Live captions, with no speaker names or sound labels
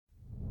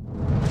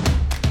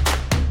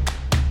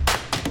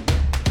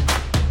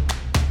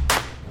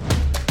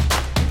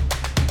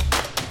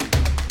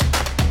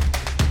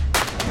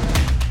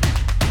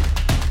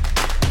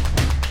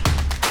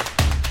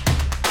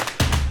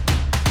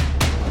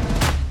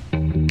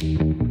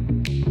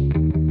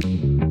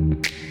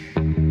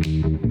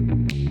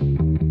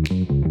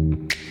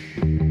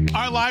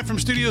live from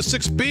Studio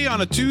 6B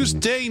on a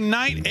Tuesday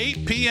night,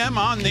 8 p.m.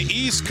 on the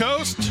East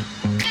Coast.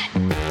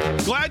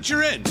 Glad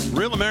you're in.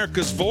 Real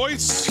America's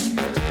Voice.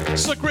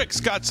 Slick Rick's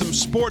got some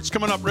sports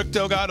coming up. Rick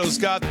Delgado's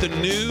got the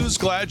news.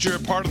 Glad you're a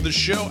part of the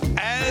show.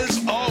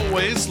 As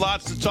always,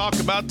 lots to talk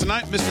about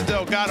tonight. Mr.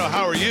 Delgado,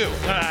 how are you?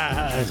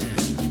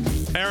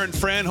 Aaron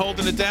Fran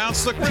holding it down.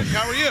 Slick Rick,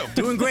 how are you?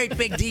 Doing great,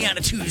 Big D, on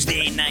a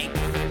Tuesday night.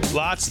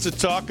 Lots to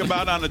talk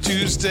about on a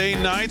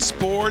Tuesday night.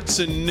 Sports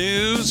and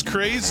news.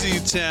 Crazy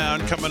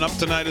Town coming up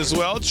tonight as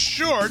well. It's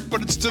short,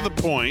 but it's to the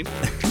point.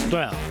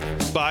 Well,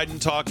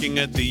 Biden talking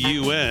at the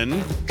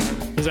UN.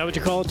 Is that what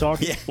you call it,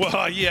 talking? Yeah.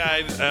 Well,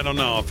 yeah, I don't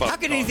know. How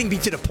can anything be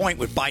to the point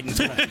with Biden's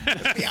talking?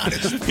 Let's be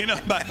honest. You know,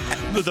 but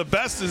the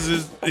best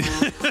is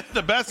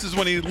the best is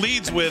when he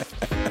leads with,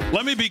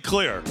 "Let me be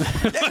clear."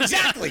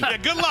 Exactly. Yeah,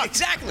 good luck.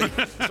 Exactly.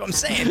 That's what I'm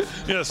saying.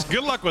 Yes,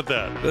 good luck with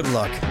that. Good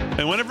luck.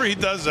 And whenever he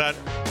does that,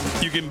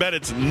 you can bet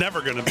it's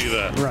never going to be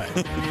that. Right.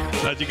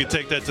 That you can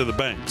take that to the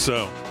bank.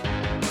 So,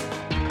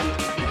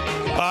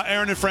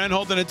 Aaron and Fran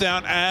holding it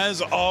down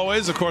as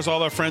always. Of course,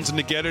 all our friends in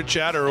the Getter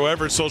chat or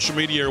whoever social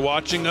media you're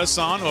watching us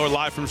on, or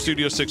live from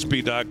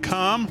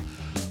Studio6B.com,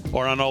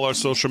 or on all our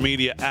social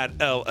media at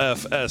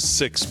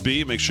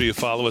LFS6B. Make sure you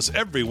follow us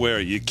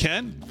everywhere you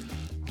can.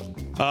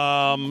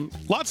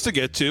 Lots to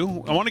get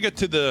to. I want to get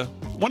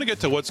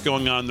to what's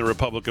going on in the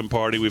Republican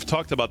Party. We've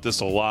talked about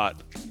this a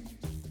lot.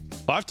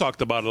 I've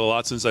talked about it a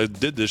lot since I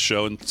did this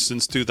show and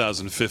since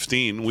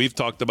 2015. We've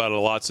talked about it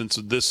a lot since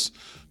this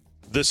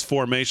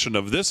formation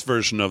of this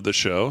version of the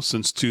show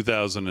since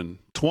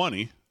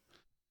 2020.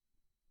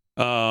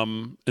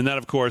 And that,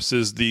 of course,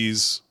 is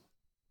these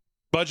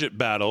budget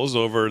battles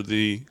over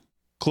the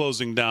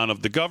closing down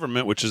of the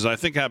government, which is, I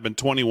think, happened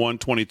 21,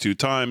 22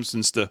 times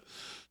since the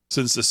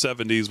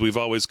 70s. We've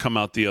always come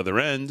out the other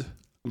end.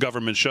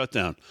 Government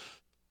shutdown.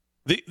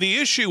 The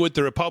issue with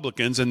the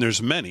Republicans, and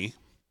there's many,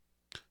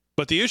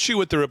 but the issue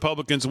with the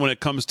Republicans when it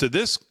comes to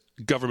this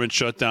government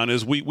shutdown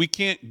is we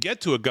can't get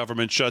to a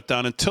government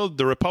shutdown until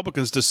the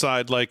Republicans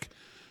decide, like,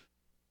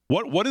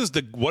 what is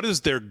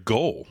their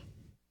goal?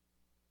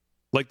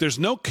 Like, there's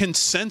no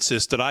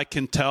consensus that I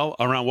can tell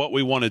around what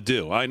we want to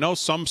do. I know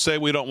some say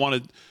we're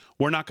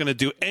not going to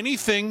do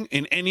anything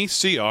in any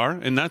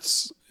CR, and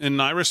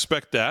I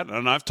respect that,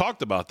 and I've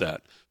talked about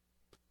that.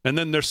 And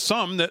then there's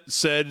some that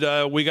said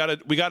we got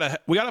to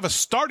have a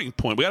starting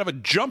point. We got to have a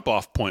jump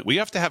off point. We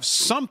have to have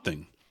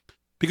something.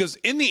 Because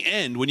in the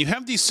end, when you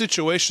have these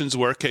situations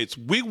where, okay,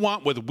 we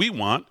want what we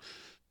want,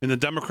 and the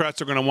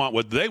Democrats are going to want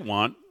what they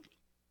want,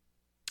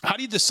 how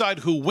do you decide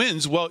who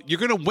wins? Well, you're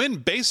going to win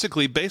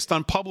basically based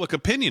on public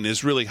opinion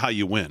is really how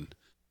you win.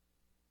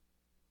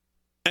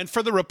 And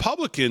for the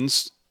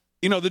Republicans,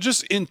 you know, they're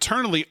just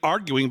internally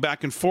arguing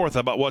back and forth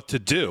about what to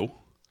do,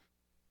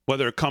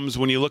 whether it comes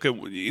when you look at,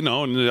 you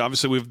know, and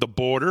obviously we have the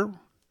border,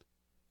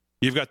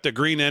 you've got the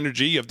green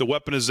energy, you have the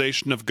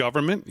weaponization of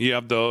government, you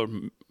have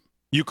the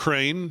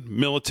Ukraine,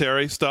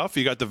 military stuff.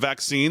 You got the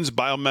vaccines,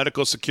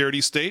 biomedical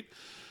security state,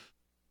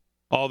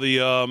 all the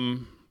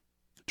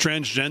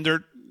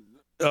transgender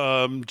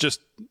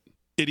just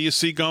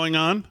idiocy going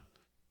on.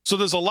 So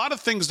there's a lot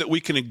of things that we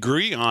can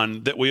agree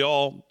on that we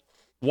all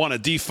want to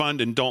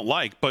defund and don't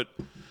like, but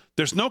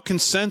there's no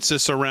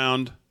consensus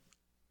around,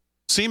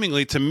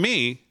 seemingly to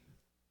me,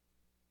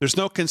 there's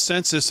no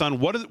consensus on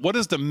what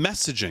is the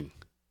messaging.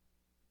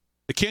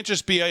 It can't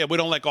just be, hey, we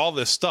don't like all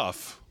this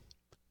stuff.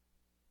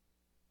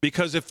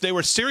 Because if they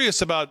were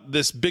serious about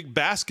this big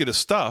basket of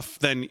stuff,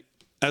 then,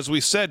 as we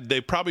said,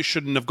 they probably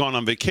shouldn't have gone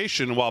on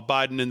vacation while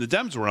Biden and the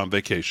Dems were on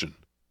vacation.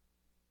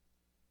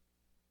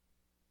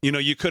 You know,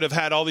 you could have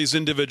had all these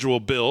individual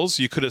bills.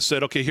 You could have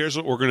said, okay, here's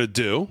what we're going to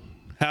do.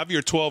 Have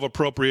your 12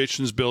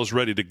 appropriations bills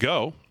ready to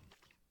go.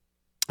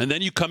 And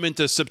then you come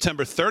into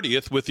September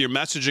 30th with your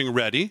messaging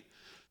ready,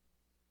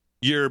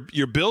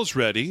 your bills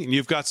ready, and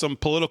you've got some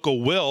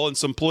political will and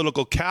some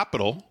political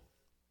capital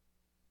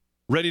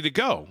ready to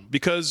go.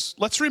 Because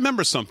let's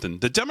remember something.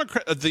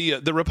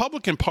 The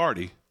Republican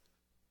Party,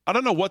 I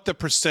don't know what the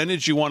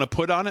percentage you want to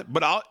put on it,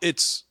 but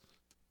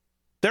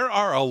there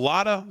are a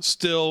lot of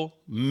still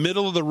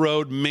middle of the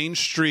road, Main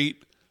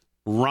Street,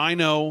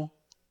 Rhino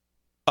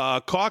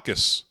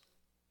caucus,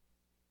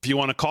 if you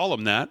want to call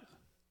them that.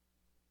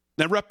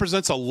 That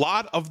represents a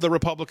lot of the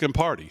Republican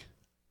Party.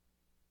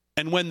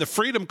 And when the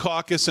Freedom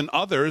Caucus and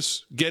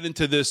others get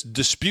into this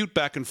dispute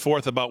back and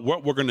forth about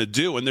what we're going to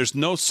do, and there's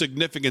no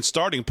significant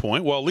starting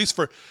point, well, at least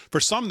for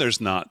some there's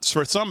not.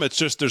 For some, it's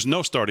just there's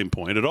no starting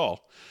point at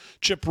all.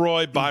 Chip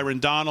Roy, Byron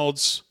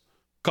Donalds,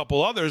 a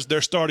couple others,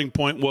 their starting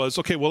point was,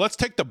 okay, well, let's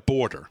take the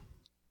border.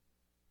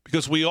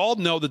 Because we all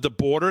know that the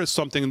border is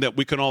something that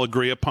we can all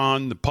agree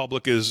upon. The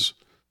public has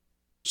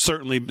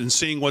certainly been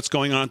seeing what's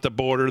going on at the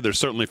border. They're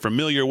certainly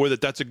familiar with it.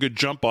 That's a good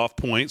jump-off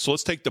point. So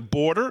let's take the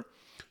border.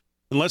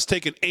 And let's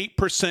take an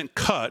 8%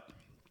 cut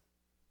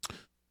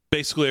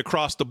basically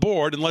across the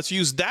board, and let's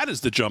use that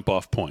as the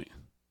jump-off point.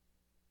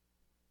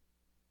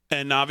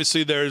 And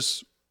obviously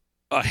there's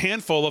a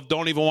handful of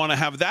don't even want to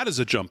have that as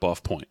a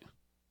jump-off point.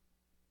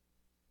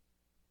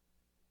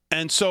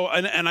 And so,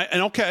 and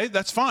okay,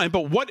 that's fine.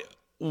 But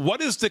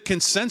what is the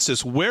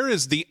consensus? What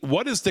is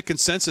the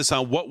consensus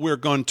on what we're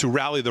going to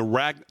rally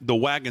the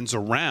wagons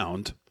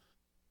around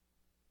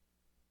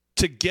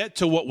to get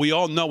to what we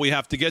all know we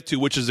have to get to,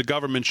 which is a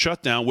government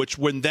shutdown, which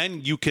when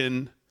then you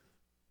can,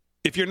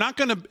 if you're not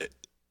going to,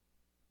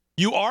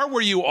 you are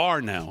where you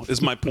are now,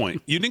 is my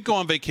point. You didn't go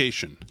on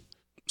vacation.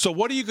 So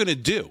what are you going to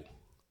do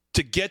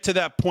to get to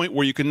that point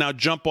where you can now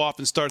jump off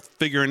and start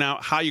figuring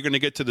out how you're going to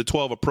get to the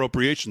 12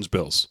 appropriations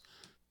bills?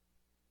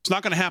 It's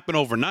not going to happen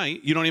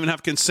overnight. You don't even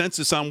have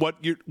consensus on what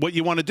you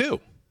want to do.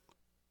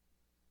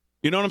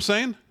 You know what I'm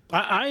saying?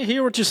 I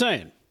hear what you're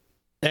saying.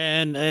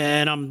 And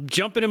I'm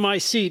jumping in my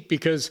seat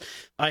because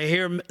I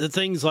hear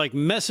things like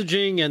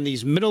messaging and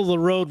these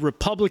middle-of-the-road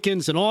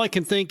Republicans, and all I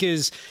can think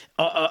is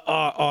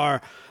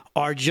are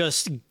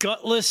just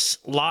gutless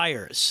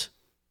liars.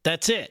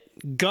 That's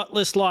it.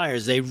 Gutless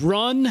liars. They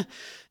run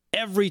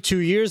every 2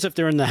 years if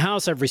they're in the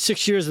House, every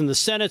 6 years in the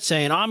Senate,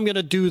 saying, I'm going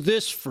to do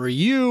this for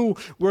you.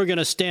 We're going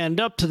to stand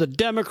up to the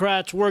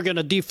Democrats. We're going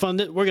to defund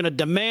it. We're going to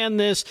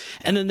demand this.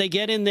 And then they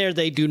get in there,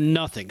 they do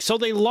nothing. So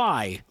they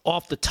lie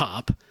off the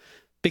top.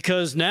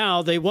 Because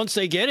now once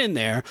they get in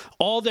there,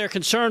 all they're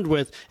concerned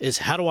with is,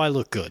 how do I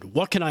look good?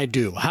 What can I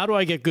do? How do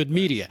I get good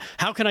media?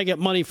 How can I get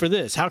money for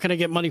this? How can I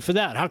get money for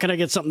that? How can I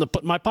get something to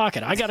put in my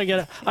pocket? I gotta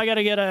get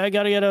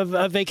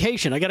a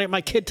vacation. I gotta get my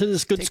kid to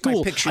this good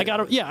school. I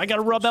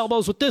gotta rub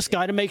elbows with this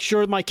guy to make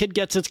sure my kid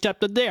gets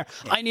accepted there.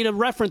 Yeah. I need a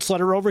reference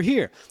letter over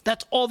here.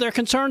 That's all they're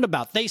concerned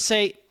about. They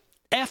say,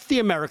 F the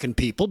American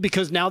people,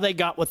 because now they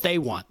got what they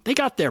want. They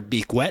got their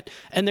beak wet,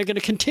 and they're going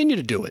to continue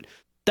to do it.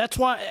 That's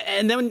why,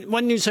 and then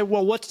when you say,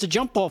 well, what's the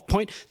jump-off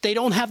point? They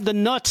don't have the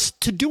nuts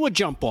to do a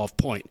jump-off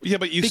point. Yeah,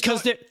 but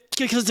because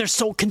they're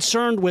so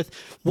concerned with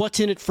what's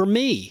in it for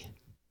me.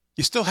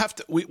 You still have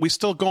to, we're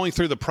still going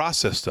through the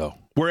process, though.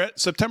 We're at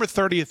September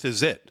 30th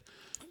is it.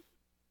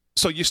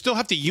 So you still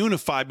have to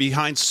unify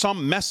behind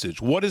some message.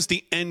 What is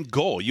the end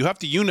goal? You have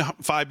to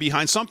unify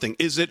behind something.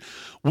 Is it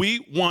we're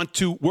going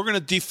to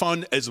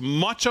defund as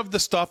much of the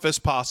stuff as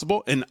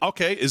possible? And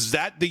okay, is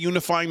that the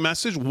unifying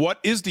message? What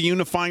is the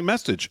unifying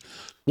message?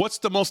 What's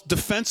the most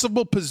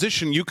defensible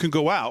position you can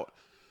go out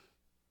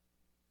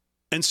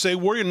and say,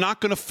 we're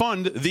not going to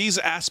fund these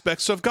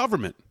aspects of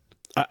government?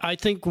 I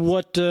think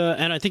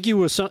and I think it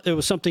was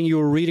something you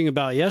were reading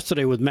about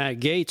yesterday with Matt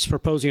Gaetz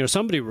proposing, or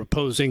somebody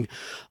proposing,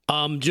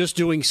 just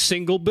doing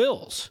single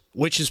bills,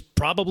 which is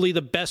probably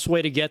the best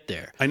way to get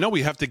there. I know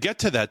we have to get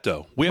to that,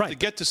 though. We have to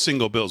get to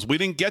single bills. We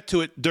didn't get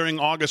to it during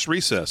August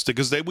recess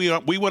because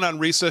we went on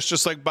recess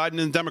just like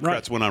Biden and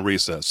Democrats went on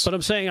recess. But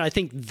I'm saying I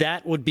think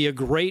that would be a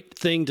great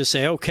thing to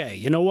say. Okay,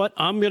 you know what?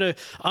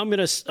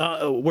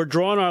 We're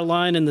drawing our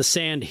line in the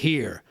sand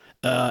here.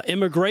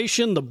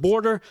 Immigration, the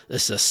border,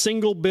 this is a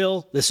single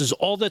bill. This is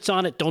all that's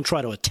on it. Don't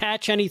try to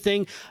attach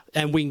anything.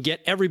 And we can get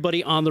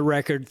everybody on the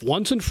record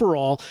once and for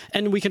all.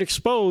 And we can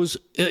expose,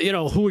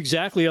 who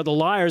exactly are the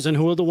liars and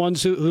who are the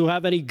ones who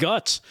have any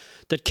guts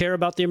that care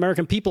about the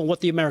American people and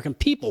what the American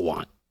people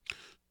want.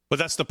 But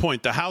that's the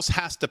point. The House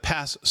has to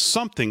pass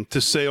something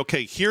to say,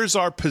 okay, here's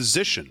our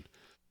position.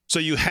 So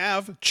you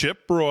have Chip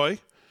Roy,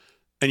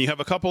 and you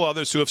have a couple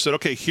others who have said,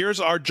 okay, here's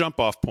our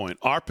jump-off point.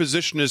 Our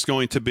position is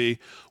going to be,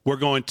 we're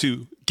going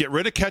to get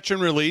rid of catch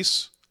and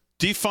release,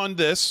 defund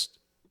this,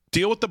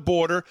 deal with the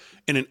border,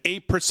 and an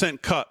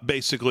 8% cut,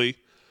 basically,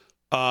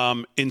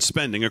 in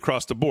spending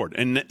across the board.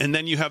 And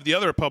then you have the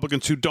other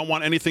Republicans who don't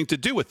want anything to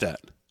do with that.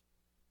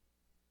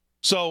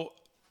 So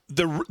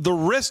the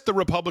risk the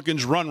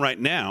Republicans run right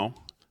now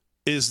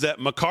is that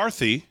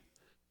McCarthy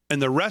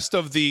and the rest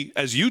of the,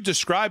 as you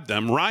described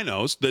them,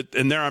 rhinos,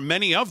 and there are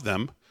many of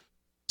them,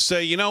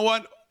 say, you know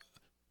what,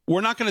 we're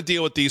not going to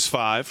deal with these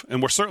 5,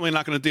 and we're certainly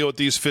not going to deal with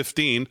these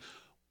 15.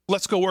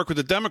 Let's go work with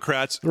the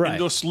Democrats, and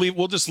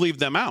we'll just leave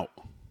them out.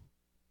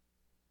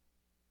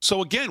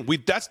 So again,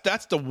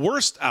 that's the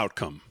worst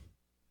outcome.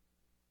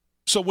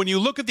 So when you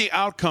look at the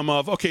outcome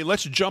of, okay,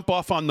 let's jump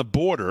off on the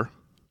border,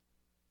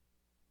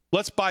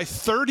 let's buy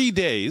 30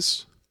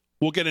 days,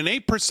 we'll get an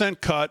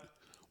 8% cut,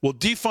 we'll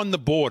defund the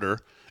border,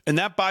 and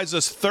that buys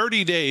us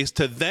 30 days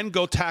to then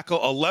go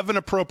tackle 11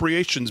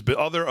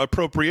 other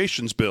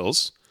appropriations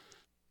bills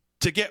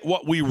to get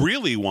what we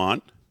really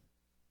want.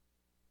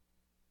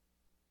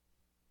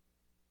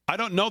 I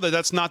don't know that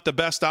that's not the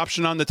best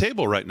option on the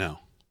table right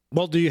now.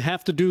 Well, do you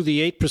have to do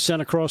the 8%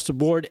 across the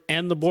board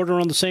and the border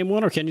on the same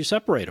one, or can you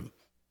separate them?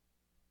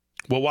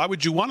 Well, why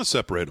would you want to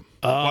separate them?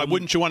 Why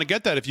wouldn't you want to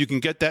get that if you can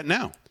get that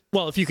now?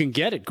 Well, if you can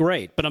get it,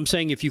 great. But I'm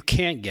saying if you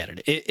can't get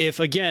it,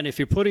 if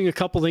you're putting a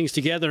couple things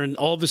together and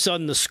all of a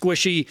sudden the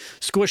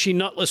squishy,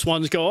 nutless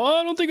ones go, oh,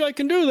 I don't think I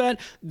can do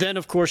that, then,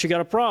 of course, you got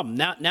a problem.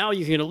 Now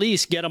you can at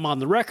least get them on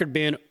the record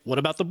being, what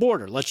about the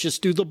border? Let's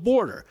just do the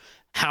border.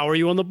 How are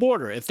you on the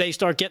border? If they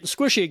start getting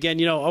squishy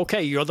again,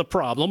 okay, you're the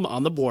problem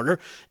on the border.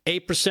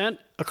 8%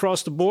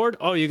 across the board.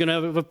 Oh, you're going to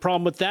have a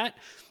problem with that?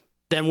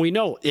 Then we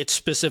know it's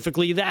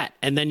specifically that.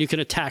 And then you can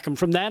attack them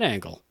from that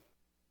angle.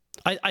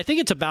 I think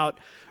it's about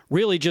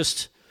really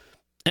just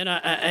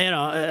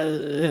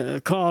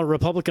And call a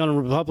Republican on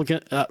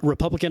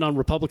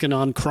Republican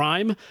on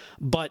crime,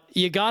 but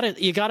you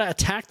gotta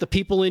attack the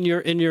people on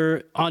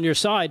your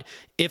side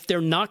if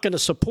they're not going to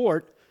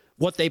support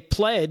what they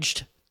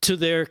pledged to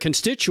their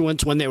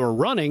constituents when they were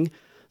running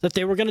that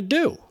they were going to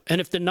do.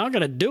 And if they're not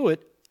going to do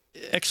it,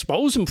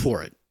 expose them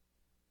for it.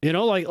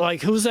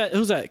 Like who's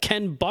that?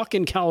 Ken Buck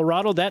in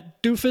Colorado,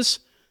 that doofus.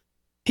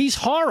 He's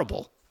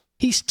horrible.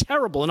 He's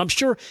terrible, and I'm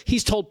sure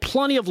he's told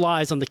plenty of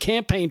lies on the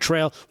campaign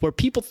trail where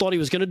people thought he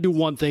was going to do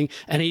one thing,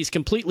 and he's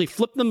completely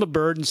flipped them a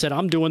bird and said,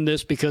 I'm doing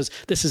this because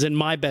this is in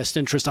my best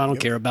interest. I don't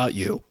care about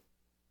you.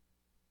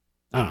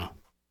 I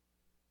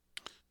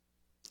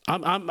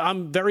don't know.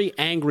 I'm very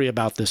angry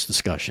about this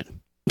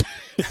discussion.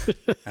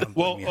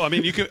 Well, I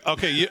mean, you could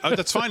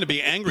that's fine to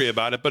be angry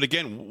about it, but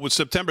again,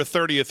 September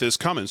 30th is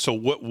coming. So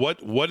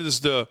what is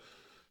the...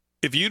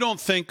 If you don't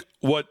think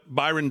what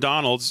Byron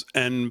Donalds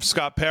and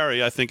Scott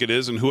Perry, I think it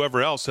is, and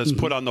whoever else has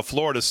put on the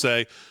floor to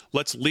say,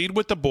 let's lead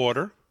with the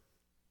border.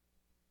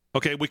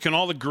 Okay, we can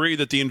all agree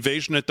that the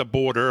invasion at the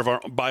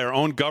border by our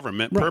own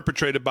government,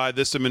 perpetrated by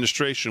this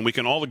administration, we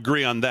can all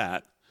agree on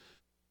that.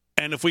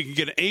 And if we can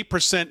get an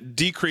 8%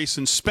 decrease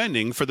in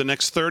spending for the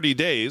next 30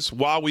 days,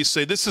 while we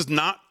say this is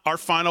not our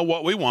final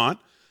what we want,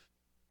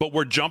 but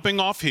we're jumping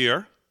off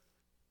here,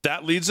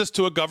 that leads us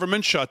to a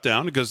government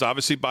shutdown, because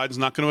obviously Biden's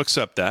not going to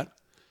accept that.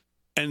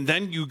 And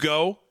then you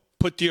go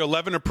put the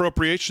 11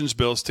 appropriations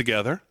bills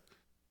together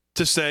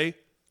to say,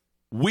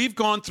 we've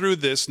gone through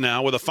this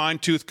now with a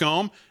fine-tooth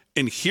comb,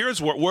 and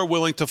here's what we're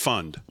willing to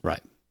fund.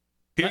 Right.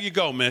 Here you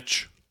go,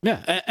 Mitch.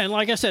 Yeah, and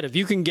like I said, if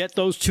you can get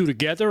those two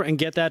together and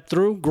get that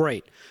through,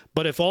 great.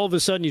 But if all of a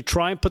sudden you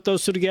try and put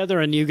those two together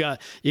and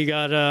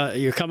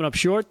you're coming up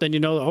short,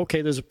 then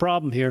okay, there's a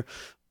problem here.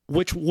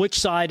 Which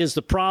side is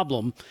the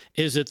problem?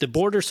 Is it the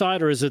border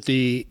side or is it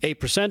the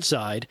 8%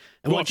 side?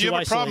 And well, if you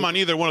have a problem on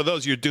either one of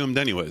those, you're doomed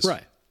anyways.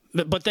 Right.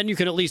 But then you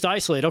can at least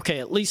isolate.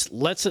 Okay, let's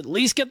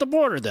get the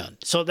border done.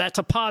 So that's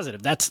a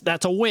positive.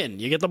 That's a win.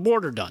 You get the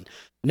border done.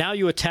 Now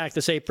you attack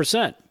this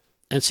 8%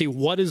 and see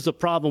what is the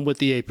problem with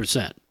the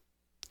 8%.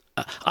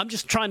 I'm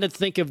just trying to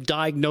think of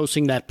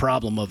diagnosing that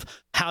problem of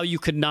how you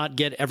could not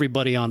get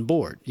everybody on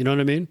board. You know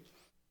what I mean?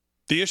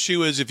 The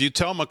issue is if you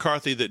tell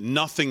McCarthy that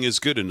nothing is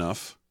good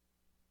enough,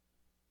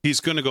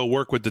 he's going to go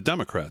work with the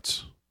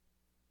Democrats.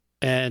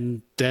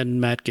 And then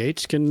Matt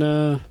Gaetz can,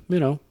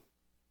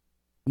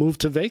 move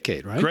to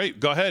vacate, right? Great.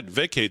 Go ahead.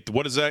 Vacate.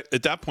 What is that?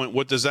 At that point,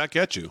 what does that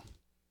get you?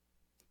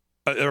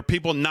 Are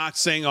people not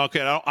saying,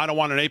 okay, I don't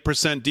want an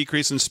 8%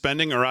 decrease in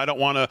spending, or I don't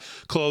want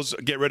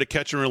to get rid of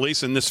catch and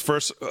release in this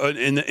first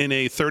in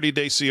a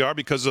 30-day CR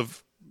because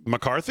of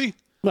McCarthy?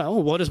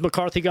 Well, what has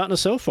McCarthy gotten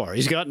us so far?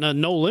 He's gotten a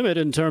no limit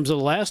in terms of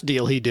the last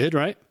deal he did,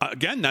 right?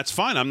 Again, that's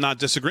fine. I'm not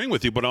disagreeing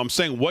with you, but I'm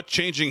saying what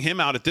changing him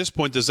out at this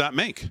point does that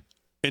make?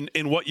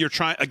 In what you're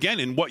trying,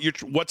 again,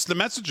 what's the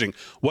messaging?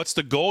 What's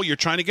the goal you're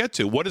trying to get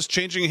to? What does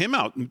changing him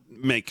out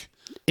make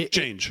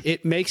change?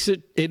 It makes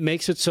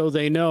it so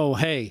they know,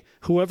 hey,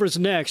 whoever's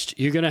next,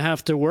 you're going to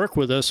have to work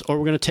with us, or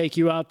we're going to take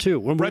you out too.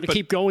 We're going to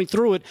keep going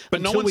through it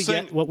until we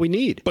get what we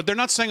need. But they're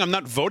not saying I'm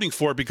not voting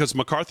for it because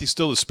McCarthy's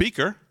still the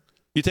speaker.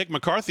 You take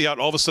McCarthy out,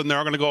 all of a sudden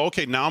they're going to go,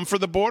 okay, now I'm for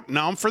the board,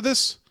 now I'm for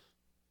this.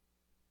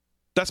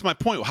 That's my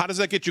point. How does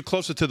that get you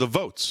closer to the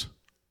votes?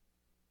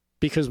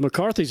 Because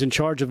McCarthy's in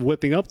charge of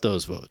whipping up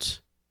those votes.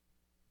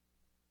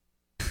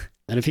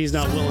 And if he's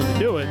not willing to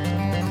do it...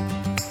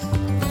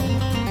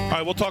 All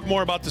right, we'll talk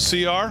more about the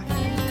CR.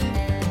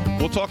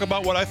 We'll talk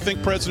about what I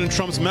think President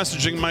Trump's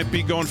messaging might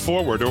be going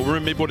forward, or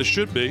maybe what it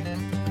should be.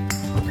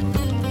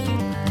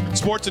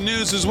 Sports and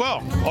news as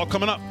well, all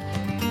coming up.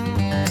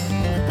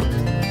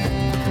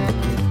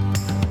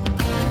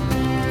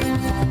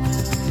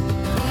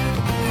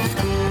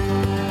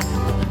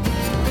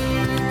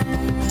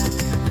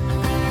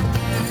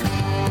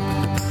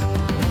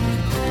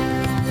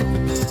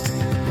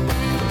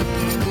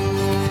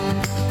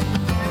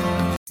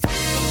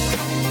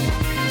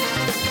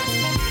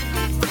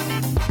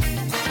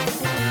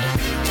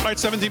 All right,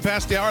 17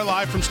 past the hour,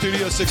 live from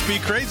Studio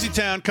 6B. Crazy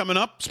Town coming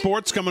up.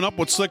 Sports coming up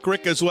with Slick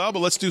Rick as well. But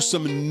let's do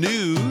some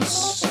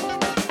news.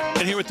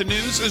 And here with the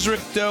news is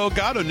Rick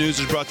Delgado. News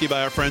is brought to you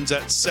by our friends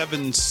at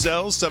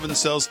 7Cells,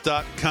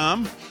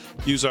 7Cells.com.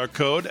 Use our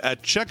code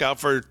at checkout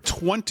for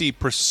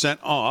 20%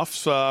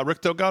 off.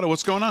 Rick Delgado,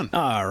 what's going on?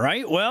 All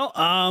right. Well,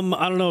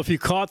 I don't know if you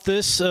caught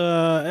this,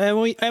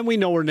 and we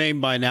know her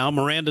name by now,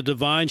 Miranda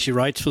Devine. She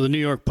writes for the New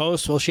York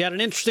Post. Well, she had an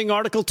interesting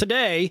article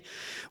today,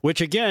 which,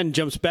 again,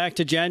 jumps back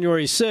to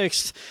January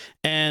 6th,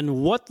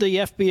 and what the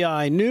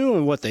FBI knew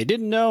and what they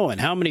didn't know,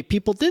 and how many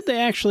people did they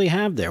actually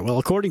have there. Well,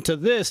 according to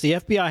this, the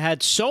FBI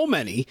had so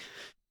many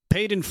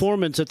paid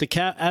informants at the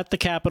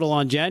Capitol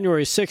on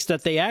January 6th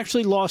that they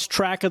actually lost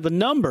track of the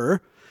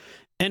number,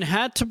 and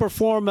had to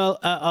perform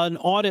an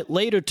audit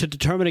later to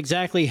determine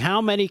exactly how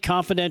many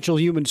confidential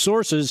human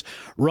sources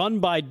run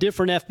by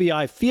different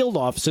FBI field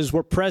offices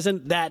were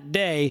present that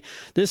day.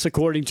 This,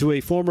 according to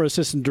a former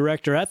assistant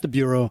director at the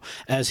Bureau,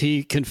 as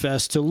he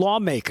confessed to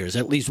lawmakers.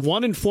 At least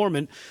one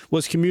informant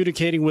was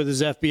communicating with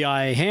his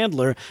FBI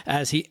handler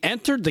as he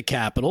entered the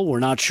Capitol. We're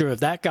not sure if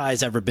that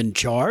guy's ever been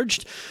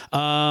charged.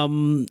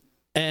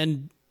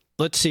 And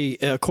let's see.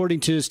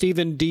 According to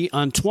Stephen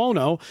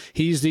D'Antuono,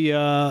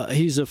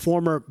 he's a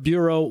former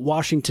Bureau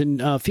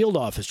Washington field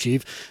office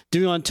chief.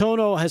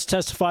 D'Antuono has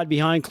testified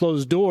behind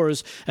closed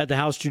doors at the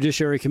House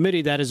Judiciary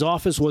Committee that his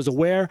office was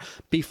aware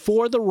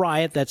before the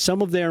riot that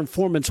some of their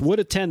informants would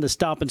attend the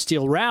Stop and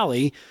Steal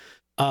rally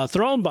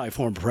thrown by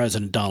former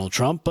President Donald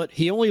Trump, but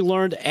he only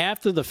learned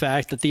after the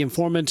fact that the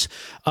informants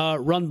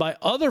run by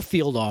other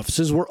field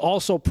offices were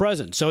also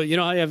present. So, you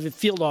know, I have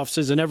field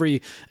offices in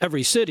every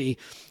city.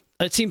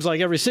 It seems like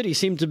every city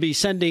seemed to be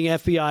sending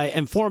FBI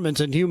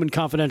informants and human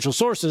confidential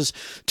sources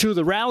to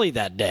the rally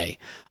that day.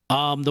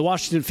 The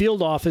Washington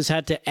field office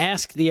had to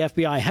ask the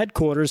FBI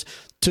headquarters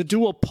to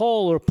do a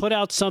poll or put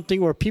out something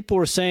where people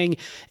were saying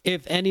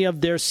if any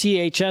of their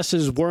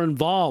CHSs were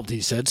involved, he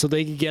said, so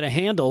they could get a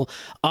handle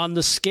on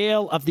the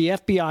scale of the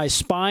FBI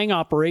spying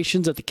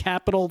operations at the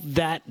Capitol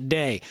that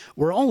day.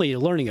 We're only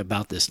learning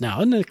about this now.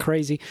 Isn't it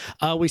crazy?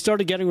 We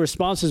started getting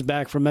responses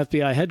back from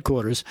FBI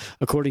headquarters,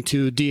 according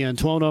to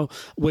D'Antuono,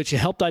 which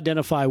helped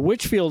identify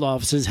which field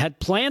offices had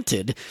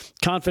planted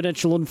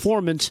confidential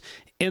informants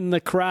in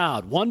the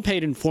crowd. One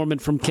paid informant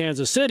from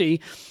Kansas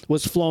City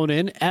was flown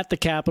in at the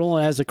Capitol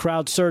as the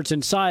crowd surged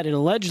inside and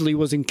allegedly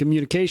was in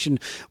communication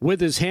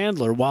with his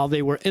handler while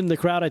they were in the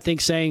crowd, I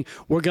think, saying,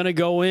 we're going to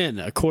go in,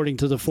 according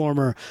to the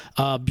former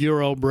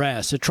Bureau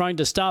brass. They're trying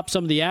to stop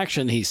some of the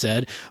action, he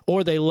said,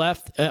 or they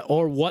left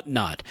or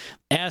whatnot.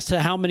 Asked to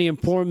how many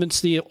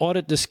informants the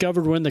audit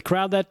discovered were in the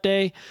crowd that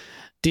day,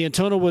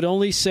 D'Antuono would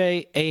only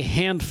say a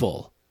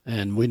handful.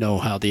 And we know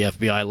how the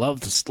FBI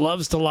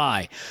loves to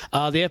lie.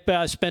 The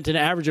FBI spent an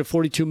average of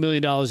 $42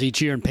 million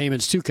each year in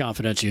payments to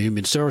confidential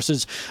human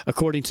sources,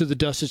 according to the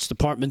Justice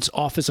Department's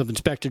Office of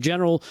Inspector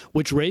General,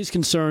 which raised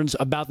concerns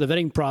about the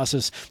vetting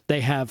process they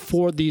have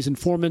for these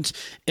informants.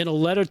 In a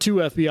letter to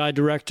FBI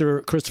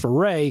Director Christopher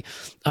Wray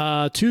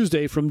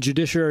Tuesday from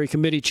Judiciary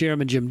Committee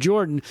Chairman Jim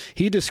Jordan,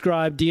 he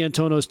described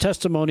D'Antuono's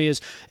testimony as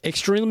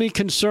extremely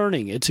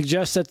concerning. It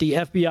suggests that the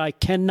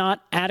FBI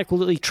cannot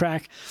adequately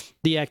track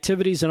the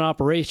activities and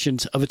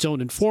operations of its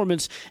own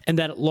informants, and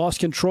that it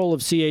lost control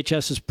of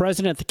CHS's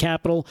president at the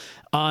Capitol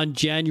on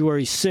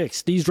January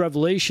 6th. These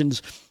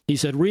revelations, he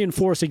said,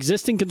 reinforce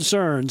existing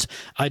concerns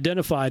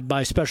identified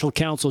by Special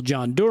Counsel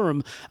John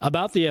Durham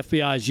about the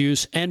FBI's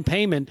use and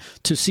payment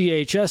to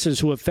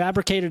CHSs who have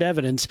fabricated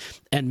evidence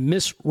and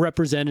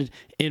misrepresented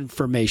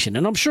information.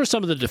 And I'm sure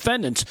some of the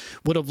defendants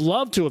would have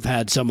loved to have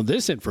had some of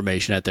this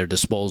information at their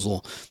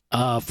disposal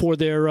for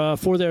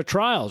their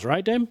trials,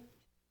 right, Dame?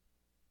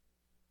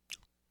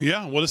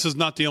 Yeah, well, this is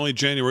not the only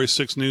January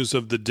 6th news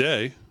of the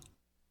day.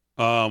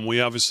 We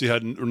obviously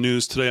had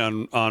news today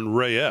on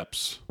Ray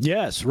Epps.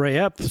 Yes, Ray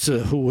Epps,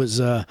 who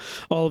was all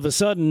of a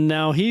sudden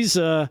now he's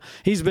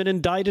been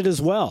indicted as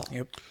well.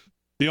 Yep.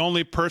 The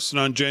only person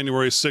on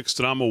January 6th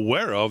that I'm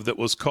aware of that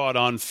was caught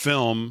on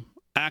film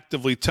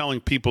actively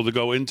telling people to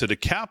go into the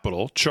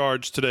Capitol,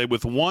 charged today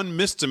with one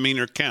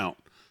misdemeanor count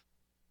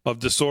of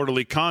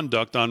disorderly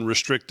conduct on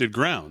restricted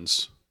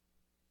grounds.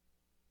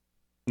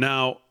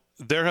 Now,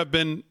 there have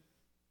been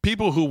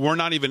people who were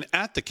not even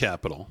at the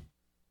Capitol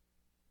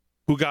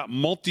who got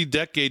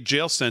multi-decade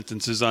jail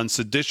sentences on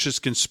seditious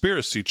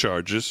conspiracy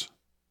charges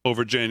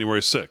over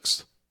January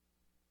 6th.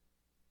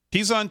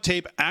 He's on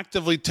tape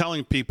actively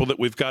telling people that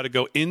we've got to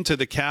go into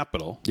the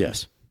Capitol.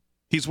 Yes.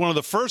 He's one of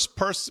the first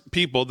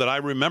people that I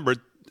remember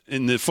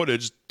in the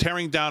footage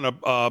tearing down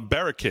a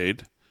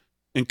barricade,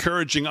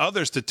 encouraging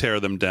others to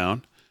tear them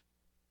down.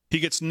 He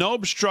gets no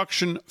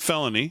obstruction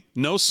felony,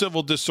 no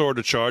civil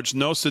disorder charge,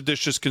 no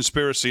seditious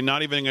conspiracy,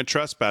 not even a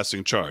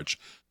trespassing charge.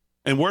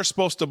 And we're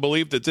supposed to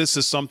believe that this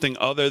is something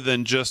other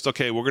than just,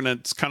 okay,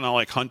 it's kind of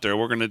like Hunter.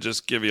 We're going to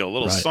just give you a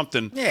little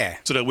something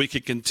so that we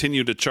can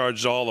continue to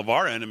charge all of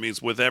our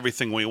enemies with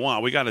everything we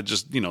want. We got to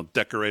just,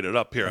 decorate it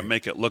up here and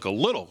make it look a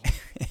little.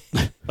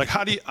 Like,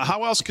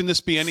 how else can this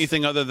be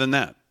anything other than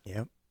that?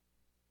 Yep.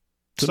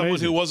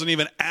 Someone who wasn't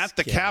even at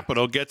the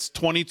Capitol gets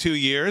 22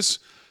 years.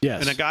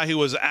 Yes. And a guy who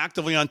was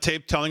actively on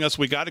tape telling us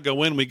we got to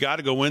go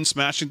in,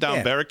 smashing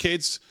down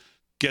barricades,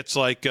 gets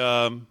like,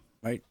 slap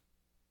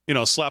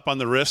on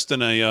the wrist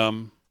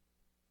and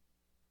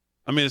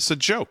it's a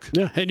joke.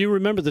 Yeah, and you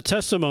remember the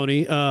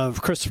testimony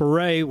of Christopher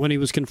Wray when he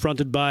was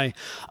confronted by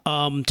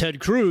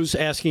Ted Cruz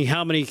asking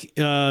how many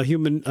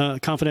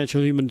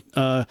confidential human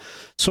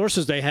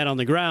sources they had on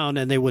the ground,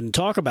 and they wouldn't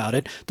talk about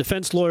it.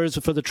 Defense lawyers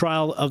for the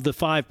trial of the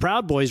 5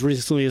 Proud Boys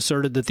recently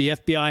asserted that the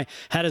FBI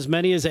had as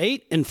many as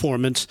 8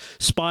 informants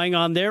spying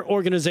on their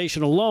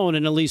organization alone,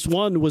 and at least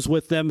one was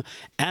with them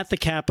at the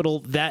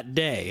Capitol that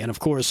day. And, of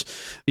course,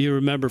 you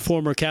remember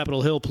former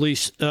Capitol Hill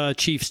Police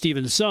Chief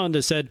Stephen Sund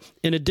has said,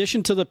 in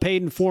addition to the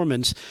paid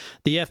informants.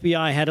 The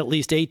FBI had at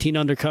least 18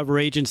 undercover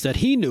agents that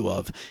he knew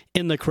of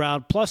in the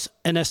crowd, plus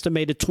an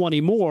estimated 20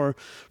 more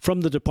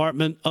from the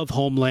Department of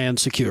Homeland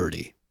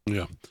Security.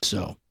 Yeah.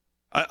 So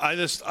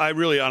I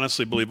really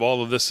honestly believe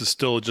all of this is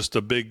still just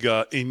a big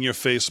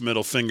in-your-face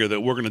middle finger that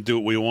we're going to do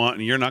what we want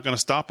and you're not going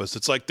to stop us.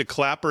 It's like the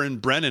Clapper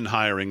and Brennan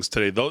hirings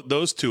today.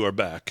 Those two are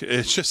back.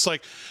 It's just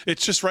like,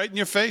 it's just right in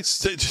your face.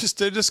 They're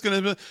just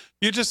going to,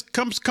 you just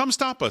come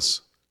stop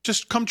us.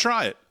 Just come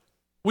try it.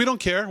 We don't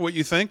care what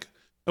you think.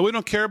 And we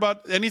don't care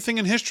about anything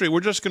in history. We're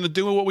just going to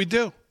do what we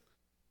do.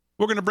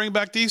 We're going to bring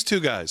back these two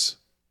guys.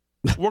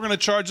 We're going to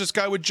charge this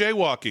guy with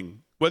jaywalking,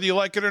 whether you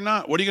like it or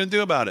not. What are you going to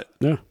do about it?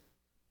 yeah.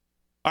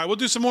 All right, we'll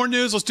do some more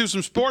news. Let's do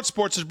some sports.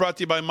 Sports is brought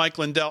to you by Mike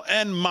Lindell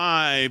and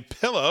My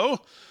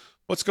Pillow.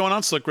 What's going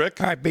on, Slick Rick?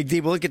 All right, Big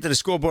D. We'll get to the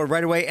scoreboard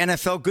right away.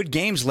 NFL, good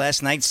games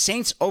last night.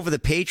 Saints over the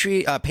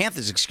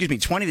Panthers,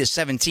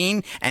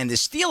 20-17, and the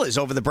Steelers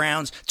over the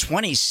Browns,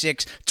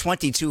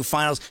 26-22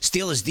 finals.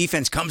 Steelers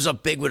defense comes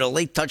up big with a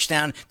late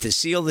touchdown to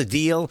seal the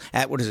deal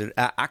at,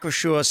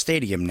 Acrisure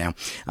Stadium now.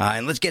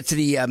 And let's get to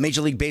the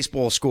Major League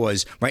Baseball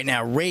scores. Right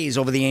now, Rays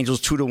over the Angels,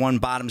 2-1,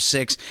 bottom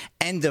 6.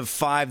 End of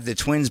 5, the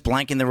Twins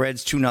blanking the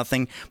Reds,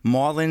 2-0.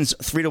 Marlins,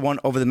 3-1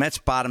 over the Mets,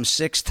 bottom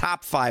 6.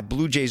 Top 5,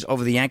 Blue Jays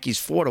over the Yankees,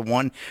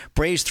 4-1.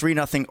 Braves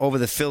 3-0 over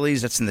the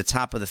Phillies. That's in the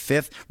top of the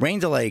 5th. Rain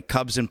delay,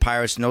 Cubs and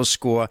Pirates, no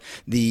score.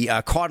 The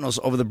Cardinals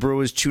over the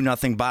Brewers,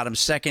 2-0, bottom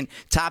 2nd.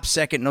 Top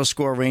 2nd, no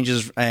score,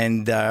 Rangers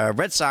and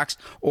Red Sox.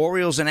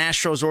 Orioles and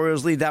Astros.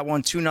 Orioles lead that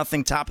one,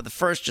 2-0, top of the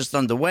 1st, just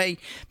underway.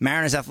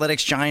 Mariners,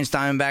 Athletics, Giants,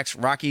 Diamondbacks,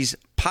 Rockies,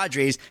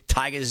 Padres,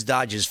 Tigers,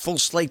 Dodgers. Full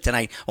slate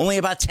tonight. Only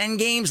about 10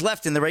 games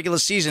left in the regular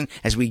season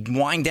as we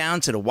wind down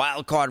to the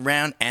wild card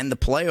round and the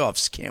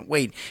playoffs. Can't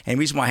wait. And the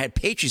reason why I had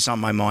Patriots on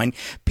my mind,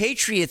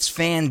 Patriots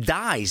fan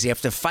dies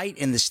after fight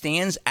in the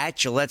stands at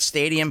Gillette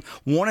Stadium.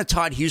 Warner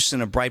Todd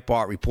Houston of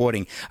Breitbart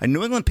reporting. A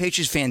New England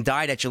Patriots fan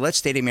died at Gillette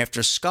Stadium after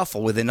a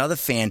scuffle with another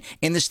fan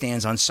in the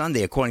stands on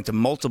Sunday, according to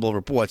multiple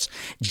reports.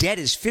 Dead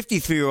is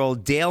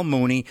 53-year-old Dale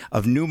Mooney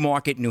of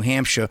Newmarket, New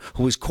Hampshire,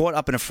 who was caught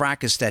up in a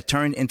fracas that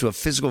turned into a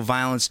physical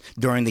violence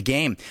during the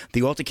game.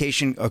 The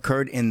altercation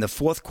occurred in the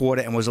 4th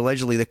quarter and was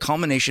allegedly the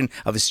culmination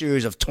of a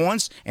series of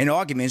taunts and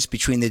arguments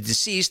between the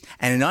deceased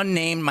and an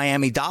unnamed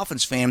Miami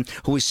Dolphins fan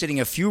who was sitting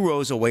a few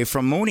rows away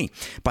from Mooney.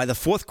 By the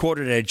 4th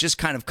quarter, it had just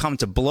kind of come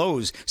to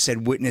blows,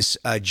 said witness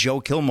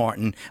Joe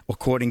Kilmartin,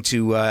 according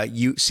to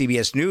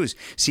CBS News.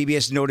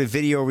 CBS noted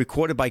video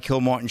recorded by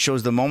Kilmartin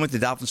shows the moment the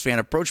Dolphins fan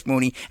approached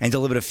Mooney and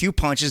delivered a few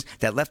punches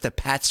that left the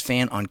Pats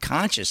fan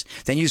unconscious.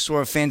 Then you saw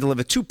a fan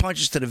deliver 2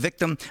 punches to the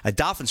victim, a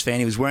Dolphins fan.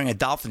 He was wearing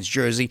a Dolphins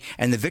jersey,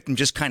 and the victim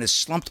just kind of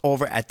slumped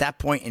over at that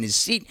point in his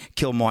seat,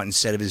 Kilmartin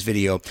said of his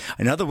video.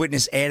 Another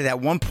witness added at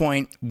one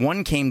point,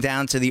 one came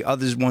down to the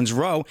other one's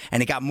row,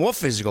 and it got more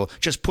physical,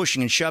 just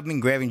pushing and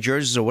shoving, grabbing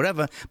jerseys or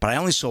whatever, but I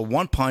only saw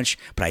one punch,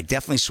 but I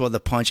definitely saw the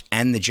punch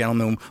and the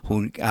gentleman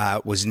who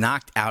was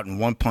knocked out in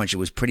one punch. It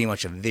was pretty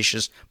much a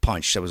vicious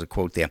punch. That was a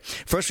quote there.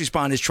 First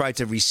responders tried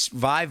to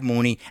revive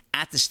Mooney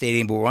at the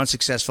stadium, but were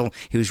unsuccessful.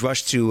 He was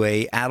rushed to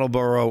a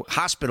Attleboro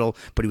hospital,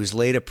 but he was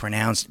later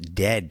pronounced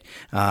dead.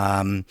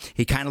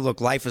 He kind of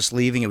looked lifeless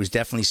leaving. It was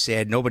definitely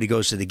sad. Nobody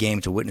goes to the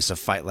game to witness a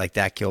fight like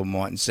that,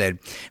 Kilmartin said.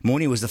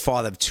 Mooney was the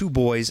father of 2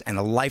 boys and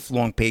a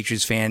lifelong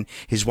Patriots fan.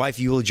 His wife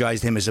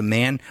eulogized him as a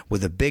man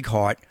with a big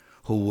heart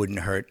who wouldn't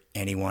hurt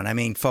anyone. I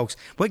mean, folks,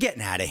 we're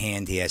getting out of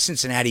hand here.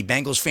 Cincinnati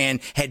Bengals fan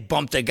had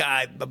bumped a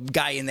guy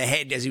in the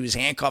head as he was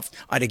handcuffed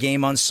at a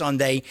game on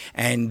Sunday,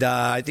 and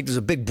I think there was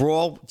a big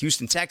brawl.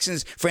 Houston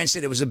Texans. Fran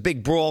said it was a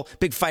big brawl,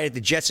 big fight at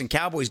the Jets and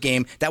Cowboys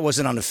game. That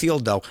wasn't on the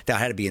field, though. That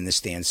had to be in the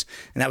stands.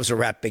 And that was a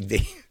wrap, Big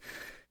D.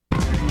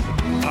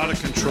 Out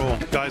of control.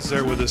 Guy's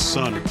there with his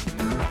son.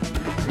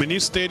 I mean,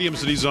 these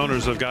stadiums and these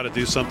owners have got to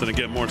do something to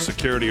get more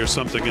security or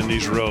something in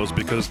these rows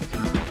because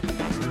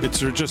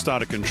they're just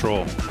out of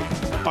control.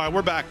 All right,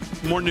 we're back.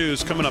 More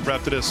news coming up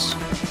after this.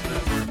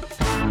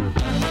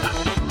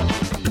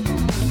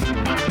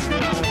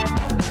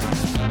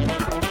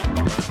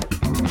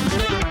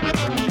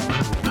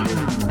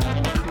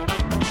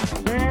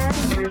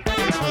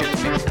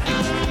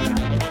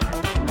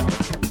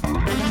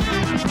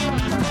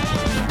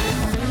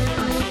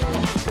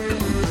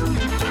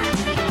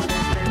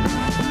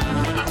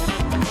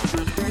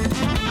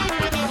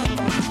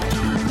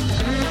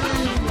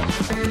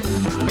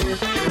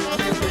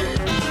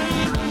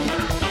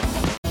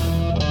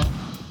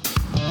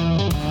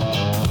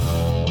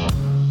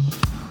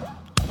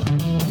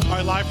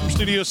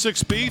 Studio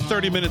 6B,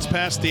 30 minutes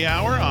past the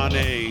hour on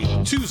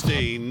a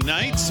Tuesday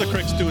night. Slick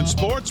Rick's doing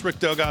sports. Rick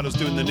Delgado's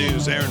doing the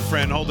news. Aaron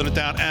Friend holding it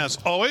down as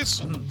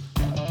always.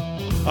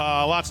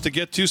 Lots to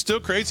get to. Still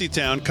Crazy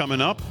Town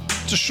coming up.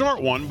 It's a short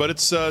one, but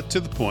it's to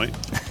the point.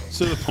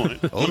 To the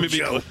point. Let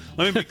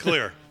me be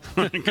clear.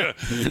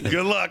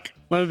 Good luck.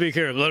 Let me be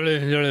clear.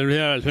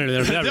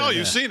 Oh,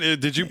 you've seen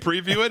it. Did you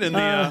preview it in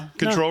the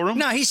control room?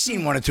 No, he's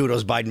seen 1 or 2 of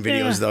those Biden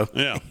videos, though.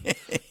 Yeah.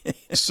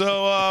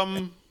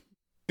 So,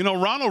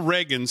 Ronald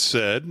Reagan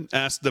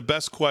asked the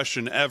best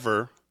question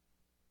ever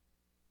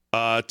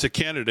to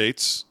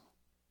candidates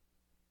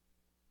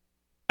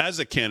as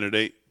a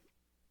candidate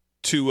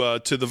to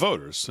the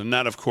voters. And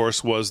that, of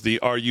course, was the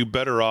 "Are you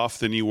better off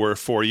than you were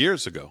 4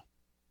 years ago?"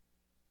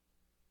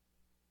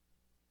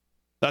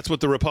 That's what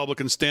the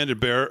Republican standard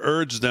bearer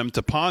urged them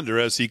to ponder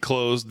as he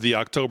closed the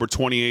October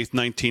 28,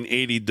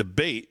 1980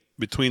 debate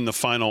between the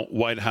final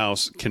White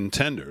House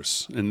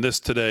contenders. And this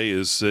today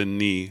is in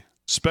the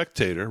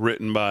Spectator,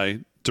 written by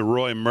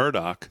DeRoy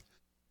Murdoch.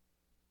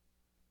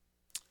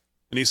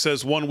 And he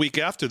says 1 week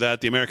after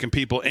that, the American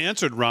people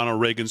answered Ronald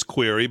Reagan's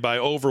query by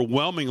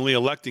overwhelmingly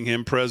electing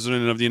him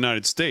president of the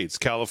United States.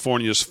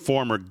 California's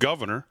former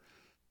governor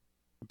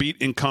beat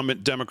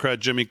incumbent Democrat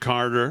Jimmy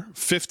Carter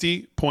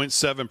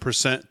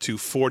 50.7% to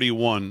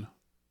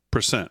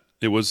 41%.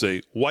 It was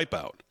a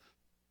wipeout.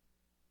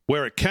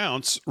 Where it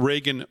counts,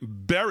 Reagan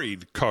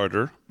buried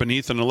Carter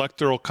beneath an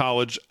electoral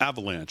college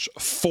avalanche,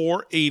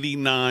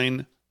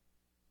 489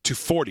 to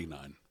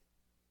 49.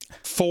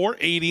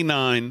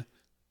 489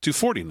 to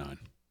 49.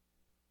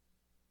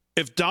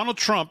 If Donald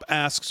Trump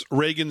asks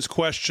Reagan's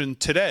question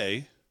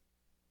today,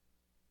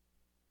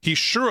 he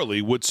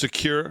surely would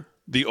secure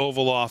the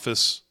Oval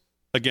Office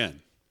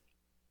again.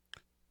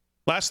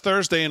 Last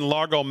Thursday in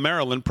Largo,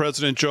 Maryland,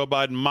 President Joe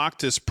Biden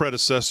mocked his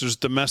predecessor's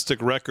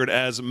domestic record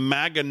as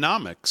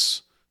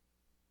MAGAnomics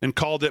and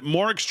called it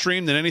more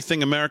extreme than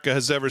anything America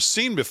has ever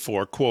seen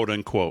before, quote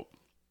unquote.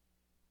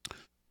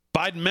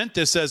 Biden meant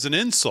this as an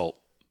insult.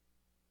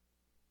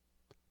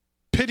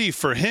 Pity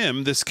for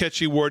him, this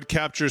catchy word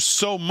captures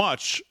so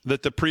much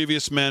that the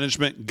previous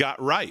management got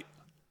right.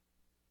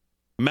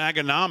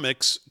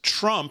 MAGAnomics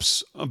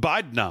trumps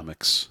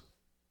Bidenomics.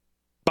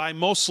 By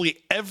mostly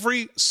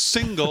every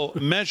single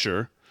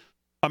measure,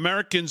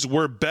 Americans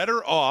were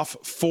better off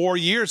 4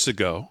 years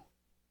ago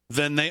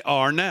than they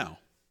are now.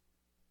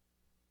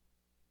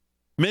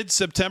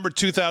 Mid-September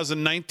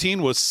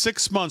 2019 was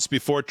 6 months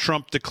before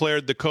Trump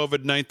declared the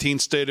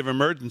COVID-19 state of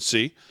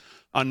emergency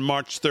on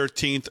March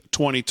 13th,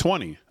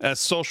 2020. As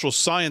social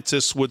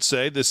scientists would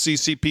say, the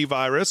CCP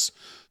virus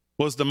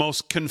was the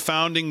most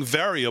confounding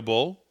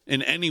variable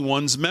in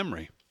anyone's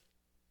memory.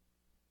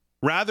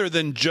 Rather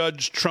than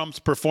judge Trump's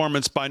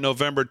performance by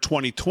November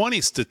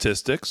 2020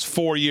 statistics,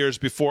 4 years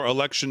before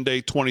Election Day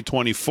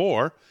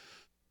 2024,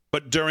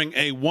 but during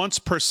a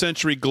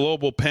once-per-century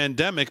global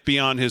pandemic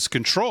beyond his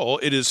control,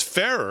 it is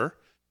fairer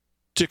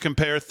to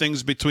compare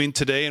things between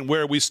today and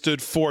where we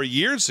stood 4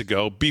 years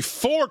ago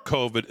before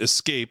COVID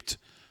escaped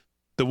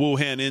the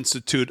Wuhan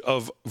Institute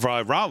of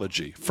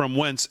Virology, from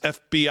whence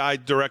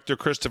FBI Director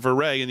Christopher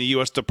Wray in the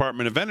U.S.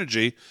 Department of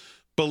Energy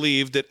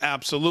believed it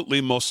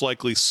absolutely most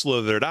likely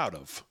slithered out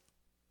of.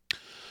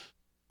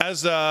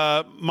 As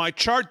my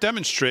chart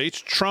demonstrates,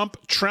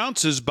 Trump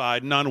trounces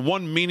Biden on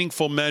one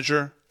meaningful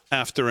measure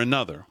after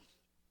another.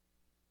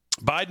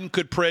 Biden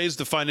could praise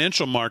the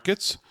financial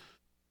markets,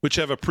 which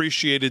have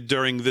appreciated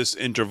during this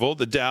interval.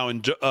 The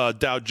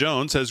Dow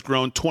Jones has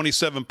grown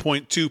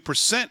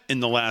 27.2%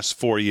 in the last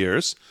 4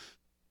 years.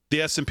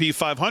 The S&P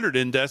 500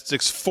 index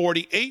is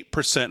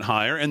 48%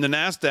 higher, and the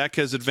NASDAQ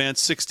has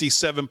advanced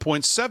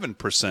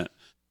 67.7%.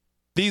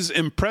 These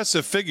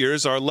impressive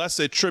figures are less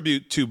a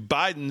tribute to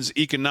Biden's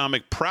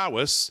economic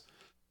prowess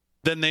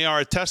than they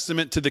are a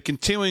testament to the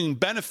continuing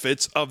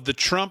benefits of the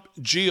Trump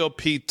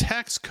GOP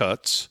tax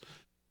cuts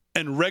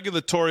and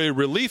regulatory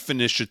relief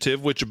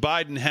initiative, which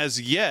Biden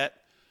has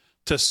yet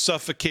to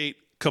suffocate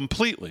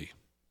completely.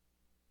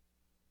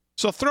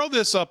 So throw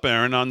this up,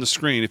 Aaron, on the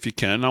screen if you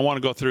can. I want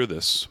to go through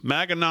this.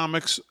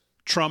 MAGAnomics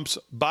trumps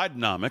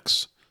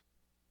Bidenomics.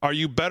 Are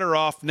you better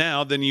off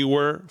now than you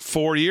were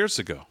 4 years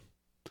ago?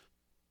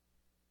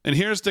 And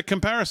here's the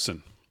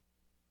comparison.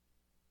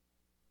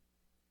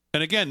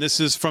 And again, this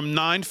is from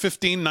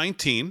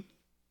 9/15/19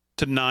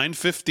 to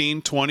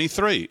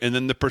 9/15/23, and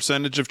then the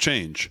percentage of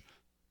change.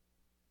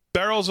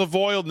 Barrels of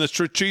oil in the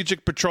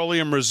Strategic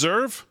Petroleum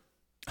Reserve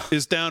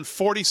is down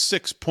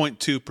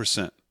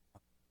 46.2%.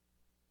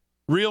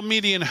 Real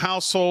median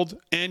household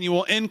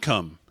annual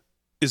income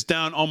is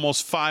down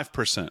almost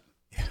 5%.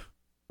 Yeah.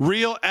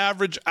 Real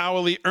average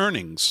hourly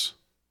earnings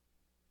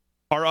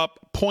are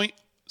up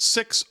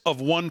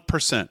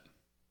 0.6%.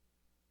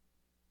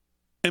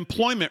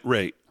 Employment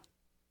rate,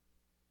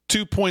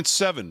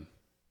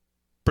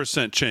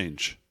 2.7%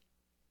 change.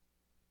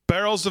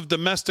 Barrels of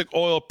domestic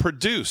oil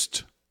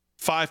produced,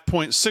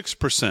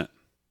 5.6%.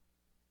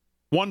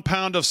 1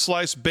 pound of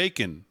sliced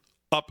bacon,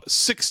 up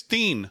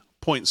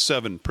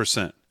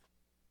 16.7%.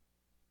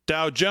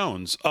 Dow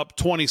Jones, up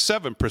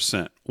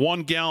 27%.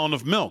 1 gallon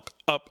of milk,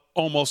 up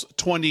almost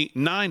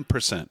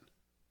 29%.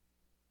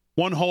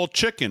 One whole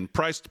chicken,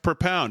 priced per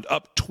pound,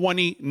 up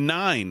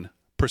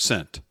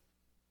 29%.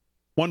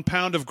 1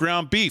 pound of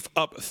ground beef,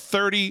 up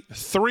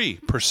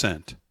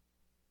 33%.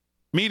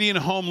 Median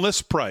home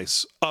list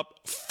price,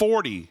 up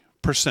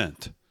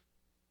 40%.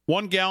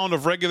 1 gallon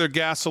of regular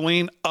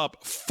gasoline,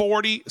 up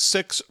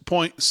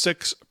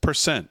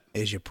 46.6%.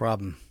 Is your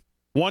problem.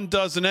 1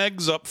 dozen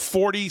eggs, up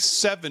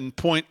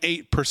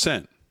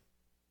 47.8%.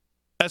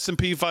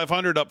 S&P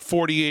 500, up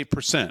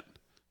 48%.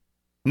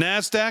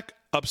 NASDAQ,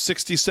 up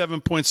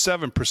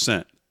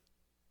 67.7%.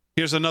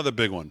 Here's another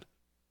big one.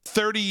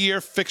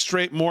 30-year fixed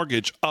rate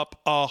mortgage up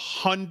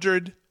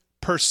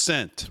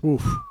 100%.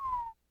 Oof.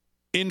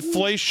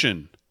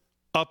 Inflation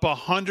up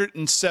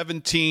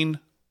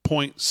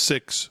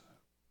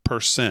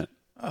 117.6%.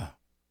 Oh,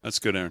 That's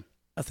good, Aaron.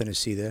 nothing to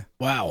see there.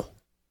 Wow.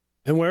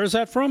 And where is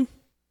that from?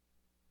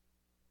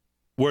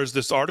 Where's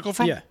this article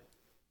from? Yeah.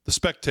 The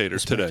Spectator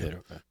today.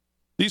 Okay.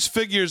 These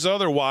figures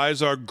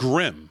otherwise are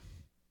grim.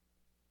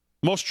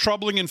 Most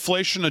troubling,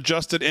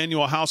 inflation-adjusted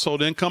annual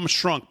household income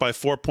shrunk by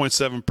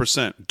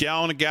 4.7%.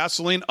 Gallon of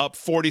gasoline up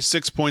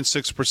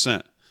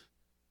 46.6%.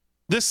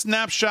 This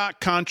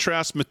snapshot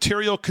contrasts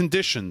material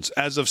conditions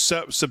as of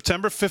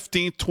September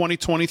 15,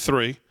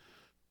 2023,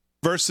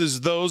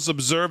 versus those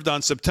observed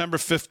on September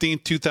 15,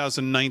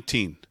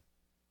 2019.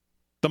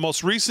 The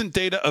most recent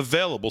data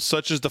available,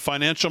 such as the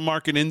financial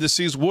market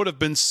indices, would have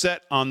been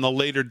set on the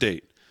later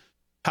date.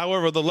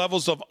 However, the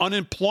levels of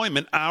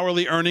unemployment,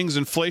 hourly earnings,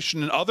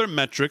 inflation, and other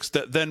metrics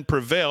that then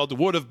prevailed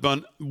would have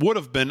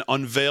been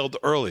unveiled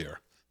earlier.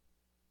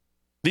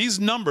 These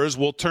numbers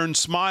will turn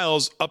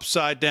smiles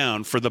upside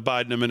down for the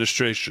Biden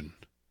administration.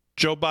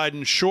 Joe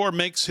Biden sure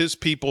makes his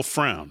people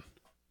frown.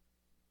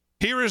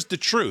 Here is the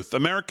truth.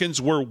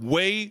 Americans were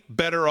way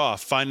better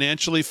off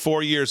financially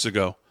 4 years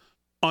ago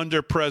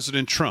under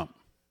President Trump.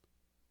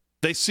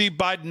 They see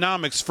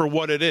Bidenomics for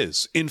what it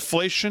is: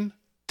 inflation,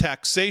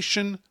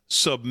 taxation,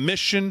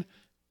 submission,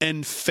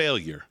 and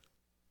failure.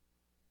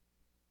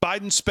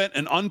 Biden spent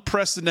an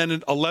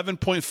unprecedented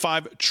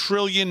 $11.5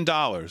 trillion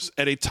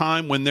at a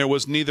time when there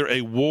was neither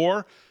a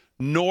war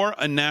nor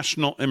a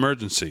national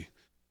emergency.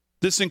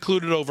 This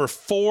included over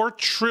 $4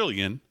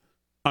 trillion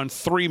on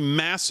 3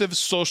 massive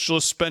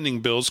socialist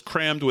spending bills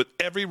crammed with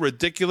every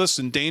ridiculous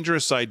and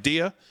dangerous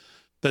idea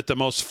that the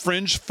most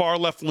fringe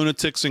far-left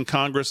lunatics in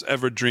Congress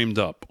ever dreamed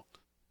up.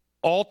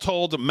 All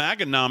told,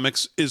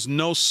 Maganomics is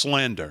no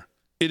slander.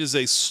 It is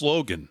a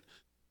slogan.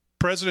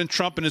 President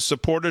Trump and his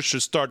supporters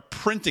should start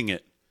printing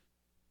it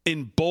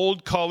in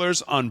bold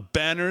colors on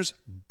banners,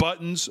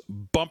 buttons,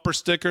 bumper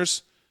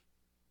stickers,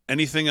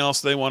 anything else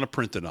they want to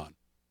print it on.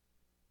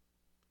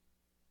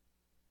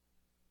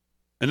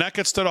 And that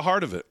gets to the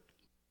heart of it.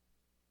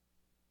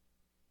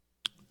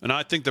 And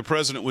I think the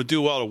president would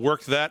do well to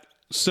work that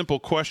simple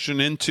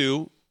question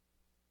into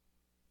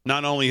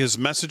not only his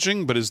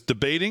messaging, but his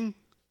debating,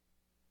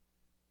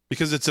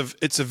 because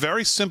it's a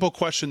very simple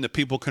question that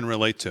people can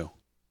relate to.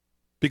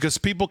 Because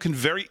people can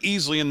very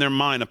easily in their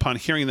mind, upon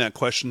hearing that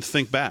question,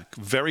 think back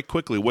very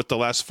quickly what the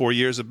last 4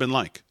 years have been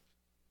like.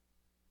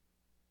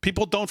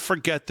 People don't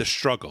forget the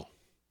struggle.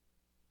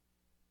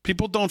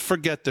 People don't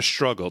forget the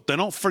struggle. They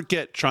don't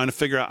forget trying to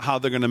figure out how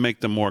they're going to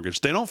make the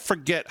mortgage. They don't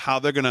forget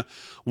what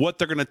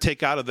they're going to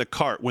take out of the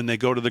cart when they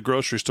go to the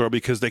grocery store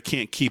because they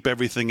can't keep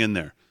everything in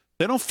there.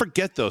 They don't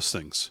forget those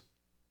things.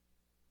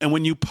 And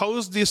when you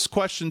pose this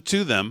question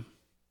to them,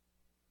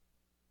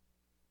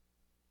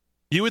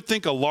 you would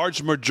think a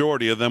large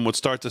majority of them would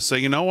start to say,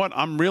 you know what,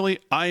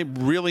 I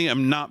really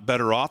am not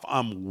better off.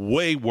 I'm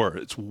way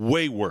worse. It's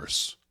way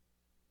worse.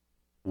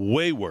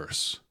 Way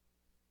worse.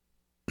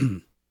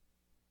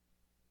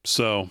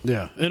 So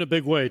yeah, in a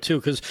big way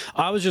too, because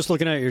I was just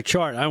looking at your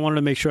chart. I wanted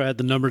to make sure I had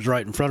the numbers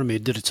right in front of me.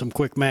 Did some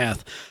quick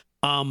math,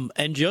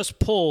 and just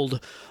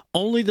pulled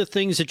only the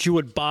things that you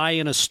would buy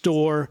in a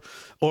store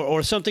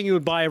or something you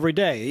would buy every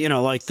day. You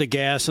know, like the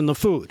gas and the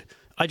food.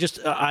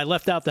 I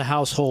left out the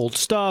household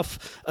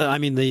stuff. The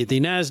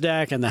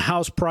NASDAQ and the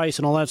house price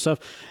and all that stuff.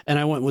 And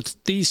I went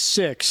with these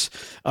 6,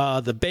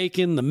 the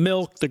bacon, the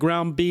milk, the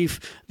ground beef,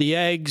 the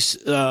eggs,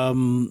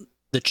 the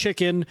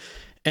chicken.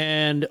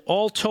 And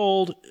all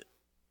told,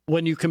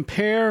 when you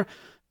compare,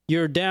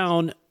 you're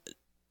down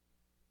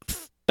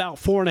about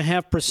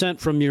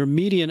 4.5% from your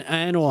median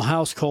annual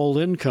household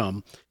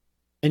income.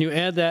 And you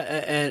add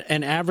that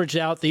and average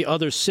out the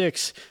other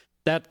 6,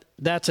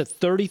 that's at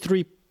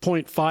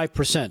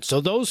 33.5%.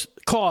 So those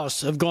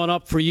costs have gone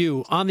up for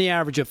you on the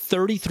average of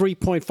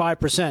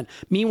 33.5%.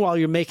 Meanwhile,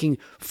 you're making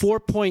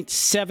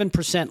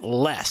 4.7%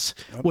 less,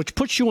 which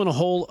puts you in a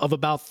hole of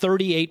about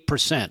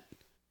 38%.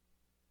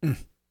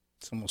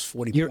 It's almost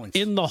 40 You're points.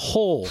 in the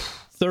hole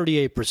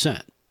 38%.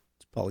 It's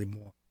probably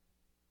more.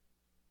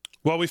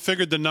 well, we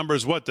figured the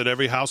numbers, that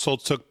every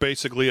household took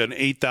basically an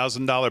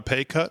 $8,000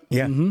 pay cut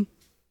Yeah.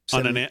 Mm-hmm.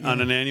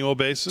 on an annual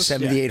basis?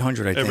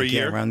 7,800, I think. Every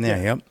year? Yeah, around there,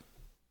 Yeah. yep.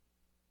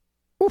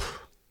 Oof.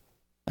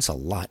 That's a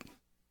lot.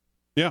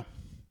 Yeah.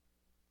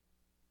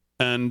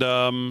 And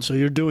So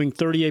you're doing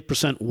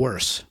 38%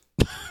 worse.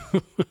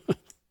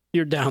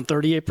 You're down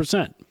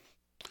 38%.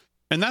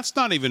 and that's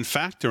not even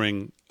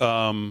factoring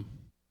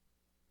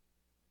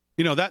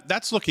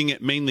that's looking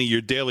at mainly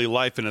your daily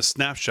life in a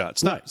snapshot.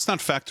 It's not Right. It's not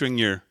factoring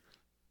your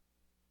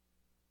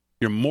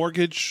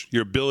mortgage,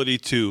 your ability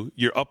to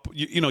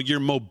your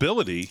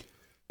mobility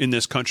in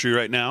this country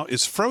right now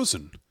is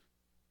frozen.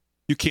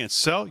 You can't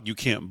sell, you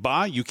can't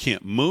buy, you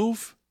can't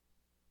move.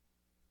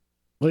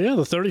 Well, yeah,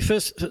 the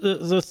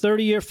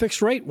 30-year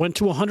fixed rate went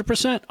to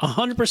 100%,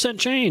 100%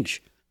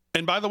 change.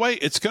 And by the way,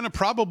 it's going to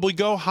probably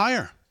go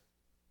higher.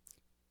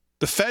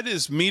 The Fed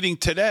is meeting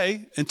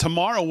today, and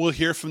tomorrow we'll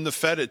hear from the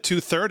Fed at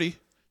 2:30.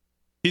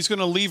 He's going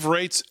to leave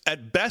rates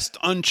at best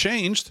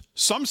unchanged.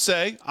 Some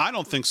say, I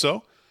don't think so.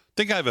 I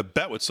think I have a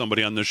bet with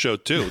somebody on this show,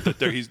 too,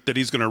 that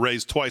he's going to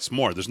raise twice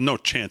more. There's no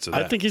chance of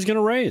that. I think he's going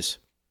to raise.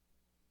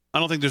 I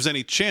don't think there's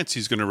any chance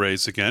he's going to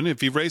raise again. If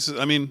he raises,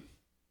 I mean,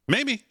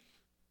 maybe.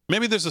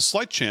 Maybe there's a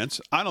slight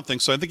chance. I don't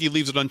think so. I think he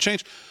leaves it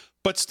unchanged.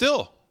 But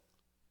still,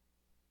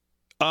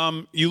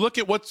 you look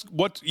at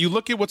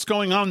what's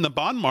going on in the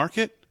bond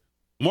market.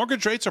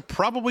 Mortgage rates are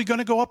probably going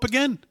to go up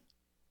again.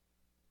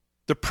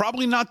 They're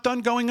probably not done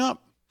going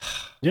up.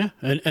 Yeah,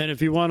 and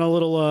if you want a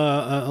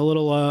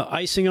little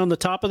icing on the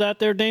top of that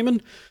there,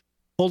 Damon,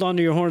 hold on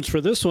to your horns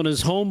for this one,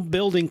 as home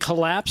building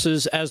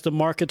collapses as the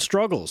market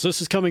struggles.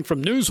 This is coming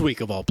from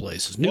Newsweek, of all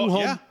places.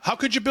 How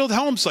could you build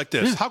homes like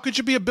this? Yeah. How could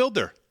you be a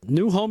builder?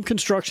 New home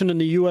construction in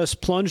the U.S.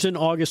 plunged in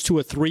August to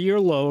a 3-year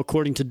low,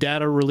 according to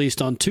data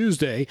released on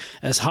Tuesday,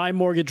 as high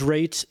mortgage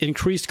rates,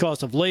 increased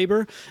cost of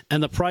labor,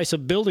 and the price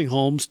of building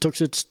homes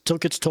took its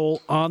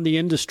toll on the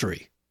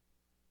industry.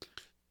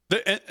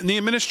 The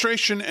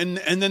administration and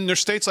then there's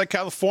states like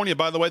California,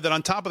 by the way, that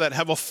on top of that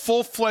have a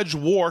full-fledged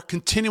war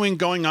continuing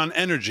going on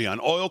energy,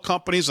 on oil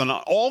companies, on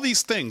all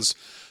these things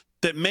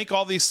that make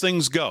all these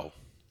things go.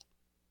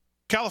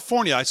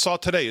 California, I saw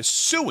today, is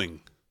suing.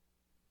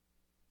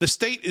 The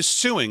state is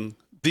suing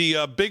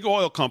the big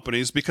oil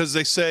companies because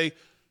they say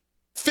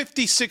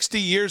 50, 60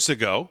 years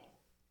ago,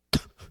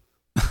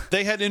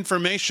 they had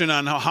information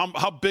on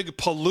how big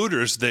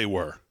polluters they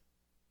were.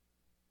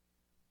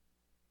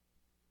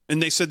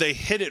 And they said they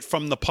hid it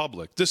from the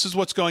public. This is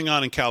what's going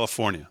on in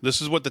California.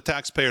 This is what the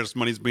taxpayers'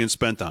 money is being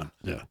spent on.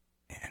 Yeah.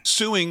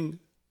 Suing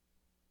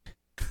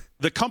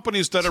the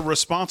companies that are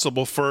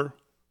responsible for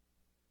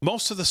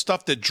most of the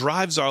stuff that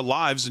drives our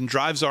lives and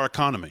drives our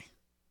economy.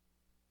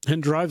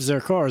 And drives their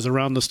cars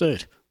around the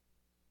state.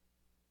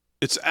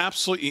 It's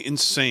absolutely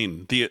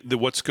insane, the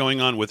what's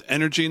going on with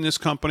energy in this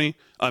country.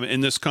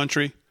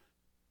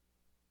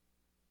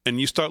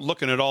 And you start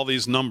looking at all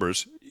these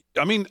numbers.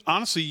 I mean,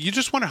 honestly, you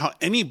just wonder how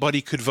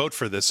anybody could vote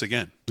for this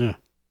again. Yeah,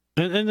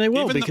 and they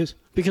will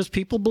because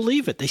people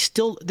believe it.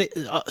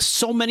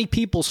 So many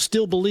people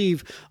still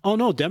believe. Oh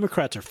no,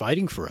 Democrats are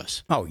fighting for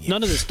us. Oh yeah.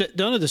 None of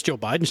this Joe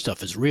Biden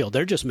stuff is real.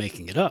 They're just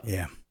making it up.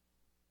 Yeah.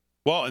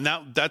 Well, and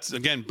that's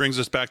again brings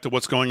us back to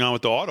what's going on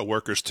with the auto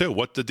workers too.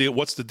 What's the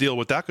deal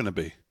with that going to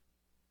be?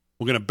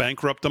 We're going to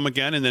bankrupt them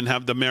again, and then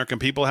have the American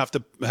people have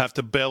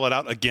to bail it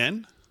out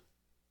again.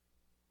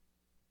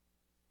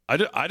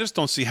 I just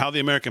don't see how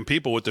the American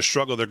people, with the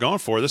struggle they're going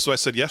for, this is what I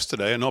said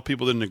yesterday, I know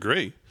people didn't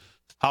agree,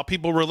 how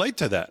people relate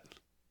to that,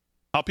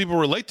 how people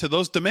relate to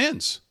those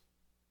demands,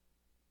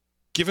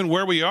 given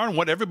where we are and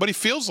what everybody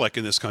feels like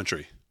in this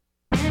country.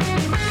 All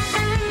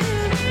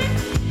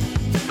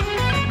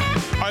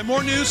right,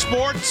 more news,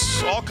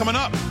 sports, all coming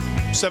up.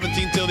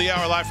 17 till the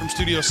hour, live from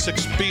Studio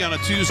 6B on a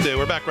Tuesday.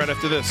 We're back right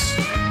after this.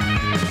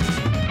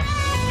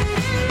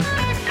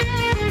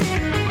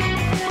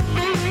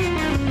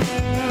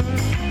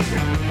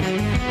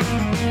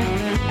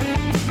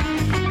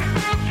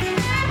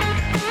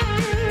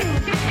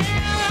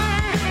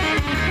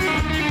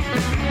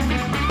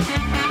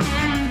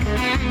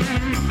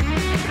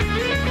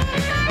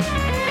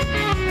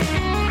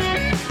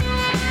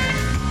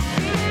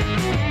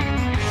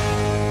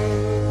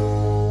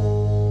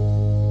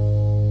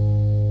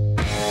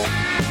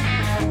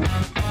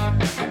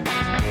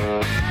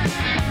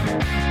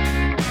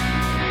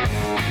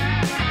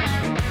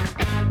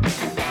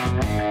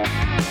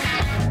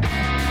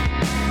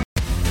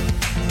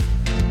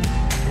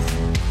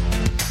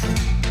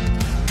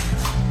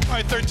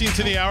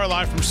 To the hour,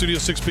 live from Studio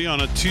 6B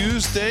on a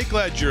Tuesday.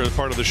 Glad you're a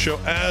part of the show.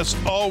 As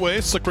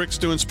always, Slick Rick's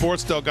doing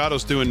sports,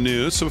 Delgado's doing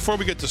news. So before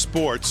we get to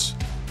sports,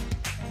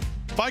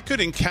 if I could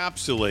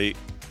encapsulate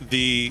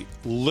the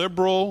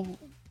liberal,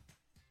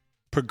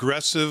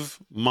 progressive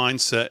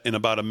mindset in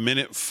about a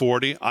minute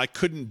 40, I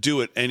couldn't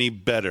do it any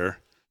better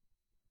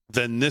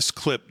than this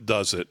clip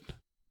does it.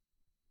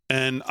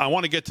 And I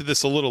want to get to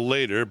this a little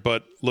later,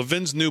 but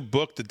Levin's new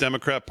book, The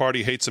Democrat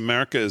Party Hates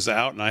America, is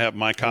out, and I have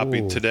my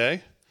copy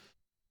today.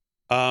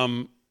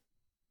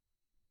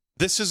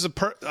 This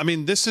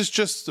is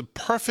just the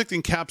perfect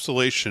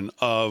encapsulation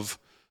of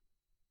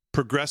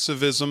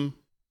progressivism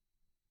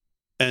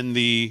and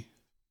the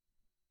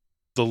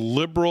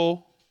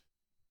liberal,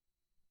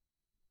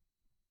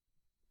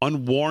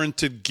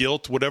 unwarranted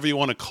guilt, whatever you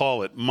want to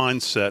call it,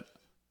 mindset.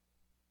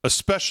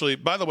 Especially,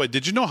 by the way,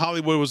 did you know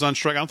Hollywood was on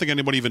strike? I don't think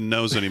anybody even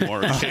knows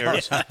anymore or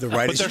cares. The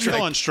writers, but they're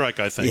still on strike,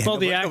 I think. Yeah, well,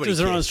 the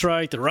actors are on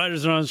strike, the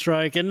writers are on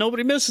strike, and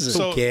nobody misses it.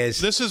 So who cares?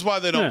 This is why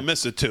they don't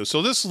miss it, too. So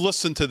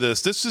listen to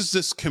this. This is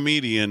this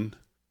comedian,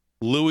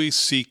 Louis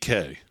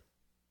C.K.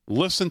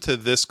 Listen to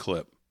this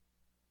clip.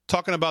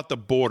 Talking about the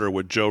border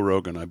with Joe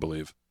Rogan, I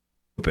believe.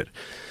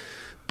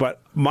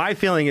 But my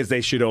feeling is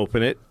they should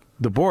open it,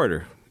 the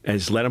border. And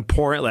just let them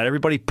pour in, let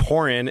everybody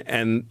pour in,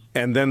 and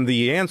then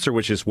the answer,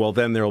 which is, well,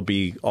 then there'll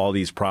be all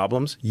these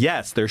problems.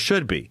 Yes, there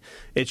should be.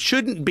 It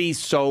shouldn't be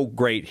so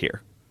great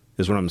here,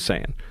 is what I'm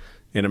saying,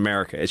 in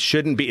America. It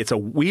shouldn't be. It's a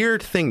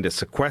weird thing to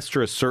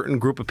sequester a certain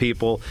group of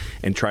people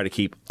and try to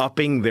keep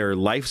upping their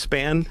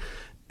lifespan.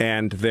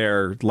 and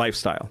their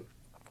lifestyle,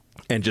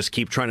 and just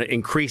keep trying to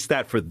increase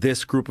that for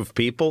this group of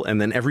people,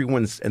 and then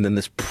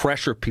this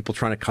pressure of people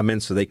trying to come in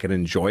so they can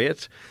enjoy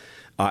it.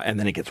 And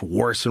then it gets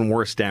worse and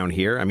worse down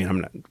here. I mean,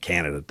 I'm not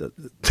Canada.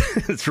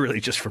 It's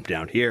really just from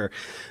down here.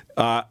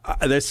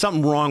 There's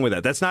something wrong with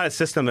that. That's not a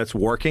system that's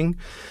working.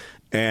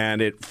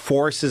 And it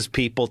forces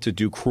people to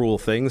do cruel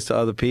things to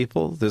other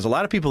people. There's a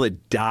lot of people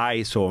that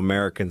die so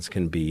Americans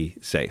can be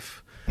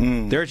safe.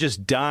 They're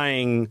just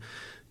dying,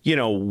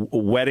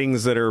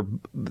 weddings that are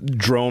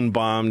drone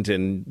bombed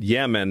in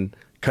Yemen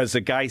because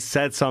a guy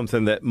said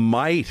something that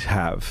might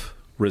have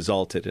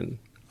resulted in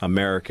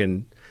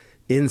American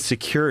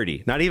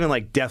insecurity. Not even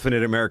like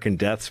definite American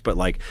deaths, but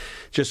like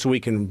just so we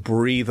can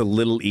breathe a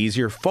little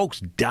easier. Folks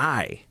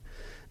die.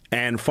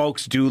 And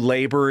folks do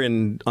labor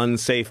in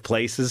unsafe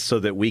places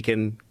so that we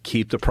can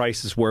keep the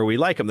prices where we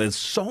like them. There's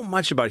so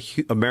much about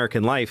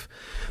American life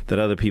that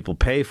other people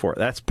pay for.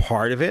 That's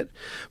part of it.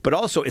 But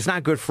also, it's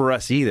not good for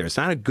us either. It's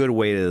not a good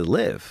way to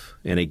live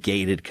in a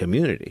gated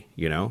community.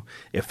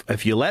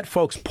 If you let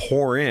folks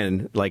pour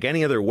in like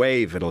any other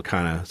wave, it'll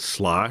kind of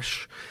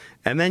slosh,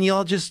 and then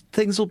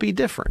things will be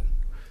different.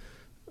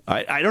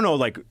 I don't know,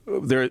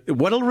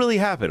 what'll really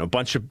happen? A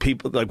bunch of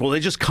people, will they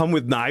just come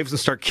with knives and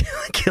start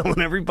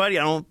killing everybody?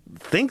 I don't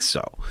think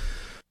so.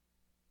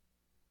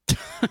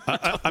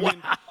 I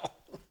mean,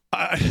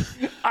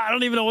 I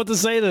don't even know what to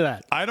say to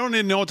that. I don't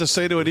even know what to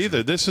say to it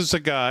either. This is a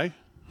guy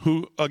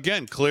who,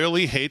 again,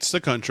 clearly hates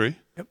the country.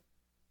 Yep.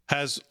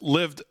 Has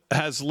lived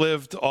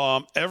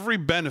every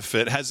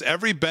benefit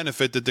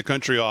that the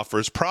country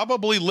offers.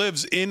 Probably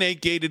lives in a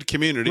gated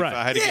community. Right. If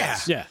I had to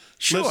guess. Yeah.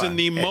 Sure. Lives in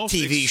the most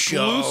TV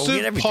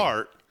exclusive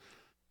part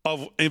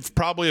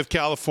of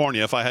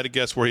California. If I had to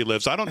guess where he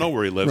lives, I don't know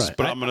where he lives, Right.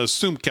 but I'm going to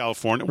assume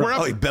California.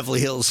 Wherever. Oh, Beverly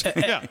Hills.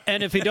 Yeah.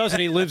 And if he doesn't,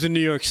 he lives in New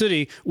York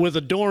City with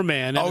a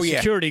doorman and a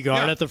security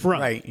guard at the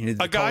front. Right.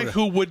 A guy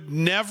who would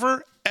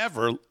never,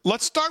 ever.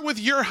 Let's start with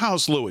your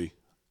house, Louis.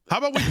 How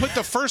about we put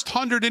the first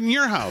 100 in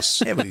your house?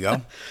 There we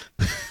go.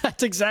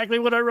 That's exactly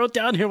what I wrote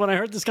down here when I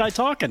heard this guy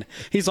talking.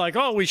 He's like,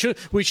 "Oh, we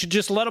should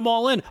just let them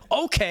all in."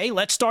 Okay,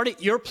 let's start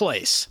at your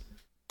place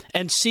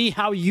and see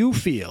how you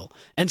feel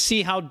and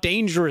see how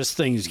dangerous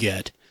things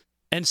get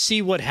and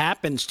see what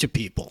happens to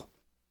people.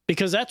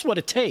 Because that's what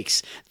it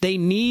takes. They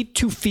need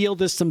to feel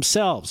this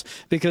themselves.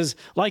 Because,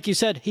 like you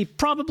said, he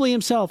probably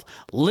himself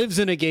lives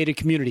in a gated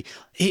community.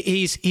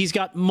 He's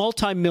got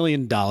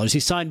multi-million dollars. He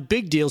signed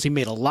big deals. He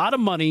made a lot of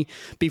money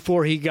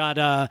before he got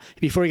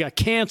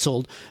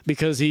canceled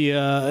because he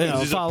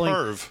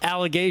following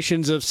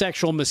allegations of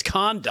sexual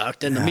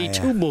misconduct, and the Me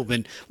Too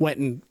movement went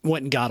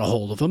and got a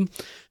hold of him.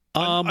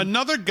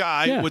 Another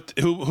guy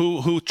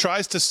who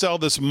tries to sell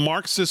this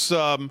Marxist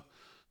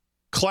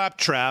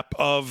claptrap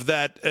of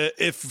that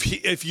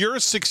if you're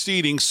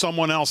succeeding,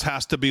 someone else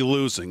has to be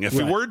losing. If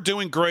we're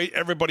doing great,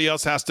 everybody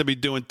else has to be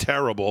doing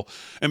terrible.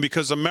 And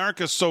because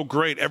America's so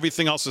great,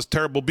 everything else is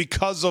terrible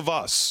because of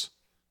us.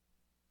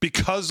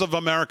 Because of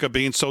America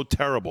being so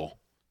terrible.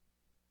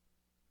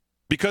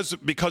 Because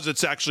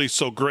it's actually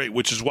so great,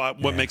 which is what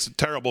makes it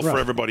terrible for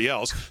everybody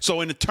else.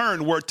 So in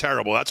turn, we're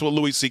terrible. That's what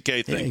Louis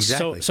C.K. thinks.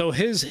 Exactly. So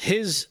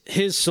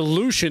his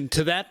solution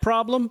to that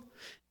problem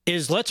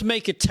is let's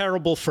make it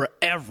terrible for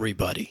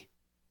everybody.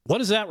 What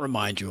does that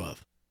remind you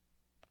of?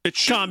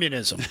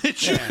 Communism. It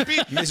shouldn't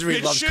be,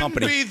 Misery loves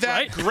company. be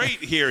that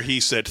great here, he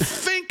said.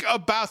 Think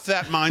about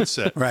that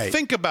mindset. Right.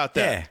 Think about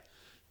that. Yeah.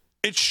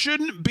 It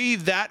shouldn't be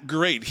that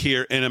great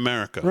here in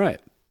America. Right.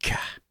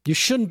 You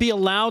shouldn't be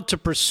allowed to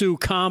pursue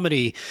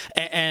comedy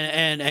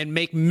and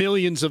make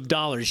millions of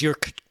dollars. You're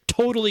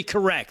totally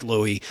correct,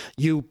 Louis.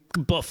 You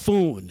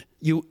buffoon.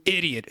 You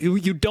idiot.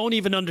 You don't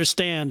even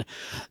understand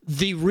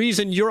the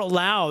reason you're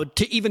allowed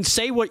to even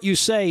say what you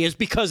say is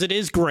because it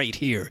is great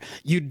here.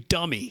 You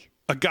dummy.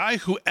 A guy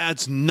who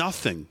adds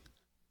nothing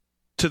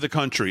to the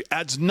country,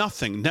 adds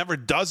nothing, never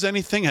does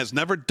anything, has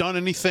never done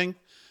anything,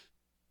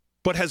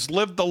 but has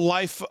lived the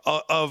life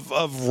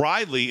of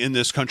Riley in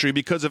this country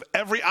because of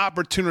every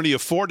opportunity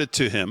afforded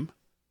to him.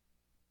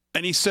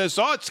 And he says,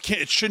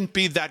 it shouldn't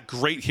be that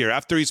great here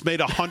after he's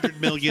made $100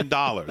 million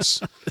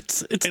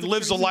and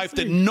lives a life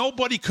that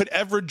nobody could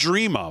ever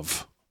dream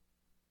of.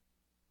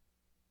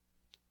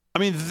 I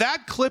mean,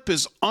 that clip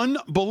is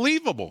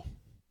unbelievable.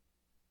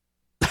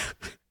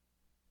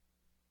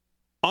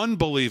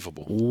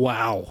 Unbelievable.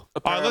 Wow.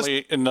 Apparently,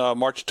 in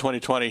March of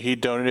 2020, he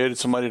donated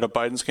some money to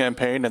Biden's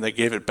campaign, and they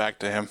gave it back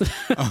to him.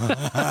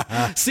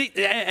 See,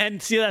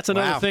 that's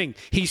another thing.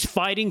 He's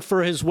fighting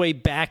for his way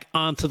back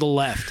onto the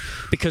left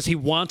because he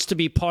wants to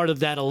be part of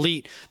that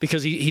elite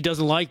because he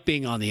doesn't like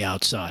being on the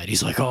outside.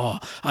 He's like,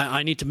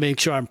 I need to make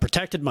sure I'm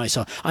protected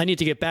myself. I need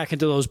to get back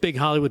into those big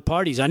Hollywood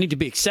parties. I need to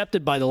be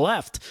accepted by the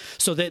left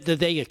so that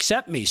they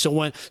accept me. So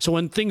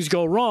when things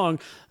go wrong,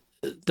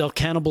 they'll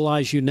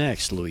cannibalize you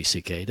next, Louis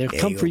C.K. They'll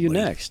come for you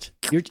next.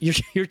 You're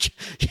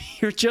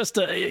just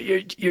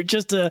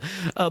a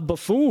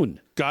buffoon.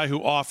 Guy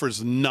who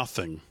offers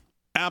nothing,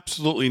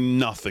 absolutely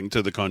nothing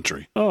to the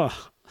country. Oh,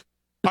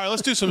 All right,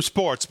 let's do some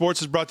sports. Sports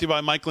is brought to you by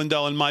Mike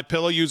Lindell and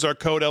MyPillow. Use our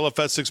code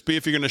LFS6B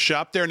if you're going to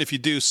shop there. And if you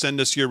do, send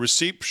us your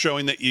receipt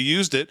showing that you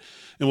used it,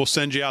 and we'll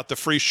send you out the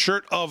free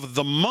shirt of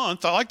the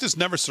month. I like this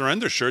Never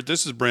Surrender shirt.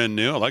 This is brand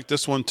new. I like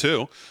this one,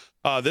 too.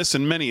 This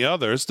and many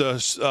others.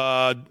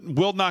 The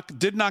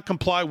did not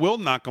comply, will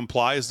not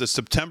comply is the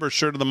September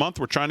shirt of the month.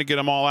 We're trying to get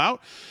them all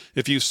out.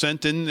 If you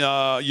sent in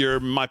your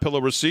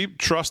MyPillow receipt,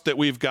 trust that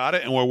we've got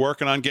it, and we're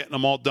working on getting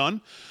them all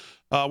done.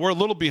 We're a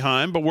little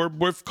behind, but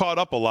we've caught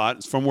up a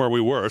lot from where we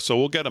were, so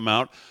we'll get them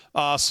out.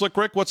 Slick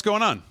Rick, what's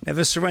going on?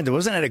 Never Surrender.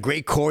 Wasn't that a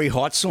great Corey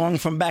Hart song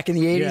from back in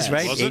the 80s, Yes.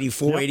 right?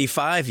 84,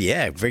 85?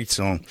 Yeah, great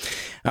song.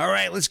 All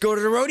right, let's go to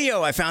the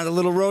rodeo. I found a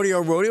little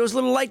rodeo. Rodeo was a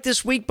little light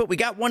this week, but we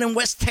got one in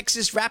West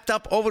Texas wrapped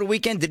up over the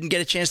weekend. Didn't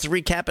get a chance to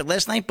recap it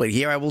last night, but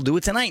here I will do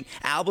it tonight.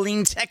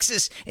 Abilene,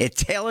 Texas, at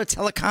Taylor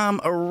Telecom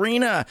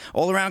Arena.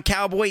 All-around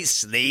cowboy,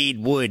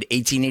 Slade Wood,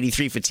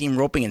 1883 for team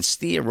roping and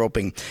steer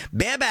roping.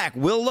 Bareback,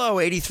 Will Lowe,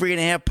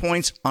 83.5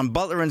 points on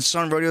Butler and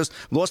Son Rodeos.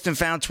 Lost and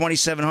found,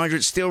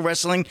 2,700. Steel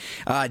wrestling,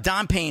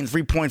 Don Payne,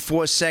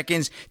 3.4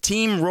 seconds.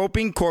 Team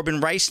roping,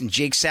 Corbin Rice and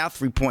Jake South,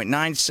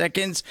 3.9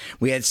 seconds.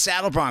 We had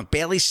Saddle Bronc,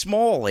 Bailey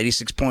Small,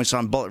 86 points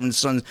on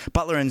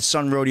Butler and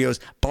Son Rodeos.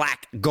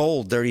 Black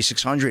Gold,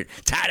 3,600.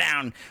 Tie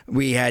down,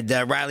 we had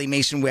Riley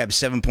Mason Webb,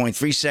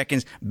 7.3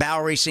 seconds.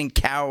 Bow Racing,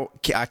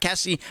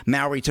 Cassie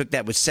Mowry took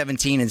that with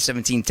 17 and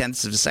 17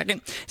 tenths of a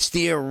second.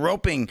 Steer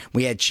roping,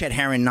 we had Chet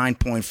Herron,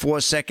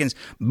 9.4 seconds.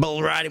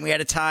 Bull riding, we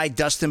had a tie.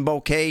 Dustin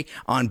Bouquet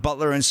on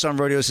Butler and Son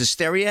Rodeos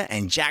Hysteria,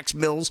 and Jax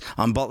Mills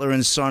on Butler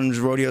and Sons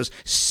Rodeos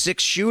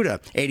Six Shooter,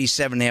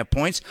 87.5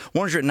 points,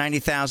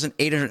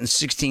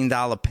 $190,816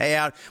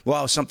 payout.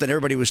 Well, something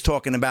everybody was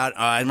talking about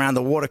around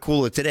the water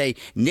cooler today.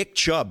 Nick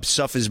Chubb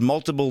suffers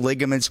multiple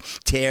ligaments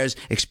tears,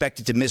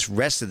 expected to miss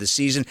rest of the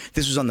season.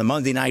 This was on the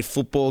Monday Night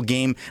Football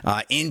game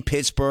in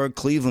Pittsburgh,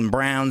 Cleveland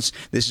Browns.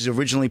 This is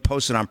originally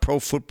posted on Pro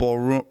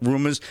Football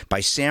Rumors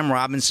by Sam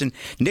Robinson.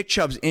 Nick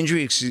Chubb's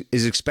injury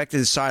is expected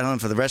to sideline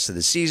for the rest of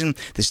the season.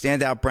 The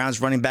standout Browns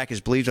running back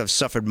is believed to have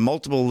suffered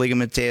multiple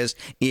ligament tears.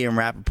 Ian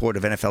Rappaport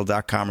of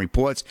NFL.com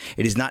reports.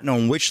 It is not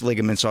known which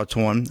ligaments are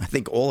torn. I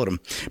think all of them.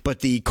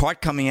 But the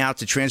cart coming out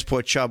to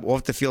transport Chubb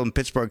off the field in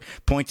Pittsburgh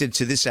pointed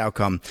to this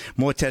outcome.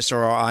 More tests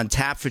are on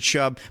tap for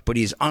Chubb, but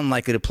he is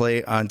unlikely to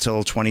play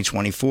until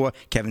 2024.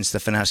 Kevin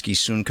Stefanowski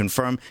soon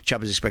confirmed.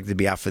 Chubb is expected to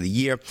be out for the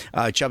year.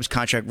 Chubb's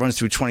contract runs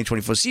through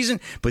 2024 season,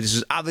 but this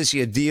is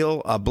obviously a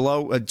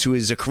blow to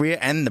his career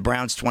and the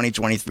Browns'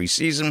 2023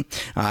 season.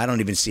 I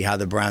don't even see how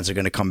the Browns are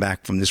going to come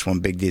back from this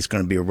one. Big D. It's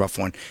going to be a rough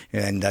one.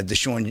 And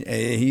Deshaun,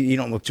 he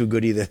don't look too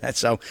good either.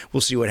 So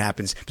we'll see what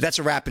happens. But that's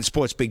a wrap in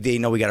sports, Big D.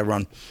 We got to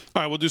run.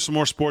 All right, we'll do some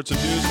more sports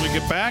and news when we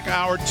get back.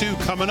 Hour 2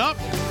 coming up.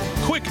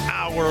 Quick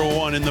hour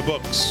 1 in the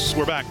books.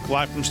 We're back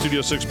live from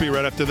Studio 6B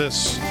right after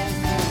this.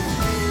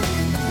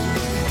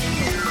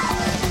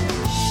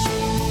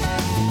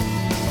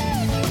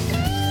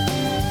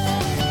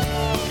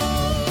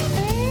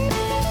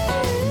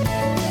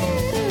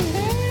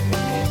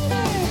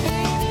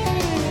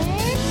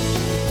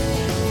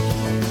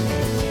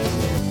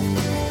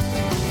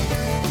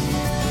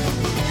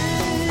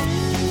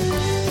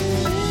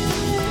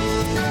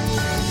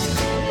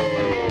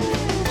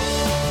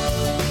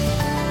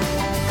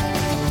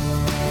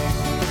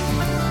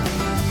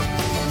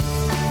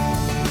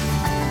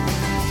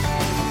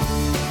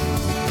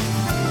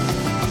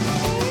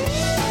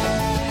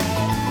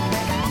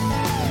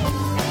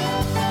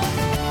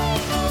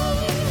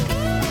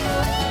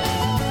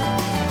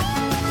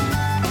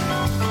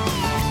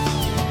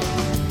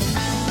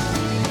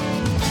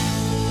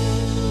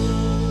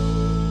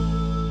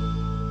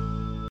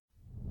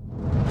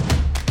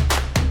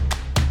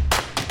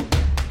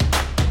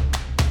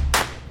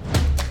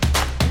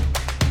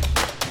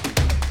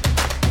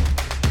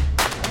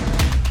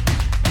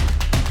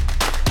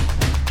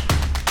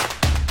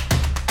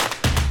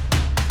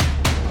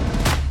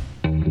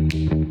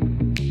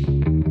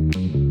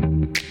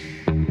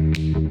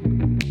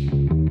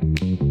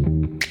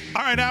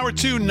 Hour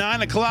 2,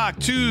 9 o'clock,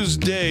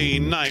 Tuesday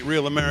night.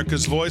 Real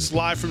America's Voice,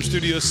 live from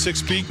Studio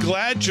 6B.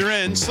 Glad you're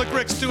in. Slick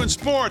Rick's doing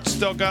sports.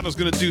 Delgado's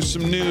going to do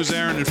some news.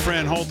 Aaron and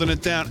Fran holding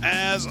it down,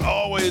 as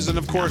always. And,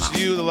 of course,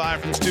 you, the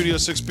live from Studio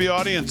 6B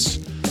audience.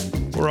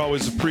 We're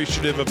always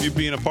appreciative of you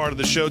being a part of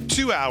the show.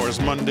 2 hours,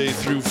 Monday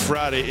through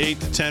Friday, 8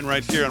 to 10,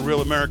 right here on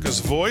Real America's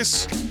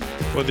Voice.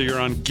 Whether you're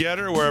on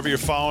Getter, wherever you're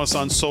following us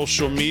on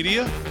social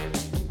media.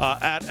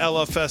 At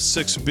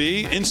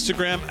LFS6B,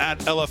 Instagram at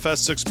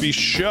LFS6B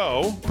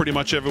Show, pretty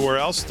much everywhere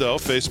else, though.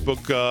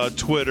 Facebook,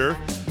 Twitter,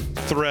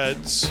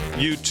 Threads,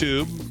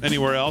 YouTube,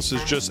 anywhere else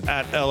is just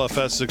at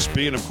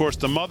LFS6B. And, of course,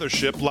 the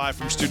mothership, live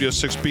from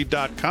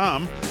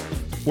Studio6B.com,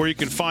 where you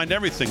can find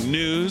everything,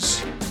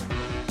 news,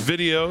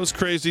 videos,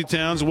 crazy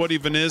towns, what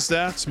even is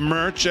that,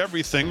 merch,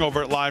 everything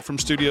over at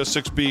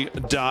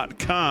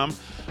livefromstudio6b.com.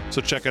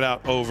 So check it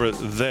out over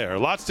there.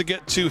 Lots to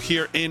get to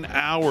here in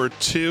hour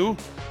 2.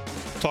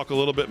 Talk a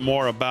little bit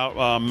more about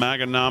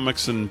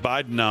Maganomics and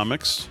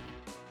Bidenomics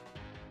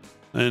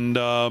and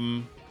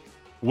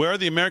where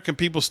the American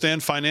people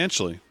stand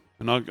financially.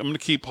 and I'm going to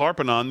keep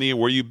harping on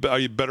are you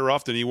better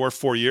off than you were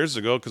 4 years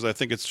ago? Because I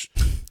think it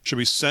should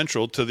be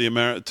central to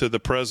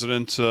the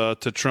president,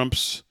 to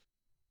Trump's,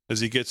 as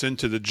he gets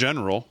into the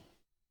general.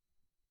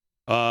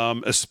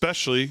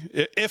 Especially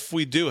if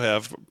we do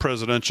have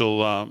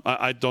presidential,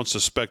 I don't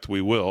suspect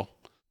we will.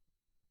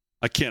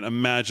 I can't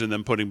imagine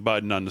them putting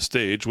Biden on the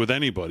stage with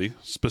anybody,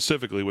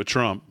 specifically with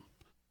Trump.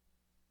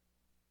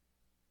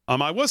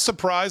 I was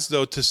surprised,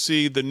 though, to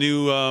see the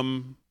new,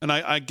 and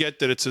I get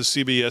that it's a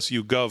CBS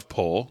YouGov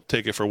poll,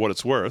 take it for what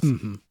it's worth.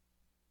 Mm-hmm.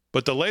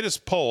 But the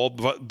latest poll,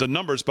 the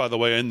numbers, by the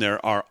way, in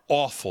there are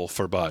awful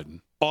for Biden.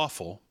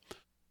 Awful.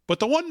 But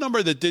the one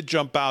number that did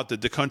jump out,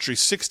 that the country,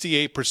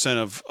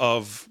 68%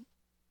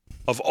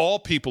 of all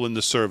people in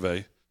the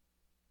survey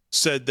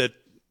said that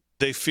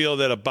they feel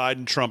that a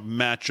Biden-Trump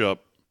matchup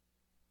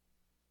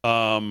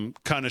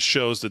kind of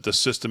shows that the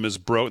system is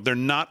broke. They're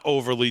not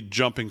overly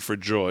jumping for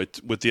joy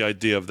with the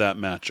idea of that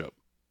matchup.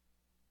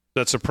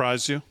 That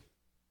surprise you?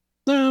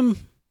 Not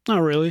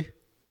really.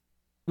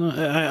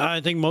 I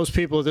think most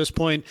people at this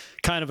point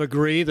kind of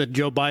agree that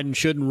Joe Biden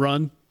shouldn't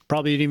run,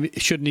 probably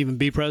shouldn't even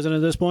be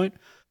president at this point,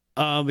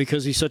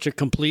 because he's such a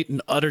complete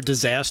and utter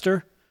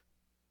disaster.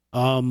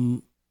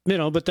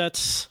 But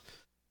that's,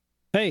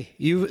 hey,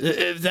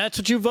 if that's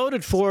what you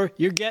voted for,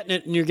 you're getting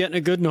it, and you're getting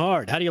it good and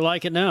hard. How do you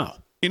like it now?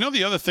 You know,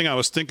 the other thing I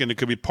was thinking it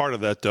could be part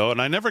of that, though,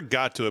 and I never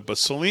got to it, but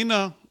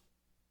Selena,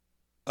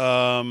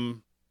 I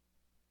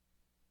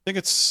think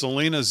it's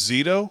Selena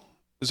Zito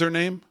is her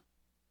name.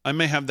 I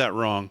may have that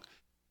wrong.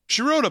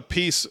 She wrote a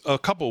piece a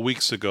couple of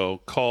weeks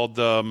ago called,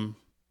 I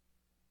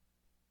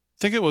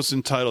think it was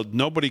entitled,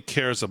 "Nobody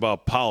Cares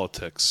About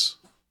Politics."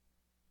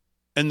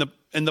 And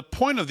the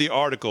point of the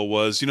article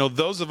was,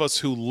 those of us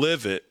who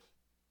live it,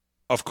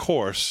 of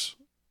course,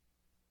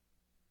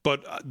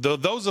 but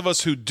those of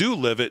us who do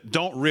live it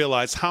don't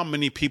realize how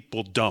many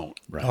people don't.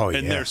 Right. Oh,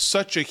 and yeah. There's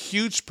such a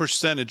huge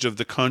percentage of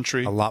the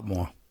country. A lot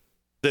more.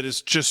 That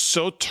is just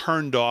so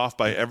turned off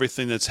by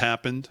everything that's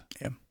happened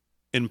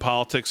in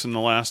politics in the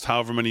last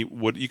however many,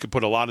 you could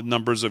put a lot of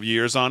numbers of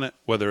years on it,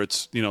 whether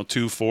it's,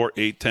 2, 4,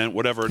 8, 10,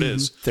 whatever it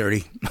is.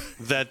 30.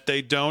 That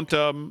they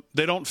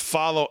don't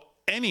follow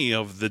any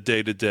of the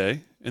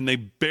day-to-day, and they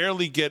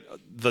barely get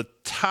the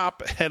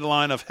top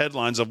headline of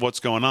headlines of what's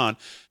going on.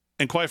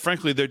 And quite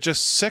frankly, they're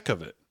just sick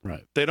of it.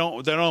 Right. They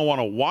don't want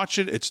to watch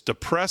it. It's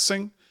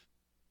depressing.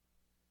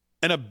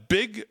 And a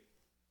big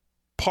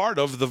part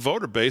of the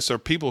voter base are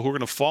people who are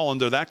going to fall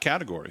under that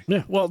category.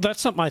 Yeah, well,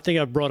 that's something I think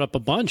I've brought up a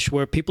bunch,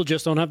 where people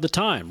just don't have the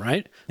time,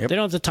 right? Yep. They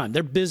don't have the time.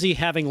 They're busy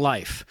having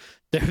life.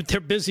 They're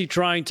busy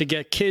trying to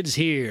get kids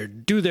here,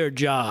 do their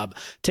job,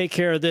 take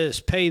care of this,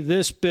 pay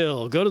this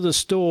bill, go to the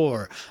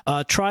store,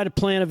 try to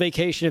plan a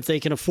vacation if they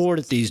can afford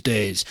it these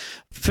days,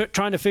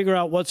 trying to figure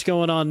out what's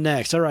going on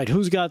next. All right,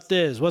 who's got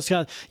this?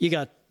 You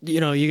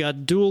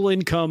got dual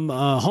income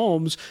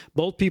homes,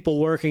 both people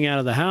working out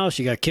of the house.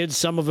 You got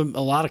kids. A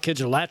lot of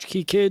kids are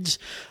latchkey kids.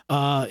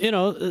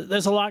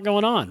 There's a lot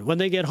going on. When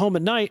they get home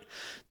at night,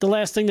 the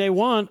last thing they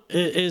want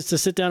is to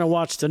sit down and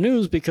watch the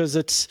news, because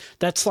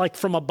that's like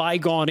from a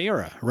bygone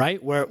era,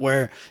 right?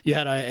 Where you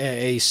had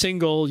a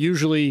single,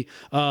 usually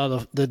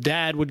the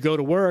dad would go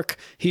to work,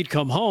 he'd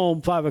come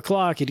home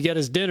 5:00, he'd get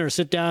his dinner,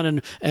 sit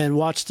down and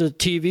watch the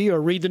TV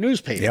or read the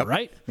newspaper,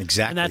 right?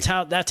 Exactly. And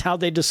that's how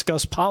they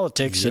discuss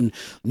politics and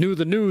knew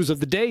the news of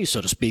the day,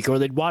 so to speak, or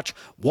they'd watch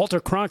Walter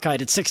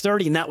Cronkite at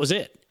 6:30 and that was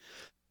it.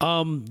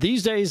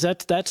 These days,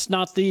 that's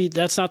not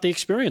the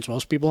experience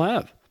most people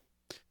have.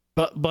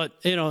 But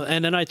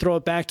and then I throw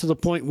it back to the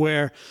point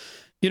where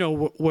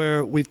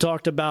we've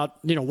talked about,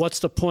 what's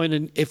the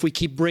point if we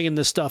keep bringing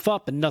this stuff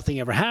up and nothing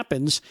ever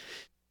happens,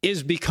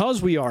 is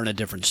because we are in a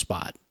different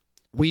spot.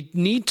 We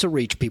need to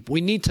reach people.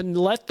 We need to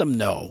let them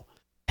know,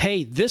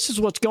 hey, this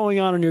is what's going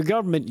on in your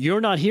government.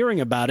 You're not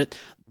hearing about it.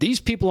 These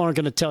people aren't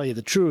going to tell you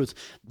the truth.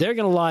 They're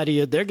going to lie to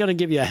you. They're going to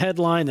give you a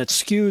headline that's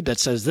skewed, that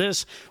says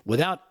this,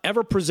 without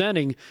ever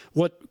presenting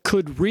what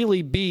could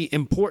really be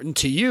important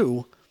to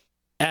you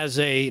as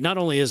not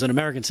only as an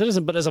American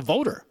citizen, but as a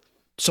voter.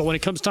 So when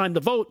it comes time to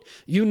vote,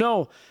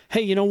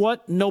 hey, you know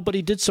what?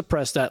 Nobody did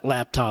suppress that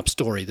laptop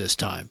story this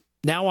time.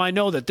 Now I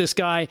know that this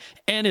guy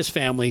and his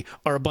family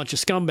are a bunch of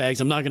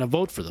scumbags. I'm not going to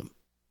vote for them.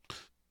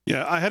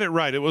 Yeah, I had it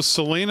right. It was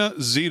Selena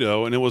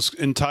Zito, and it was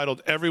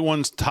entitled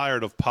 "Everyone's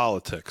Tired of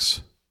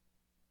Politics."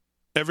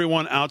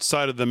 Everyone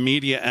outside of the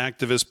media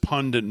activist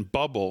pundit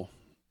bubble,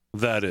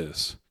 that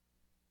is.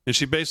 And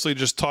she basically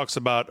just talks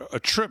about a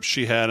trip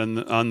she had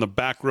on the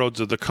back roads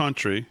of the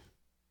country.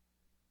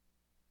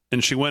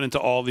 And she went into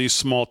all these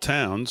small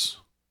towns.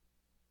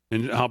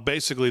 And how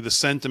basically the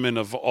sentiment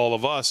of all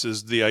of us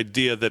is the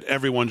idea that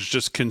everyone's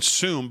just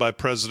consumed by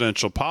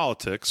presidential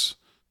politics.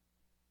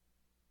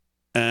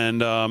 And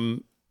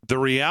the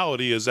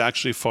reality is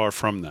actually far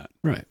from that.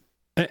 Right.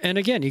 And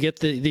again, you get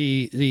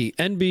the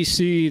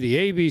NBC, the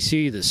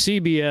ABC, the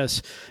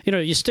CBS.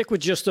 You stick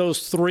with just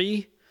those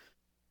three.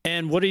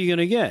 And what are you going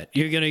to get?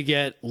 You're going to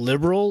get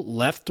liberal,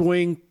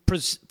 left-wing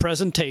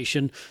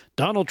presentation.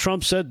 Donald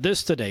Trump said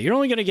this today. You're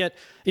only going to get,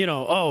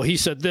 he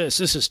said this.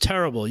 This is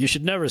terrible. You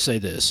should never say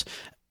this.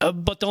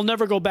 but they'll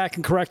never go back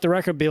and correct the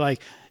record and be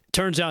like,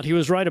 turns out he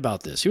was right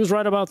about this. He was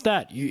right about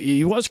that.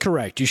 He was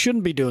correct. You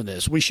shouldn't be doing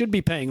this. We should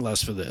be paying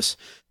less for this.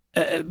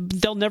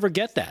 They'll never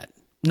get that.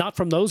 Not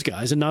from those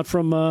guys and not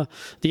from the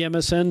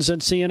MSNs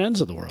and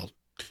CNNs of the world.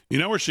 You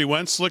know where she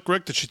went, Slick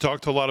Rick? Did she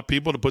talk to a lot of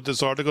people to put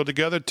this article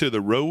together? To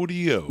the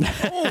rodeo.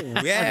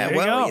 Oh, yeah.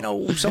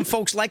 Well, some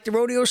folks like the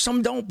rodeo,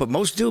 some don't, but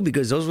most do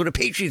because those were the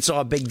Patriots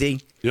saw, Big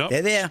D. Yep.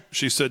 They're there.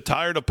 She said,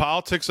 tired of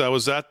politics, I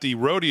was at the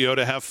rodeo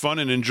to have fun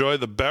and enjoy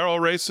the barrel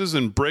races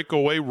and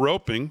breakaway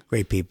roping.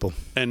 Great people.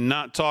 And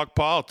not talk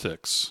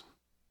politics.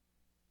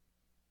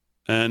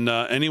 And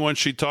anyone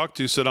she talked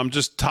to said, I'm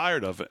just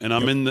tired of it. And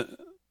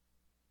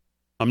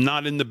I'm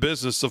not in the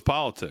business of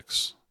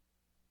politics.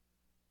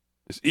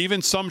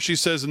 Even some, she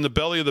says, in the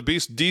belly of the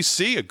beast,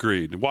 D.C.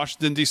 agreed. In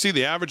Washington, D.C.,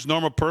 the average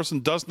normal person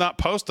does not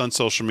post on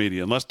social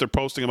media unless they're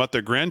posting about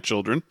their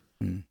grandchildren.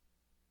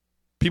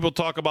 People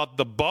talk about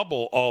the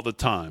bubble all the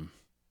time.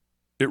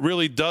 It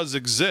really does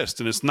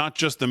exist, and it's not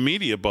just a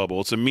media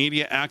bubble. It's a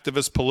media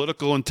activist,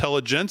 political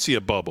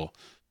intelligentsia bubble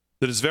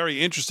that is very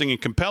interesting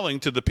and compelling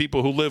to the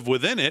people who live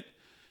within it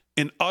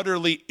and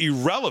utterly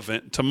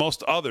irrelevant to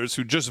most others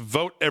who just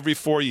vote every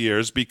 4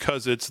 years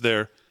because it's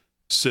their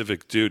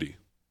civic duty.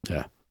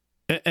 Yeah.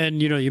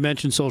 And, you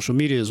mentioned social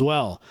media as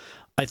well.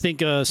 I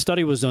think a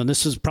study was done.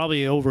 This is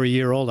probably over a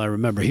year old. I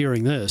remember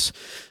hearing this,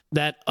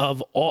 that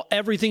of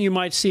everything you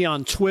might see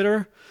on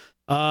Twitter,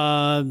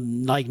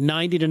 like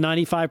 90 to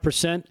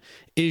 95%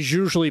 is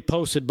usually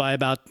posted by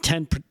about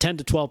 10 to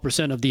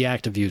 12% of the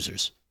active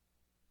users.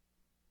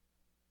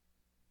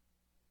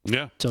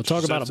 Yeah. So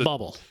talk about a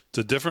bubble. It's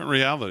a different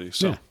reality.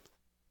 So. Yeah.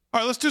 All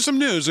right, let's do some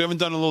news. We haven't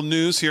done a little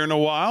news here in a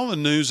while. The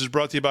news is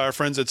brought to you by our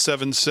friends at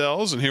Seven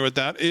Cells, and here with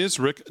that is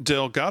Rick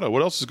Delgado.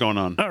 What else is going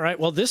on? All right,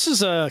 well, this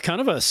is a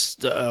kind of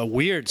a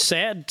weird,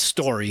 sad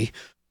story.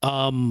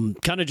 Kind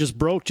of just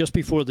broke just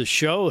before the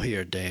show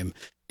here, Dame.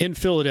 In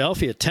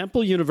Philadelphia,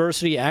 Temple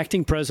University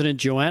acting president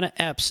Joanna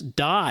Epps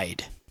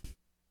died.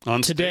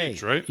 On today,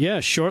 stage, right? Yeah,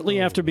 shortly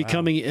after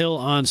becoming ill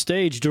on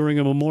stage during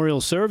a memorial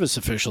service,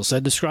 officials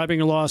said, describing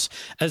her loss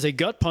as a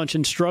gut punch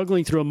and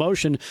struggling through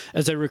emotion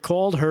as they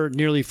recalled her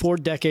nearly 4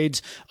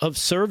 decades of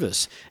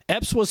service.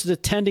 Epps was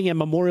attending a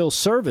memorial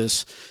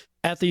service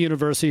at the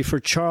university for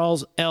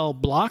Charles L.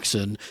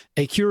 Blockson,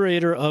 a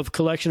curator of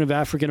collection of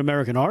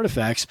African-American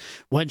artifacts,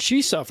 when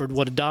she suffered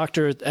what a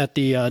doctor at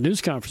the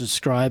news conference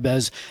described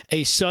as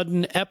a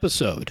sudden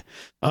episode.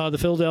 The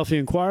Philadelphia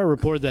Inquirer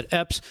reported that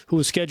Epps, who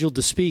was scheduled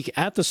to speak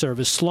at the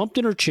service, slumped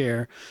in her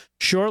chair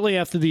shortly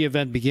after the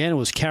event began and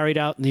was carried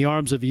out in the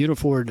arms of a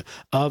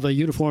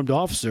uniformed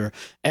officer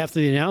after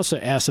the announcer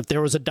asked if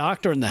there was a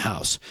doctor in the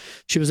house.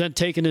 She was then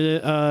taken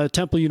to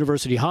Temple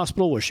University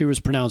Hospital, where she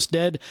was pronounced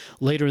dead.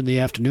 Later in the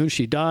afternoon,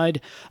 she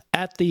died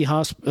at the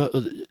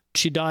hospital.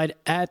 She died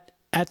at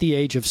the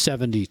age of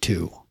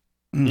 72.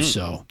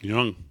 So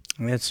young.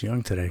 That's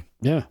young today.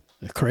 Yeah.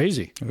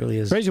 Crazy. It really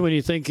is. Crazy when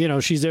you think,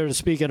 she's there to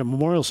speak at a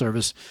memorial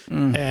service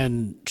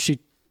and she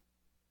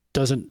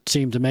doesn't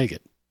seem to make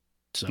it.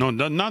 So. No,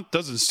 not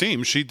doesn't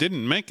seem. She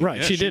didn't make it. Right.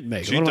 Yeah, she did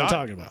make it. What am I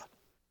talking about?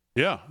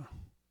 Yeah.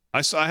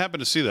 I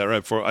happened to see that right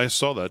before I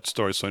saw that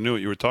story, so I knew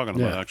what you were talking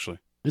about, actually.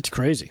 It's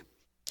crazy.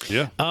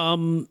 Yeah.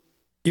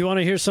 You want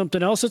to hear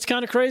something else that's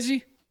kind of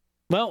crazy?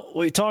 Well,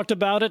 we talked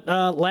about it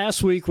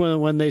last week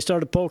when they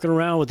started poking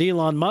around with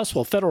Elon Musk.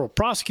 Well, federal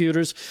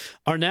prosecutors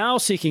are now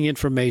seeking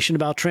information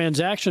about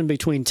transaction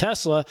between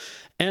Tesla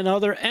and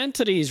other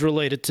entities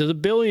related to the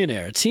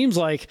billionaire. It seems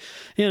like,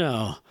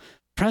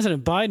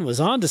 President Biden was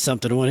onto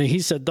something when he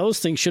said those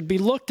things should be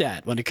looked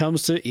at when it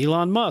comes to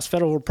Elon Musk.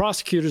 Federal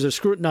prosecutors are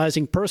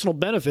scrutinizing personal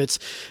benefits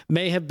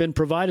may have been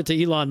provided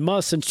to Elon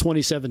Musk since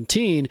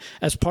 2017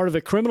 as part of a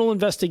criminal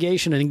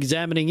investigation and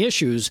examining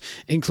issues,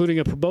 including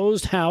a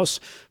proposed house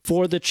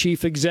for the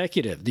chief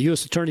executive. The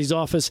U.S. Attorney's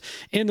Office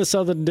in the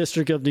Southern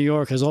District of New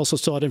York has also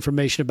sought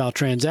information about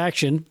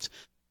transactions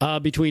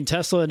between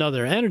Tesla and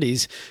other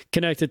entities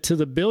connected to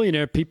the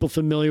billionaire, people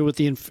familiar with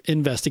the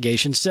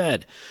investigation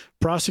said.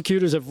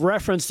 Prosecutors have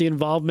referenced the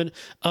involvement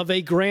of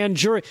a grand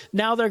jury.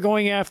 Now they're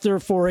going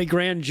after for a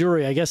grand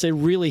jury. I guess they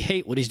really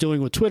hate what he's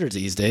doing with Twitter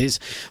these days.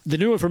 The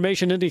new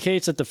information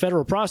indicates that the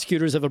federal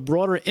prosecutors have a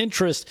broader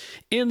interest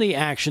in the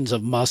actions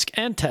of Musk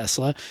and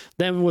Tesla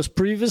than was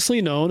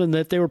previously known, and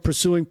that they were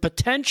pursuing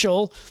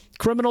potential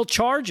criminal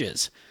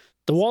charges.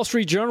 The Wall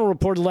Street Journal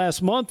reported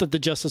last month that the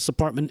Justice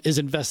Department is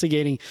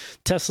investigating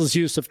Tesla's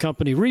use of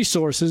company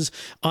resources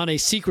on a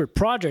secret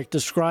project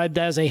described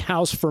as a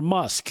house for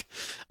Musk.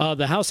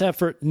 The house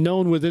effort,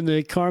 known within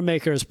the car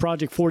maker as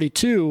Project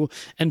 42,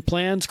 and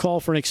plans call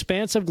for an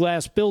expansive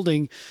glass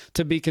building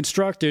to be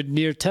constructed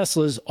near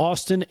Tesla's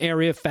Austin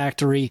area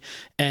factory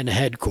and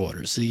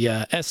headquarters.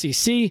 The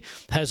SEC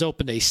has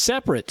opened a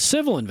separate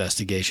civil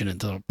investigation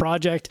into the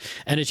project,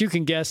 and as you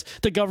can guess,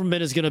 the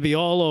government is going to be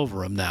all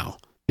over him now.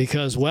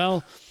 Because,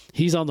 well,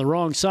 he's on the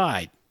wrong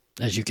side,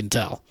 as you can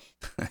tell.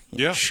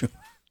 Yeah,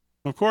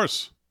 of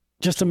course.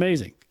 Just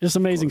amazing. Just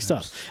amazing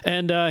stuff.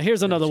 And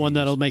here's another one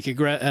that'll make you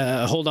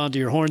hold on to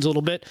your horns a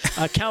little bit.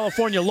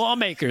 California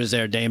lawmakers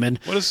there, Damon.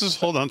 What is this?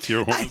 Hold on to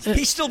your horns.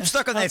 He's still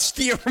stuck on that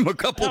steer from a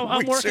couple of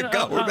weeks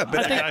ago. Remember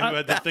The guy who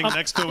had the thing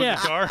next to him in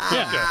the car?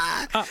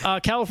 Yeah. Okay.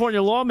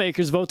 California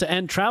lawmakers vote to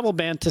end travel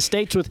ban to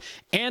states with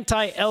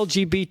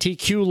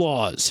anti-LGBTQ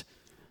laws.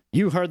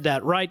 You heard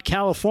that right.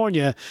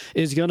 California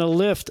is going to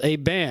lift a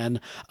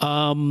ban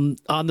on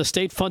the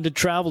state-funded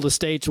travel to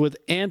states with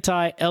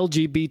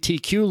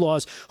anti-LGBTQ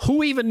laws.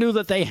 Who even knew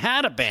that they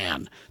had a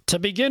ban to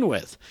begin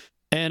with?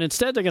 And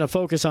instead, they're going to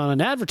focus on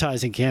an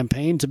advertising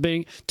campaign to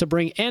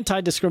bring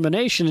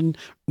anti-discrimination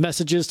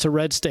messages to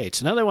red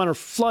states. Now they want to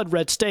flood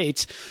red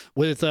states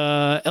with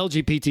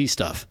LGBT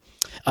stuff.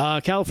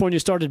 California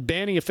started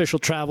banning official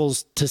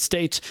travels to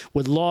states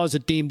with laws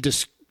that deem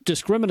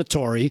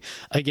discriminatory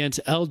against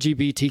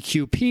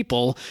LGBTQ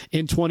people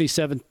in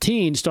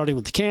 2017, starting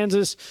with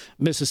Kansas,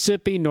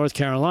 Mississippi, North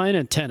Carolina,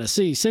 and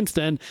Tennessee. Since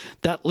then,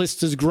 that list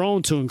has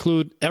grown to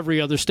include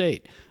every other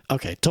state.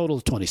 Okay, total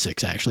of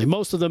 26, actually.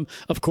 Most of them,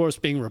 of course,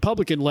 being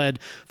Republican-led,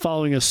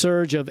 following a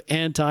surge of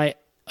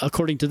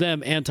according to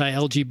them,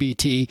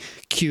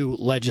 anti-LGBTQ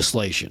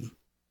legislation.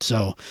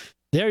 So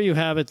there you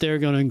have it. They're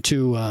going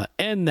to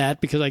end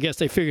that because I guess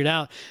they figured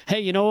out,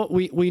 hey, you know what?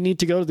 We need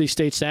to go to these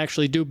states to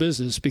actually do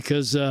business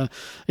because all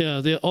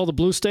the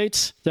blue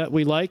states that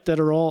we like that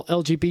are all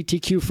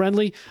LGBTQ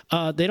friendly,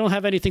 they don't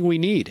have anything we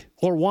need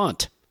or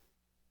want.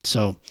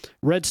 So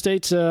red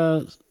states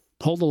hold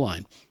the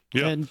line.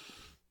 Yeah.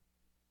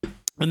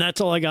 And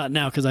that's all I got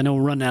now because I know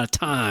we're running out of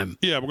time.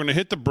 Yeah, we're going to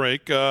hit the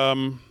break. It's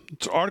an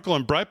article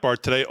in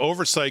Breitbart today.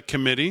 Oversight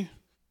Committee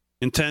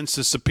intends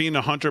to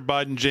subpoena Hunter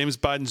Biden, James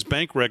Biden's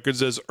bank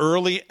records as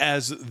early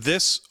as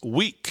this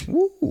week.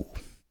 Ooh.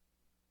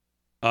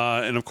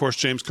 And, of course,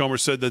 James Comer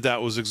said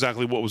that was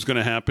exactly what was going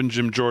to happen.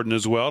 Jim Jordan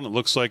as well. And it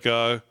looks like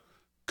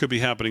could be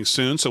happening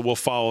soon. So we'll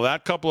follow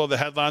that. Couple of the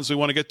headlines we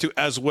want to get to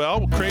as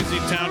well. Crazy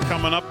Town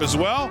coming up as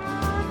well.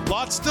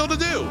 Lots still to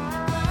do.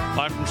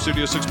 Live from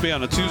Studio 6B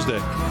on a Tuesday.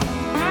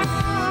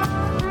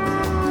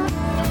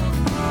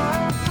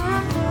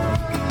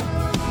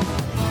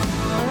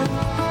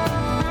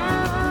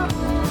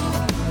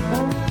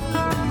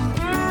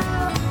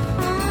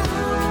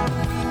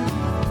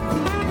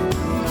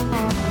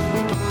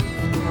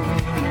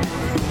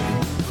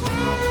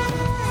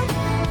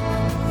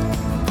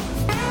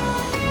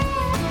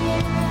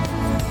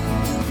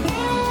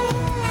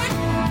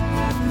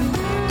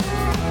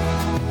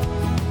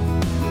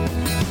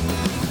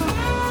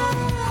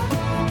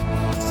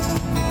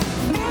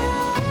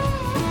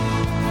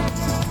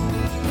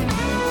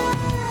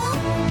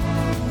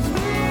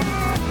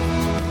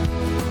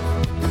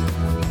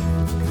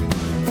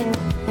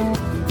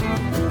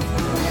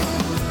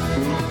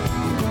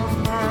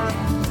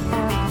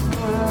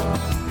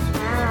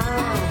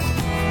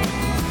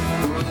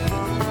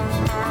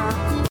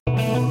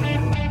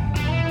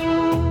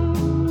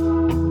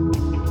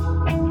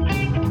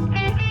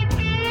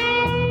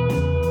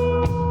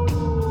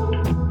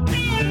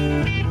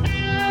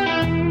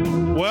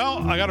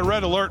 I got a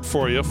red alert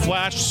for you.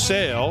 Flash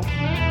sale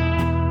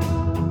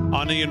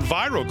on the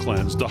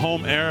EnviroCleanse, the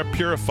home air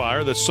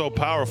purifier that's so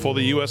powerful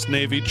the U.S.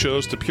 Navy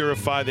chose to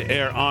purify the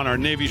air on our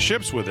Navy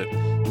ships with it.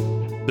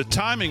 The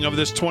timing of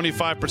this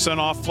 25%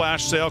 off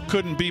flash sale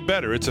couldn't be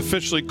better. It's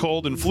officially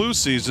cold and flu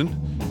season,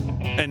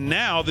 and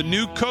now the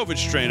new COVID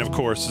strain, of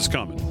course, is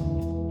coming.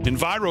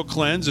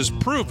 EnviroCleanse is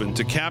proven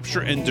to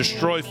capture and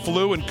destroy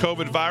flu and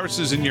COVID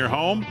viruses in your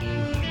home,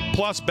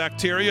 plus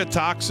bacteria,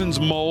 toxins,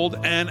 mold,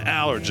 and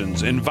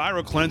allergens.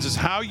 EnviroCleanse is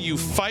how you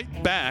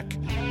fight back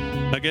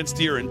against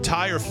your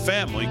entire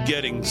family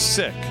getting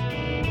sick.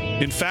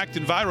 In fact,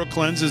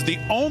 EnviroCleanse is the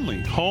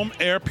only home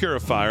air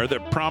purifier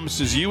that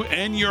promises you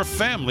and your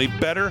family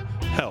better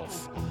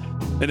health.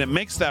 And it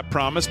makes that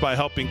promise by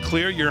helping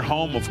clear your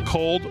home of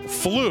cold,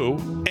 flu,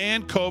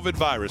 and COVID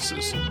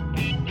viruses.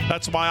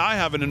 That's why I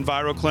have an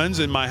EnviroCleanse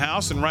in my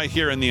house and right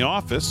here in the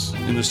office,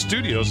 in the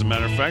studio, as a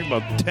matter of fact,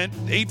 about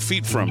 8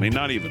 feet from me,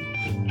 not even.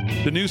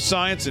 The new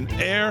science in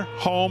air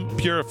home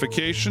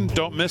purification.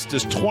 Don't miss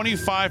this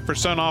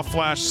 25% off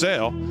flash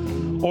sale.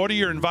 Order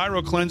your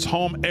EnviroCleanse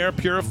home air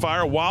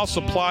purifier while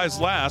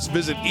supplies last.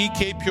 Visit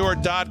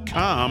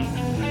ekpure.com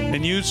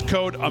and use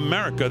code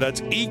America.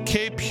 That's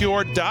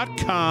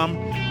ekpure.com,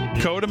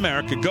 code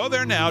America. Go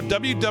there now,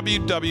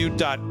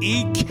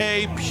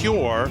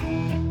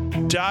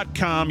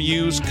 www.ekpure.com.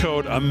 Use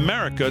code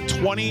America,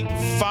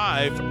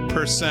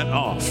 25%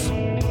 off.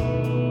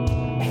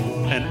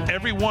 And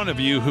every one of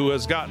you who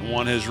has gotten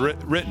one has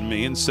written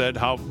me and said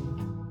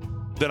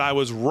that I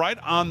was right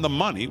on the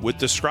money with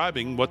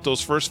describing what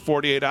those first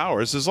 48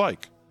 hours is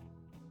like.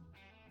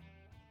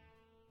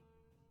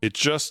 It's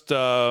just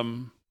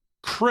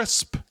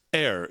crisp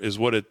air is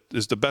what it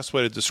is, the best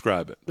way to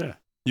describe it. Yeah.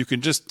 You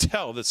can just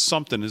tell that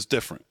something is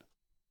different.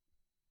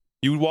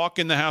 You walk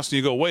in the house and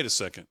you go, wait a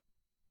second.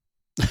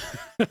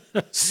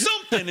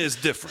 Something is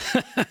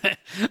different.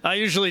 I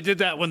usually did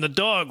that when the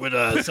dog would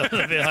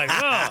something be like,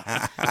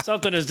 oh,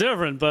 something is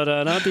different,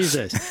 but not these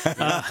days.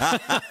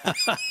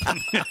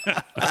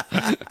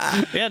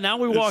 Yeah, now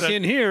we walk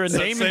in here and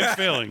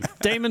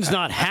Damon's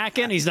not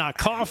hacking. He's not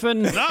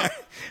coughing. No.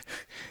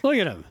 Look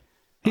at him.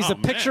 He's a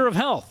picture of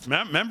health.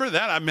 Remember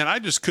that? I mean, I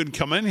just couldn't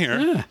come in here.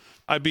 Yeah.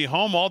 I'd be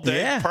home all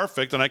day,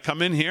 perfect, and I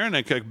come in here and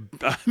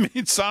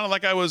it sounded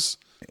like I was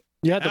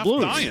you had the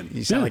blues. Dying.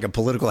 You sound like a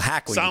political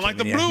hack. Sound like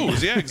the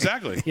blues. Yeah,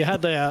 exactly. You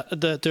had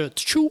the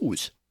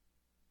shoes.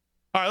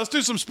 All right, let's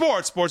do some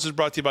sports. Sports is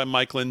brought to you by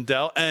Mike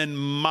Lindell and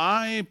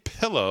My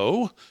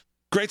Pillow.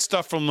 Great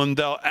stuff from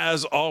Lindell.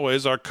 As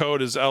always, our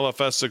code is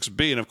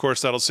LFS6B, and of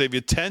course, that'll save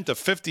you 10 to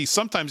 50,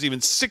 sometimes even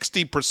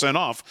 60%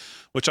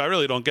 off, which I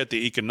really don't get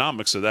the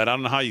economics of that. I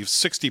don't know how you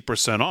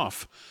 60%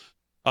 off.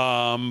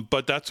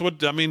 But that's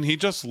what, I mean, he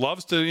just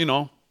loves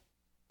to,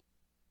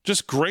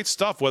 just great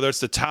stuff, whether it's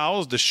the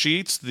towels, the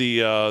sheets,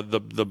 the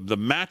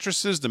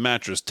mattresses, the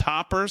mattress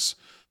toppers,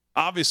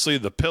 obviously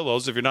the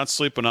pillows. If you're not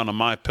sleeping on a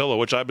My Pillow,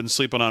 which I've been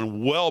sleeping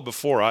on well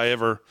before I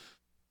ever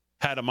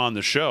had him on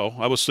the show.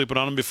 I was sleeping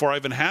on him before I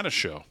even had a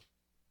show.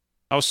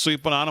 I was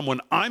sleeping on him when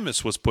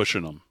Imus was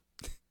pushing him,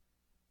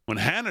 when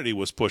Hannity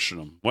was pushing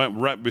him,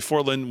 right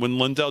before when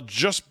Lindell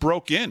just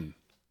broke in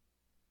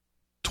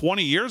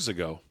 20 years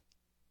ago.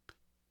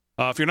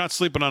 If you're not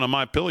sleeping on a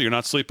My Pillow, you're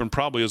not sleeping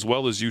probably as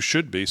well as you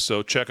should be,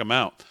 so check them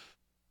out.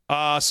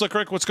 Slick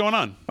Rick, what's going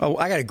on? Oh,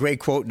 I got a great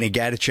quote in the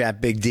Gator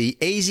Chat, Big D.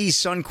 AZ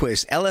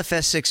Sunquist,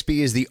 LFS6B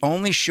is the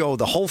only show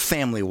the whole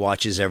family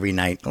watches every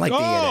night. I like to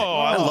hear that.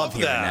 I love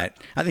hearing that.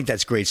 I think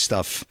that's great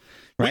stuff,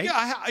 right?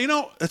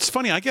 It's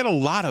funny. I get a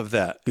lot of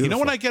that. Beautiful. You know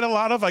what I get a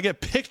lot of? I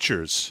get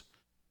pictures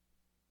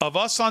of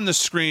us on the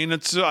screen.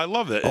 I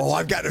love it.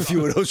 I've got a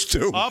few of those,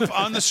 too. Up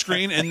on the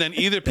screen, and then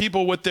either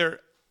people with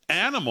their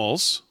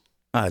animals,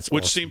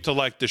 which seem to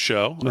like the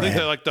show. I think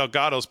they like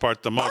Delgado's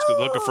part the most,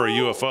 looking for a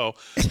UFO.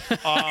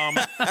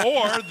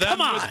 Or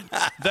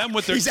them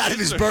with their He's out of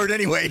his bird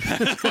anyway.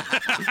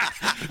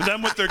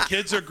 Them with their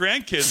kids or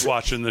grandkids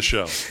watching the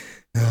show.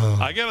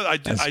 I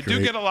do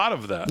get a lot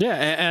of that. Yeah,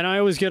 and I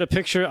always get a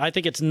picture, I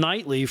think it's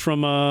nightly,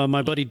 from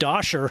my buddy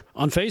Dosher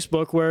on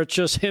Facebook, where it's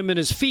just him and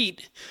his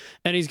feet,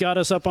 and he's got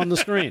us up on the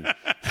screen.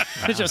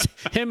 It's just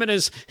him and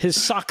his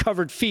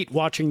sock-covered feet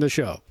watching the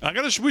show.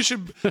 We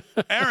should,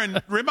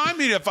 Aaron, remind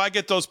me if I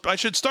get those. I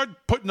should start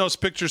putting those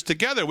pictures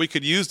together. We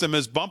could use them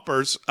as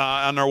bumpers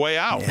on our way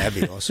out. Yeah,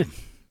 that'd be awesome.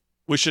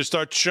 We should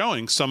start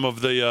showing some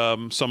of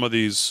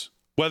these,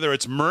 whether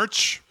it's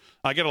merch.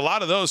 I get a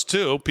lot of those,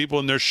 too, people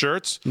in their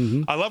shirts.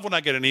 Mm-hmm. I love when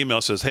I get an email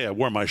that says, hey, I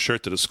wore my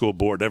shirt to the school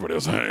board. Everybody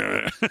goes,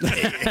 hey,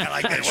 I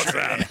like that. What's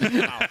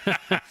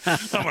that?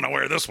 I'm going to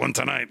wear this one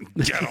tonight.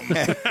 Get them.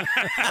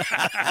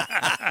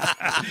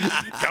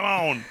 Come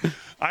on.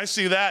 I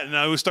see that, and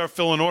I start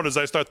filling orders.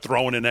 I start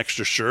throwing in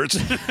extra shirts.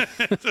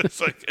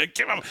 It's like,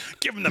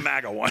 give them the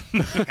MAGA one.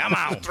 Come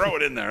on. Throw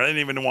it in there. I didn't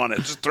even want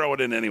it. Just throw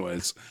it in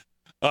anyways.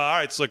 All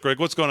right, Slick Rick,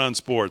 what's going on in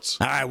sports?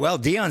 All right, well,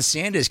 Deion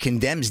Sanders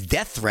condemns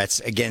death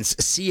threats against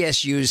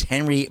CSU's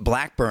Henry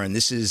Blackburn.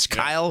 This is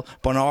Kyle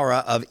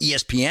Bonara of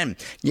ESPN.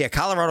 Yeah,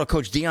 Colorado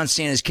coach Deion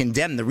Sanders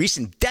condemned the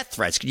recent death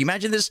threats. Can you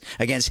imagine this?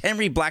 Against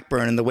Henry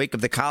Blackburn in the wake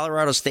of the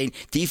Colorado State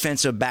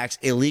defensive back's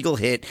illegal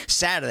hit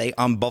Saturday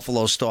on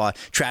Buffalo star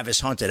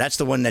Travis Hunter. That's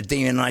the one that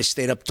Deion and I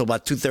stayed up till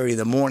about 2:30 in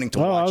the morning to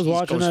watch. I was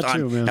watching that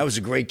too, man. That was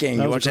a great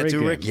game. You watched that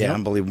too, Rick? Yeah,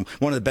 unbelievable.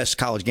 One of the best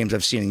college games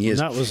I've seen in years.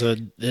 That was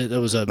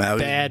a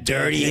bad,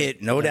 dirty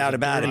hit, no doubt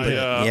about it.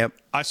 Yep.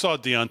 I saw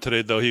Deion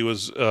today, though. He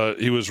was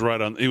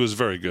right on. He was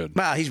very good.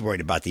 Well, he's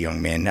worried about the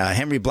young man.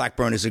 Henry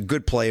Blackburn is a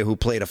good player who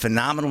played a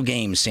phenomenal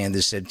game,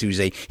 Sanders said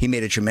Tuesday. He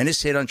made a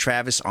tremendous hit on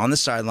Travis on the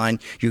sideline.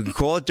 You can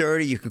call it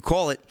dirty. You could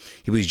call it.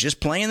 He was just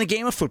playing the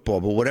game of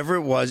football, but whatever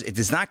it was, it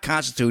does not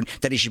constitute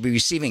that he should be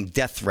receiving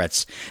death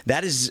threats.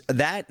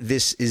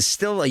 This is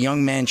still a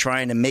young man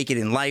trying to make it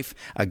in life,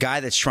 a guy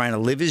that's trying to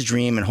live his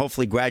dream and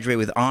hopefully graduate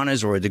with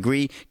honors or a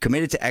degree,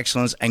 committed to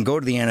excellence, and go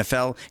to the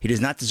NFL. He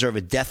does not deserve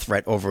a death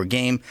threat over a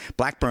game.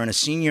 Blackburn, a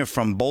senior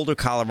from Boulder,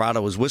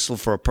 Colorado, was whistled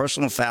for a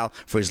personal foul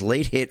for his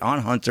late hit on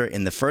Hunter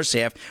in the first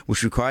half,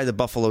 which required the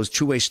Buffalo's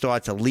two-way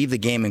start to leave the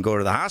game and go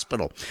to the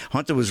hospital.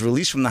 Hunter was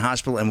released from the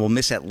hospital and will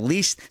miss at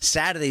least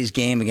Saturday's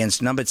game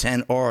against number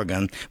 10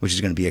 Oregon, which is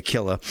going to be a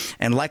killer,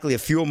 and likely a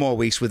few more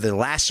weeks with a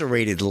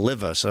lacerated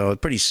liver, so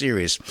pretty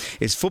serious.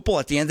 It's football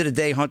at the end of the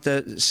day,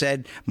 Hunter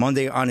said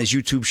Monday on his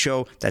YouTube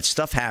show that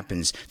stuff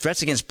happens.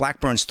 Threats against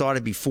Blackburn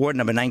started before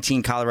number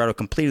 19 Colorado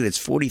completed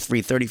its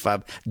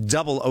 43-35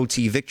 double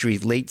OT victory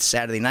late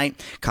Saturday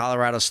night.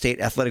 Colorado State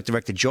Athletic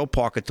Director Joe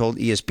Parker told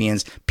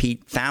ESPN's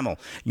Pete Thamel.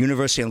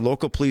 University and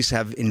local police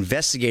have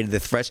investigated the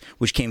threats,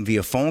 which came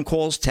via phone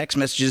calls, text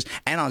messages,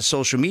 and on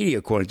social media,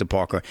 according to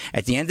Parker.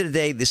 At the end of the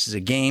day, this is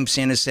a game,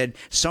 Sanders said.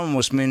 Someone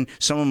must win,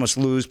 someone must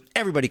lose.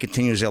 Everybody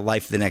continues their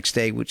life the next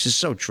day, which is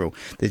so true.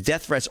 The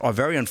death threats are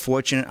very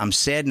unfortunate. I'm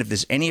saddened if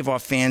there's any of our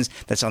fans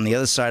that's on the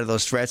other side of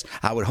those threats.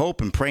 I would hope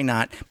and pray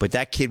not, but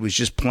that kid was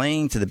just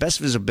playing to the best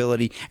of his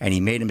ability, and he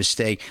made a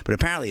mistake. But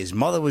apparently his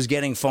mother was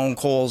getting phone phone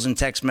calls and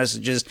text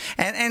messages.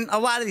 And a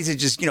lot of these are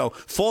just,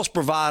 false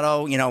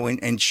bravado,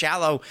 and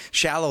shallow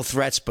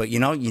threats. But, you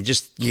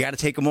got to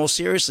take them all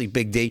seriously,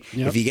 Big D.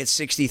 Yep. If you get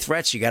 60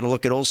 threats, you got to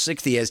look at all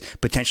 60 as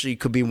potentially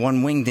could be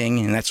one wing ding,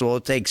 and that's all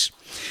it takes.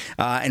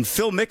 And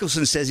Phil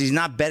Mickelson says he's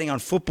not betting on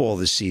football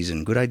this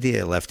season. Good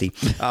idea, Lefty.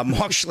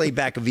 Mark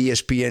Schleyback of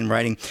ESPN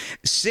writing,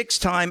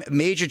 6-time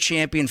major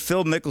champion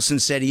Phil Mickelson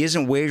said he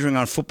isn't wagering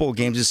on football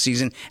games this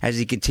season as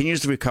he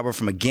continues to recover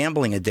from a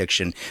gambling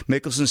addiction.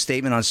 Mickelson's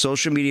statement on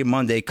social media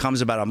Monday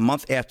comes about a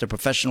month after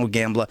professional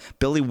gambler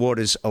Billy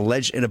Waters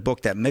alleged in a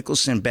book that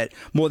Mickelson bet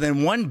more than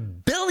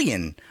 $1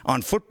 billion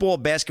on football,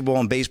 basketball,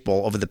 and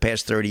baseball over the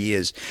past 30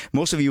 years.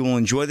 Most of you will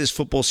enjoy this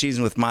football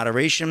season with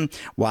moderation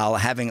while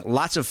having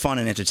lots of fun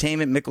and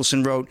entertainment.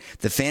 Mickelson wrote,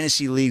 the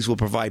fantasy leagues will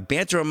provide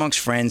banter amongst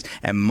friends,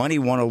 and money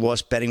won or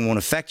lost betting won't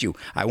affect you.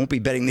 I won't be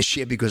betting this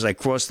year because I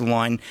crossed the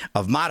line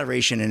of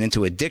moderation and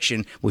into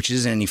addiction, which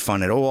isn't any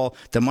fun at all.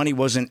 The money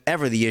wasn't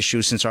ever the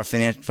issue since our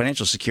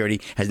financial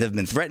security has never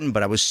been threatened,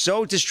 but I was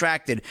so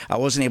distracted I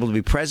wasn't able to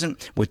be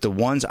present with the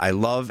ones I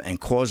love and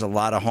cause a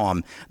lot of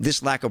harm.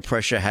 This lack of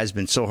pressure has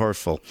been so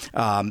hurtful.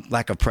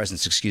 Lack of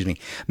presence, excuse me.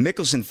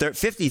 Mickelson,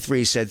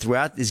 53, said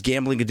throughout his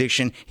gambling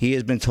addiction, he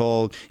has been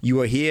told,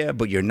 you are here,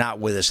 but you're not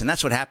with us. And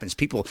that's what happens.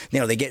 People,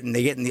 they get in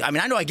the,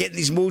 I know I get in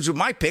these moods with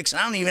my picks, and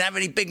I don't even have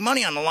any big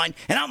money on the line.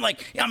 And I'm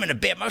like, I'm in a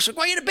bad mood. I was like,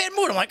 why are you in a bad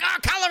mood? I'm like,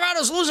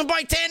 Colorado's losing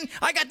by 10.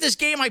 I got this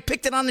game. I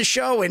picked it on the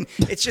show. And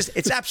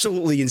it's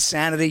absolutely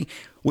insanity,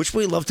 which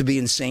we love to be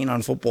insane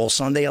on Football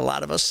Sunday, a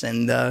lot of us.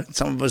 And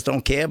some of us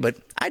don't care, but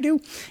I do.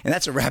 And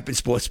that's a wrap in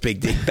sports,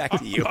 Big D. Back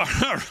to you.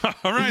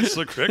 All right,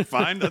 Slick Rick.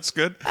 Fine. That's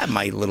good. I have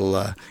my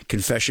little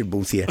confession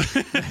booth here.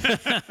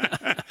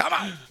 Come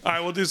on. All right,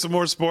 we'll do some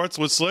more sports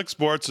with Slick.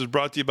 Sports is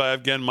brought to you by,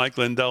 again, Mike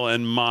Lindell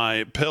and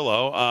My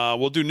Pillow.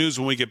 We'll do news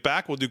when we get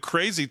back. We'll do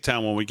Crazy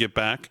Town when we get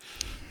back.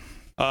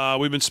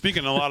 We've been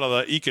speaking a lot of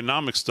the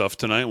economic stuff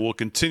tonight. We'll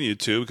continue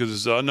to,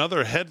 because there's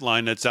another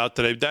headline that's out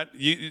today.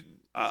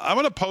 I'm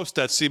going to post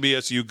that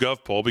CBS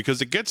YouGov poll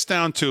because it gets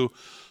down to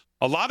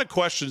a lot of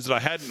questions that I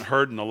hadn't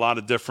heard in a lot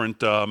of different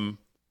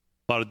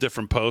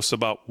posts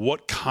about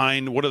what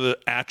are the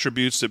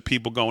attributes that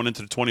people going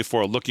into the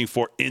 24 are looking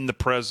for in the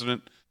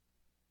president.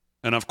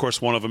 And, of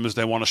course, one of them is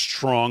they want a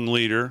strong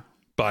leader.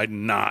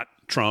 Biden, not.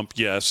 Trump,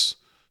 yes.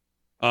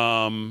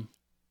 The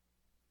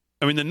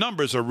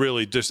numbers are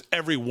really just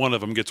every one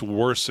of them gets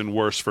worse and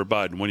worse for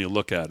Biden when you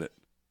look at it.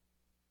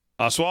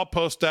 So I'll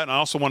post that. And I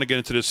also want to get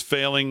into this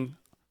failing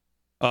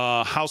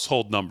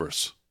household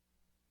numbers.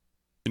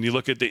 And you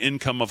look at the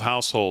income of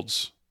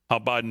households, how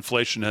Biden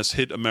inflation has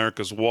hit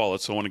America's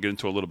wallet. So I want to get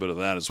into a little bit of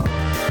that as well.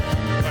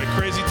 All right,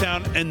 Crazy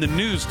Town and the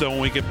news, though, when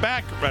we get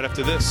back right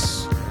after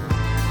this.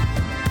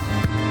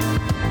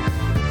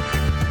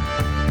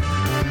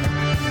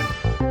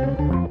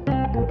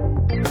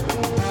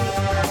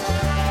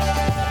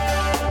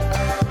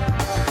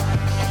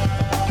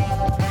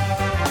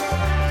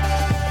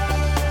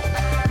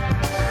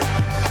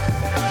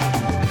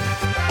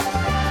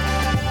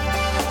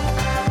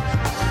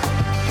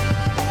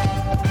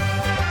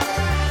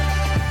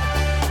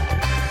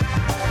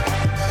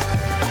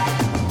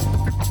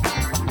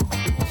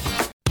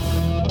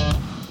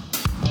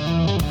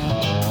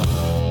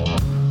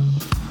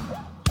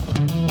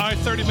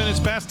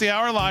 Past the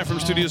hour, live from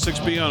Studio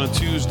 6B on a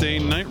Tuesday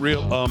night.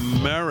 Real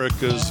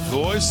America's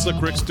Voice. Slick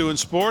Rick's doing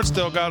sports.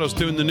 Delgado's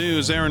doing the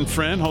news. Aaron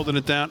Friend holding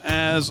it down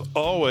as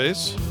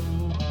always.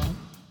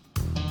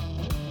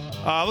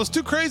 Let's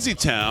do Crazy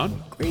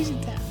Town. Crazy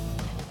Town.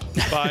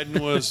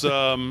 Biden was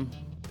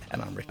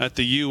at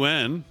the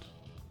UN.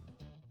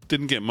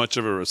 Didn't get much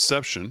of a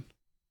reception.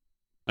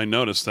 I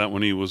noticed that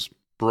when he was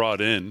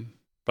brought in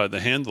by the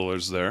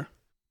handlers there.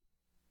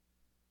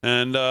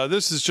 And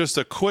this is just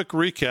a quick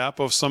recap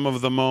of some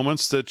of the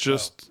moments that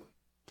just,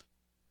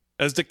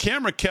 as the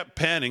camera kept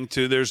panning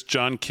to, there's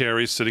John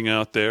Kerry sitting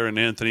out there and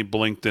Anthony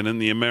Blinken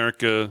and the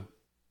America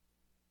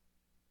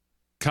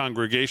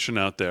congregation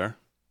out there.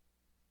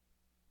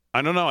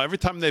 I don't know. Every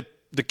time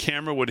the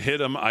camera would hit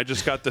them, I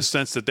just got the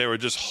sense that they were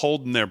just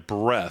holding their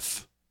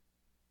breath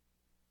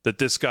that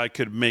this guy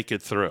could make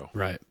it through.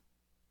 Right.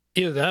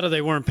 Either that or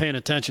they weren't paying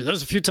attention.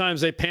 There's a few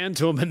times they panned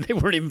to him and they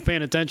weren't even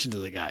paying attention to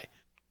the guy.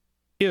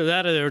 Either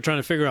that or they were trying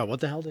to figure out what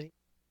the hell did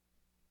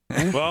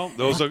he... Well,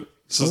 this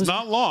is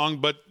not long,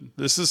 but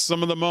this is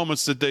some of the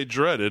moments that they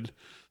dreaded.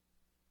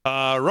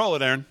 Roll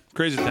it, Aaron.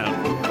 Crazy Town.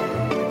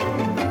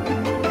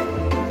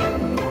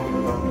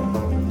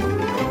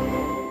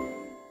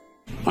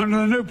 Under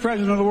the new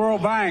president of the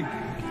World Bank,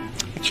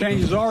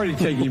 change is already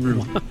taking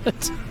root.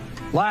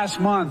 Last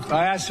month,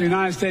 I asked the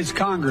United States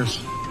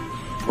Congress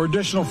for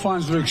additional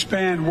funds to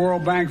expand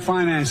World Bank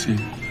financing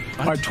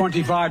by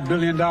 $25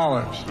 billion.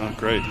 Oh,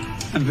 great.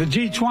 And the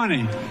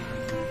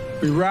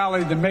G20, we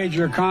rallied the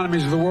major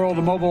economies of the world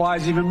to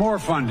mobilize even more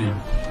funding.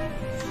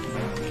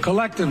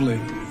 Collectively,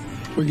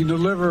 we can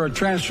deliver a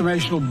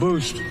transformational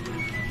boost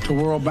to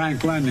World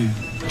Bank lending,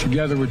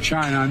 together with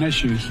China, on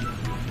issues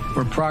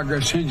where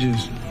progress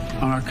hinges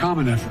on our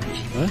common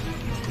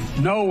efforts.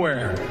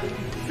 Nowhere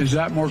is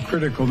that more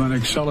critical than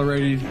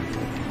accelerating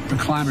the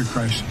climate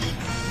crisis,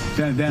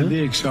 than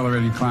the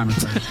accelerated climate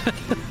crisis.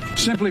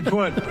 Simply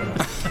put,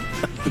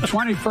 the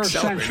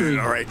 21st century,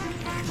 all right.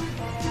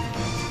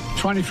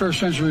 21st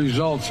century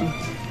results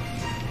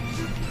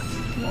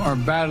are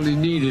badly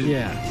needed.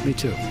 Yeah, me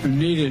too. They're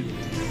needed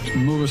to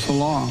move us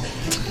along.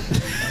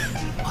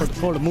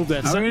 Or to move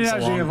that Now, sentence as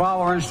we along.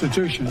 evolve our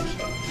institutions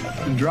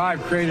and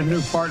drive creative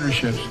new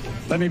partnerships,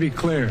 let me be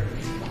clear.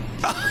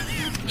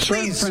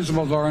 Certain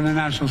principles of our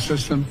international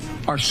system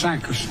are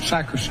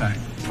sacrosanct.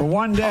 For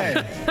one day,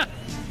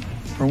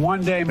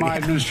 my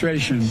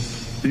administration,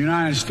 the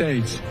United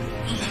States,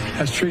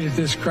 has treated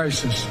this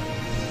crisis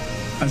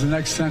as an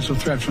existential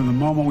threat from the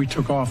moment we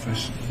took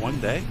office. One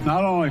day?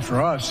 Not only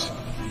for us,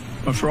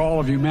 but for all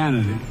of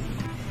humanity.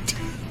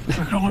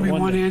 There can only be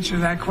one answer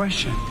to that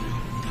question.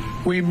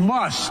 We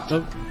must,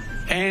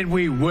 and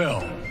we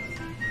will.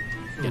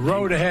 The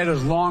road ahead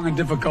is long and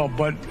difficult,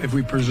 but if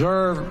we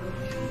persevere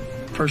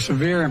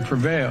and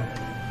prevail,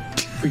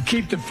 if we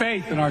keep the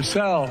faith in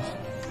ourselves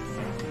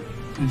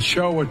and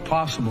show what's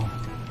possible.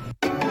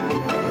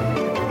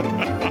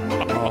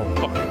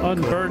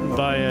 Unburdened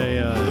by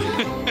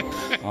a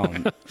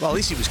Well, at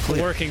least he was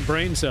clear. working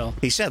brain cell.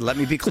 He said, let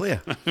me be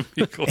clear.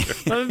 Be clear.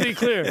 Let me be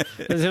clear.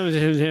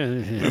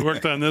 We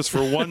worked on this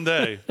for one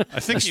day. I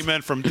think he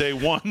meant from day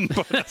one,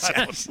 but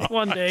I don't know.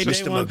 One day, day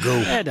Mr. one.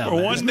 Magoo. Yeah, no, For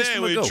man. one day,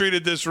 Mr. we Magoo.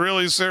 treated this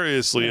really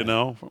seriously, you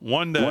know.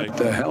 One day. What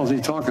the hell is he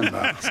talking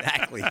about?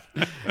 Exactly.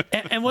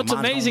 And what's I'm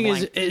on amazing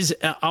home is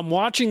I'm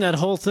watching that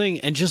whole thing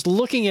and just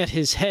looking at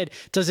his head.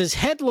 Does his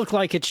head look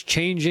like it's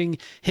changing?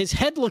 His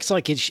head looks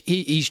like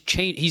he's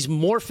changed. He's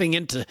morphing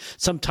into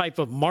some type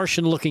of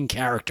Martian-looking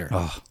character.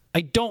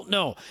 I don't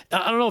know.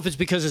 I don't know if it's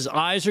because his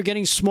eyes are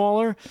getting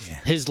smaller,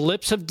 his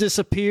lips have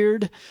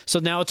disappeared, so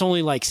now it's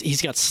only like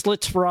he's got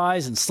slits for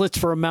eyes and slits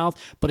for a mouth,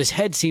 but his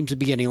head seems to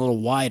be getting a little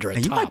wider at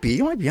You top. might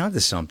be onto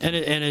something.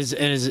 And his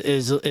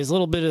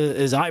little bit of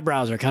his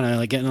eyebrows are kind of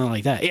like getting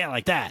like that. Yeah,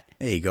 like that.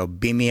 There you go.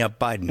 Beam me up,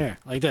 Biden. Here,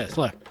 like this.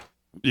 Look.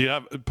 You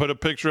have put a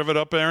picture of it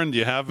up, Aaron? Do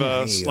you have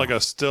there you like go.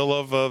 a still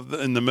of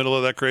in the middle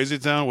of that crazy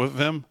town with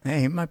him?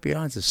 Hey, he might be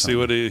onto something. See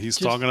what he's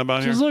talking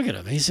about here? Just look at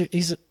him.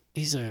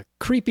 He's a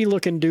creepy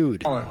looking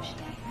dude.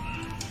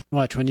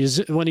 Watch when he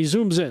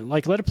zooms in.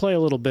 Like let it play a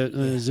little bit.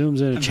 Zooms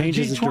in. It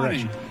changes the G20.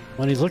 direction.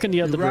 When he's looking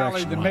the other We rallied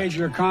direction. the watch.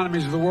 major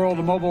economies of the world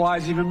to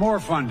mobilize even more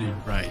funding.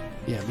 Right.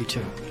 Yeah, me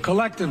too.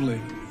 Collectively,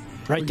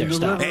 Right we there. can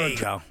Stop. deliver There you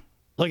go.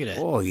 Look at it.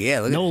 Oh,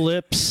 yeah. Look No at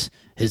lips.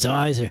 His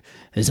eyes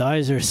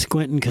are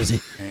squinting because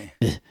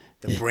the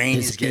brain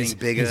is getting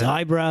bigger. His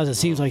eyebrows. It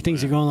seems like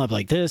things are going up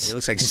like this. It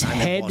looks like his Simon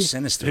head. Ball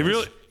Sinister. He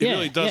really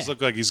Yeah, does yeah.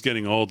 look like he's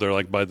getting older,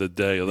 like by the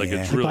day. Like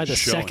Yeah. it's really By the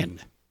showing.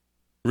 second.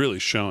 Really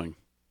showing.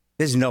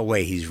 There's no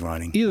way he's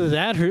running. Either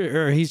that,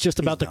 or he's just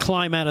about to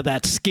climb out of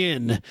that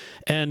skin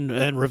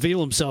and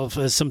reveal himself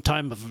as some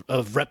type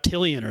of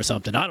reptilian or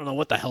something. I don't know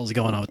what the hell's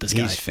going on with this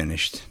guy. He's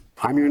finished.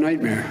 I'm your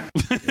nightmare.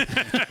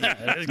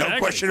 No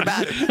question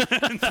about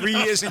it. 3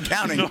 years and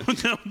counting. No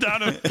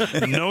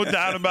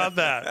doubt about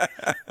that.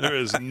 There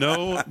is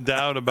no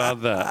doubt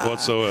about that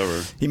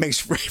whatsoever. He makes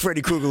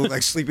Freddy Krueger look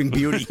like Sleeping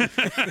Beauty.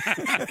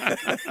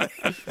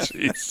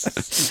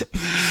 Jeez.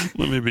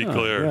 Let me be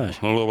clear. gosh.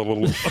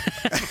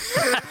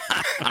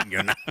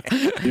 You're not.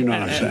 You know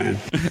what I'm saying.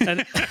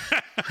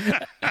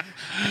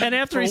 And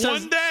after For he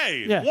says, one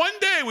day. Yeah. One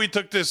day we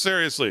took this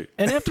seriously.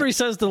 and after he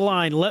says the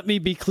line, "Let me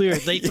be clear,"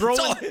 they throw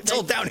It's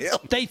all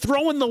downhill. they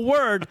throw in the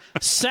word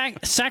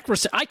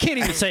sacrosanct. I can't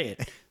even say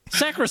it.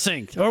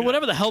 Sacrosanct or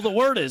whatever the hell the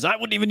word is. I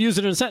wouldn't even use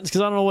it in a sentence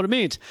because I don't know what it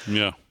means.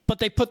 Yeah. But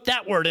they put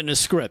that word in his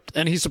script,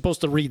 and he's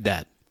supposed to read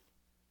that.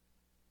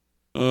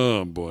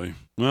 Oh boy.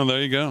 Well,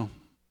 there you go.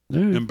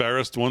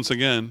 Embarrassed once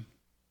again.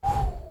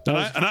 And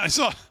I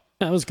saw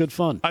That was good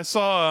fun. not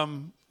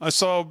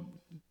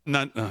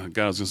God,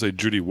 I was gonna say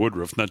Judy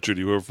Woodruff, not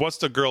Judy Woodruff. What's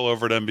the girl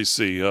over at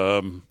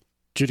NBC?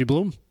 Judy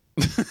Bloom.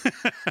 Who's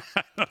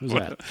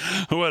that?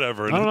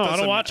 Whatever. I don't know. I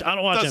don't watch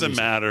Doesn't NBC.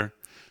 matter.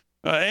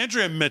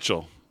 Andrea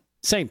Mitchell.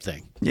 Same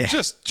thing. Yeah.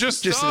 Just oh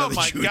another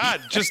my Judy.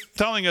 God, just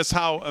telling us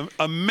how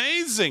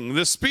amazing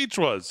this speech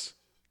was.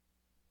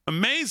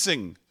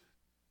 Amazing.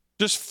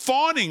 Just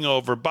fawning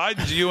over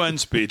Biden's UN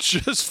speech.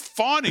 Just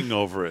fawning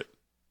over it.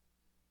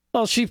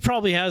 Well, she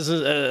probably has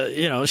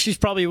she's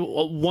probably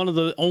one of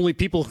the only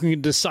people who can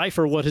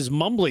decipher what his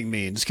mumbling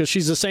means because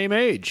she's the same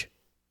age.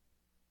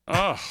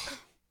 Oh,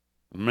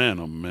 man,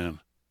 oh, man.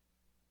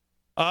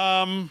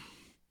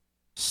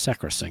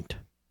 Sacrosanct.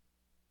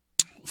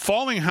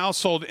 Falling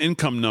household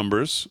income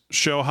numbers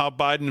show how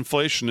Biden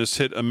inflation has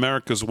hit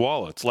America's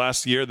wallets.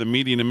 Last year, the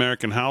median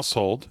American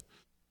household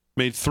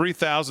made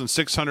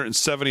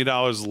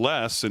 $3,670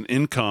 less in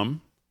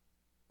income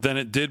than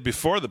it did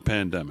before the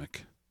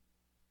pandemic.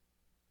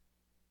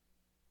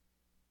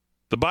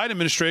 The Biden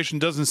administration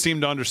doesn't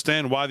seem to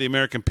understand why the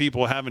American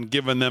people haven't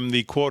given them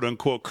the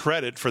quote-unquote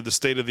credit for the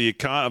state of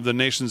the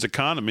nation's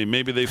economy.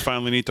 Maybe they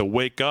finally need to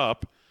wake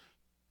up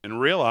and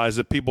realize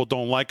that people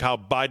don't like how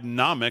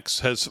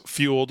Bidenomics has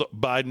fueled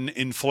Biden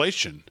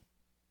inflation.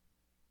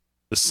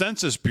 The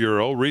Census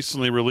Bureau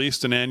recently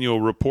released an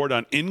annual report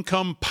on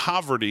income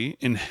poverty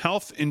and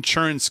health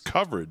insurance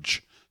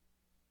coverage.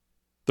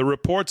 The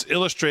reports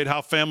illustrate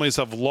how families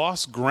have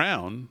lost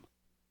ground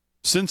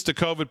since the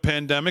COVID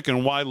pandemic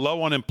and why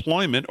low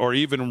unemployment or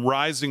even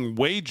rising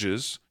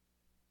wages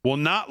will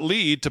not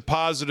lead to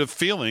positive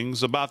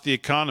feelings about the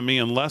economy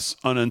unless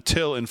and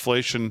until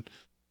inflation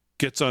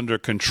gets under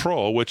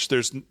control, which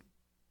there's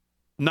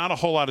not a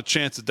whole lot of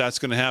chance that that's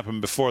going to happen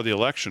before the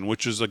election,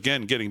 which is,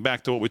 again, getting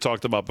back to what we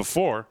talked about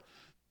before,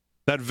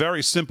 that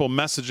very simple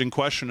messaging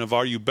question of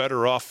are you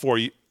better off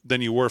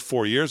than you were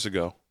 4 years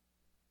ago,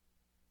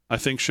 I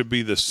think should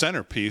be the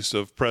centerpiece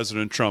of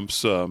President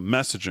Trump's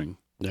messaging.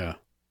 Yeah.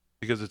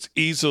 Because it's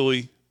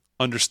easily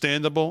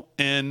understandable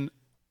and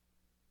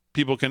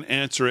people can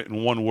answer it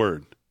in one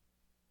word.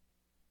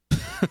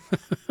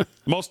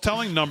 Most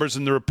telling numbers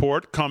in the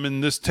report come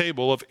in this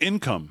table of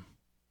income.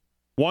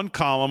 One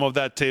column of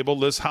that table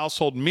lists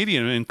household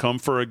median income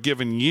for a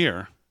given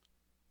year.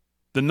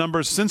 The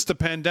numbers since the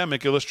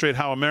pandemic illustrate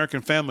how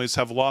American families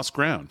have lost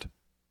ground.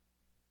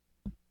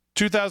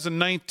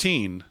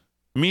 2019,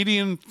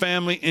 median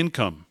family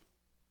income,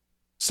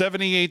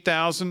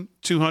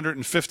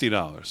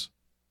 $78,250.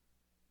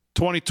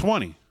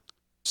 2020,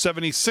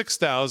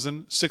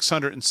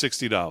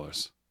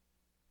 $76,660.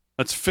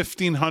 That's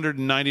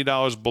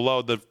 $1,590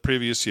 below the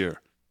previous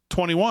year.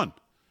 21,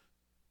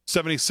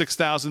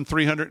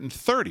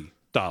 $76,330,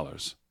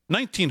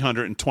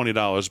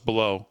 $1,920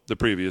 below the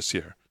previous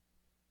year.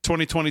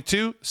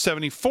 2022,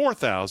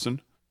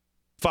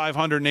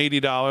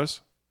 $74,580,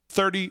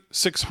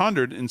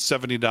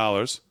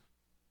 $3,670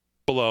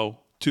 below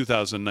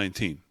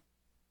 2019.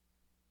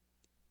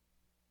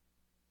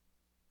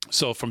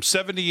 So from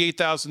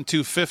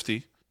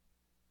 $78,250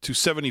 to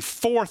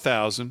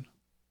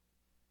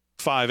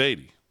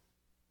 $74,580.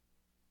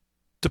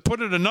 To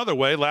put it another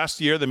way, last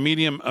year the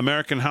median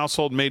American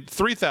household made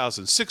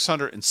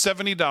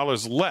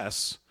 $3,670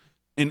 less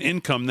in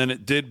income than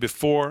it did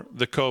before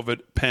the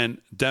COVID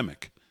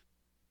pandemic.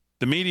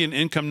 The median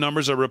income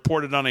numbers are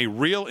reported on a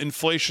real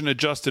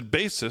inflation-adjusted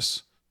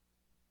basis,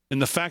 and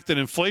the fact that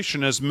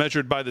inflation as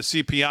measured by the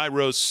CPI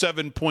rose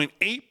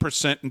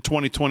 7.8% in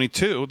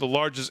 2022, the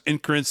largest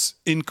increase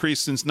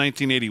since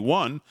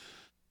 1981,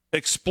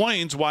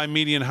 explains why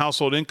median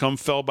household income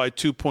fell by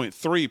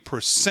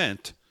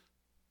 2.3%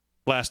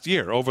 last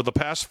year. Over the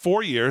past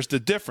 4 years, the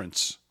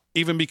difference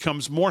even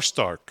becomes more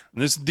stark.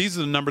 And these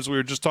are the numbers we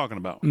were just talking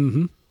about.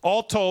 Mm-hmm.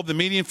 All told, the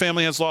median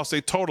family has lost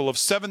a total of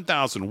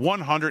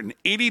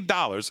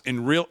 $7,180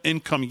 in real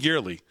income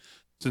yearly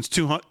since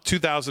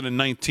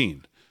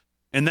 2019.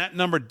 And that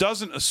number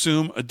doesn't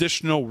assume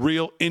additional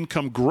real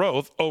income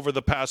growth over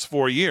the past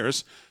 4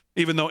 years,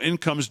 even though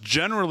incomes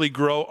generally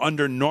grow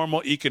under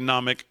normal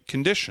economic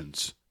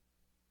conditions.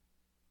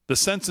 The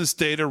census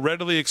data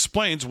readily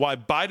explains why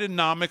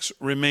Bidenomics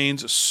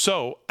remains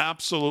so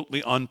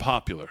absolutely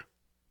unpopular.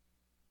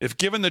 If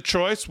given the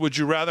choice, would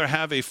you rather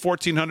have a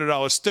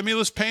 $1,400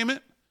 stimulus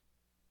payment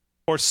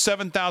or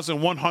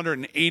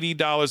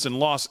 $7,180 in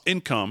lost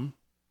income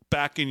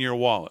back in your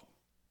wallet?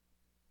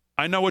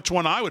 I know which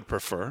one I would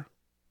prefer,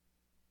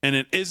 and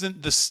it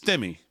isn't the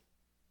stimmy.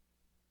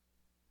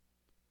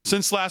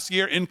 Since last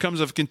year, incomes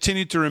have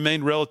continued to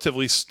remain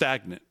relatively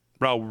stagnant.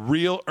 While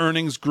real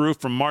earnings grew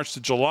from March to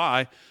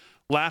July,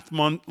 last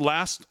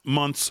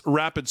month's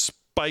rapid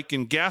spike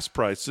in gas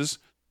prices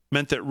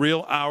meant that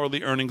real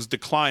hourly earnings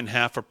declined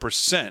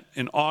 0.5%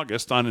 in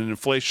August on an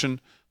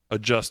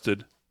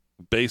inflation-adjusted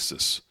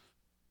basis.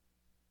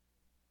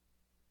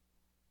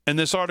 And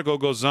this article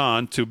goes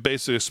on to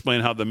basically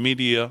explain how the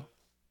media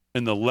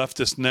and the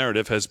leftist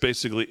narrative has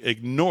basically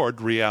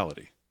ignored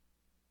reality.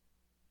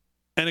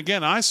 And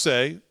again, I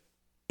say,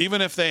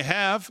 even if they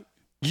have,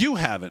 you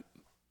haven't.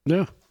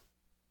 No.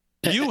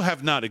 You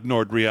have not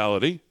ignored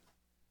reality.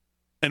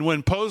 And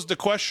when posed the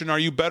question, are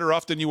you better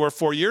off than you were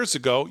 4 years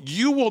ago,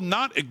 you will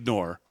not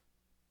ignore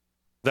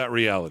that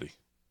reality.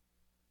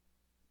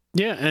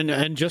 Yeah,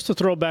 and just to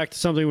throw back to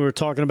something we were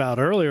talking about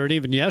earlier and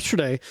even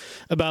yesterday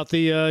about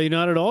the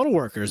United Auto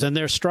Workers and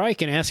their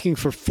strike and asking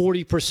for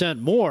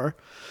 40% more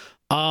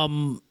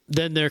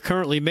than they're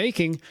currently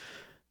making.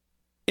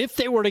 If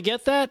they were to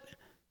get that,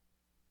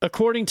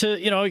 according to,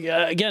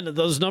 again,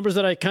 those numbers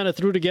that I kind of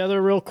threw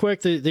together real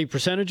quick, the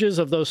percentages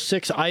of those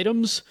 6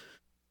 items,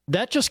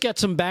 that just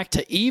gets them back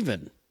to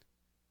even.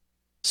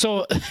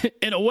 So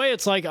in a way,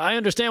 it's like, I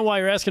understand why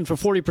you're asking for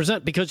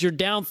 40% because you're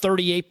down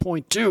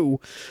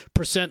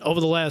 38.2%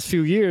 over the last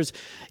few years.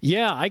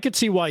 Yeah, I could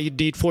see why you'd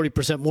need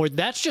 40% more.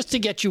 That's just to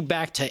get you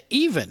back to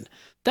even.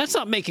 That's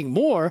not making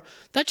more.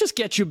 That just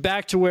gets you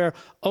back to where,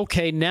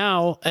 okay,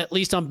 now at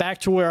least I'm back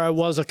to where I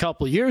was a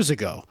couple of years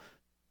ago.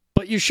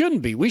 But you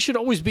shouldn't be. We should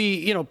always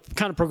be,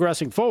 kind of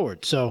progressing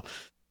forward. So,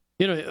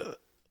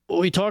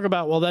 we talk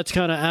about, well, that's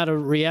kind of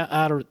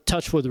out of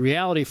touch with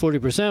reality,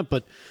 40%.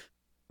 But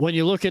when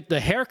you look at the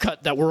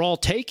haircut that we're all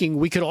taking,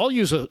 we could all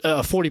use a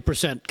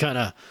 40% kind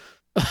of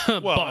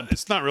bump.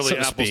 It's not really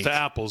apples to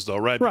apples, though,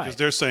 right? Because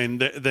they're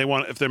saying they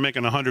want, if they're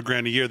making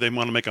 $100,000 a year, they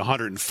want to make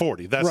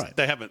 $140,000. That's right.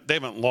 They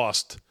haven't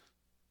lost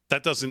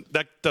That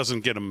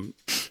doesn't get them.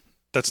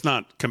 That's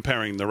not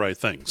comparing the right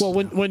things. Well,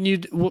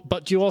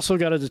 but you also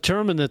got to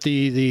determine that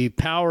the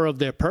power of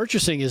their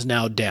purchasing is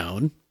now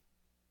down,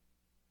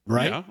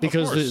 right? Yeah,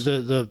 because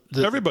the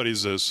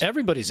everybody's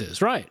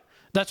is right.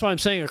 That's why I'm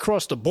saying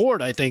across the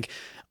board. I think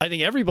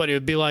everybody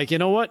would be like, you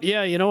know what?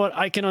 Yeah, you know what?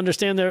 I can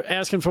understand they're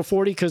asking for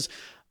 40 because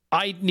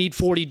I need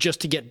 40 just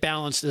to get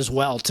balanced as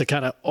well to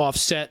kind of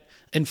offset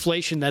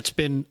inflation that's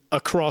been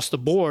across the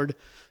board,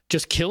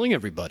 just killing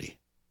everybody.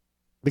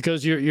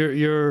 Because your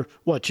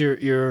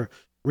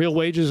real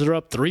wages are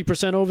up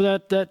 3% over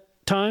that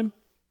time.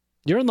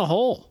 You're in the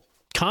hole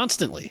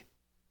constantly,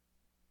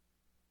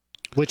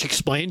 which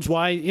explains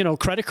why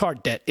credit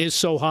card debt is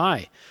so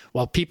high.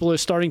 While people are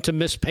starting to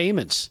miss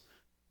payments,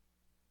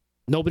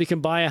 nobody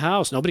can buy a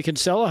house, nobody can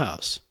sell a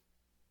house.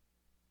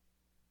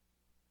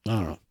 I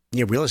don't know.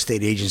 Yeah, real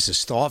estate agents are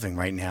starving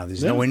right now.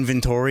 There's no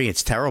inventory.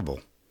 It's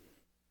terrible.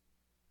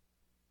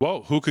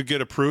 Whoa, who could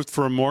get approved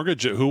for a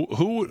mortgage? Who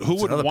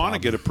would want to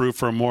get approved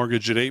for a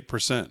mortgage at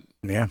 8%?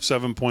 Yeah,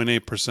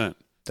 7.8%.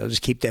 They'll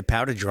just keep their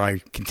powder dry,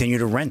 continue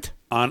to rent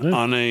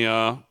on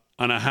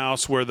a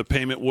house where the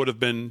payment would have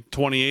been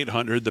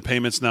 $2,800. The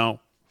payment's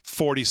now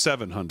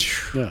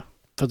 $4,700. Yeah,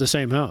 for the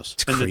same house.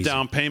 And the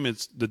down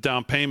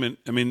payment.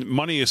 I mean,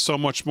 money is so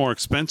much more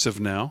expensive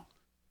now.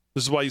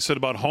 This is why you said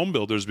about home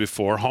builders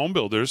before. Home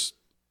builders,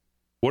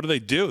 what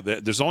do?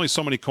 There's only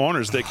so many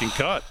corners they can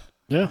cut.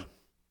 Yeah.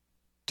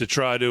 To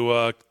try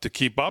to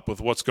keep up with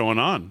what's going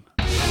on.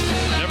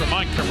 Never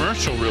mind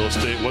commercial real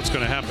estate, what's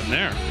going to happen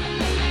there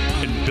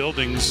in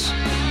buildings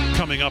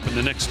coming up in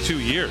the next 2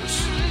 years.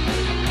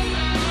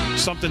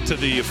 Something to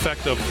the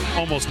effect of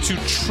almost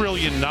 $2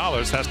 trillion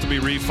has to be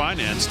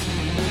refinanced.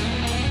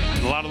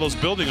 And a lot of those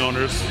building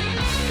owners,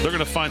 they're going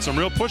to find some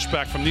real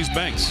pushback from these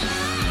banks.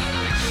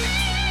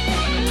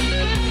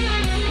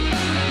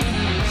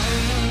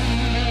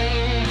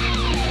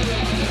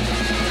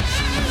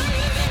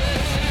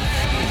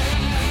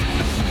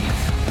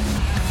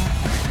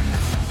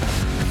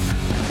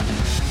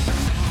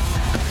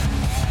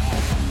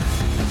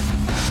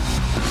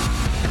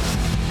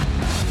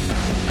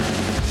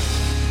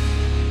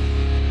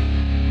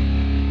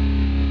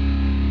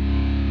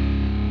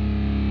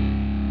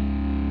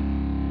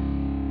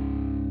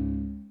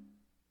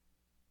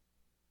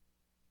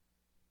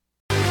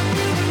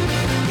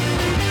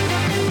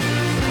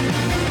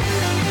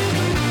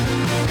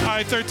 All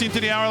right, 13 to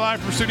the hour live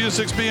from Studio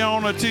 6B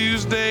on a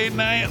Tuesday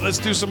night. Let's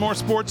do some more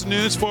sports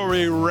news before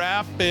we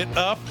wrap it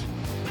up.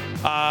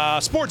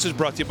 Sports is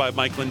brought to you by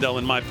Mike Lindell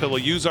and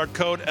MyPillow. Use our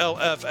code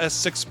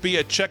LFS6B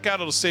at checkout.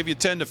 It'll save you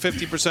 10 to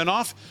 50%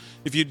 off.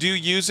 If you do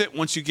use it,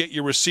 once you get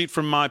your receipt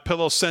from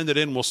MyPillow, send it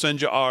in. We'll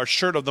send you our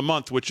shirt of the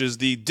month, which is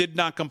the Did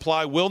Not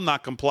Comply, Will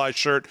Not Comply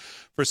shirt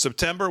for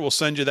September. We'll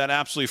send you that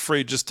absolutely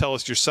free. Just tell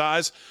us your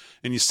size.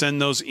 And you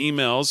send those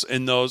emails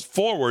and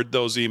forward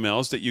those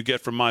emails that you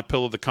get from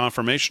MyPillow, the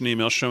confirmation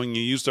email showing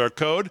you used our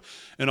code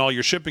and all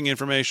your shipping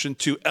information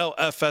to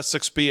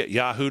lfs6b at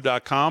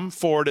yahoo.com.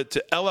 Forward it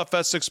to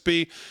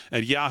lfs6b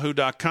at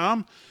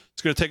yahoo.com.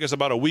 It's going to take us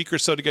about a week or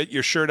so to get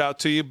your shirt out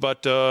to you,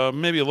 but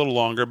maybe a little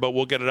longer, but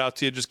we'll get it out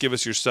to you. Just give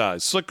us your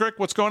size. Slick Rick,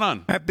 what's going on?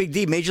 All right, Big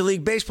D, Major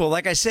League Baseball.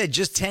 Like I said,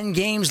 just 10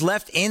 games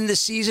left in the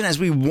season as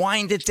we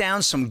wind it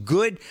down. Some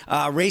good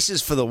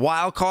races for the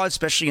wild card,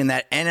 especially in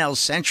that NL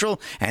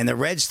Central. And the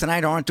Reds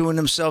tonight aren't doing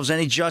themselves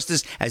any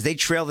justice as they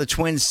trail the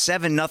Twins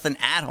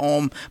 7-0 at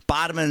home.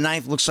 Bottom of the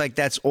ninth, looks like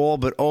that's all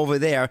but over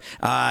there.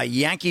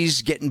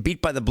 Yankees getting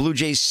beat by the Blue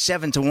Jays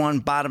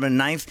 7-1, bottom of the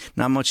ninth.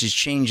 Not much has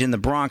changed in the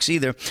Bronx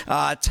either.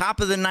 Top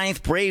of the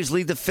ninth, Braves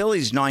lead the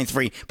Phillies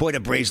 9-3. Boy, the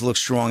Braves look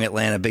strong,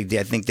 Atlanta. Big D.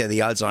 I think they're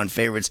the odds-on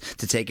favorites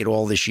to take it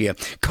all this year.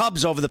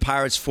 Cubs over the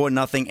Pirates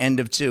 4-0, end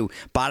of 2.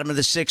 Bottom of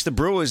the sixth, the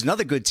Brewers,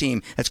 another good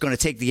team that's going to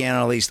take the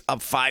NL East,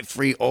 up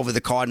 5-3 over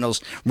the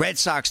Cardinals. Red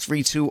Sox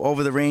 3-2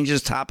 over the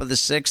Rangers, top of the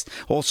sixth.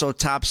 Also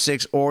top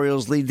six,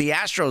 Orioles lead the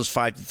Astros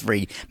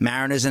 5-3.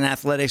 Mariners and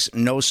Athletics,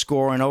 no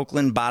score in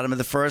Oakland, bottom of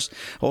the first.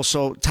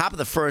 Also top of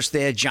the first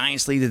there,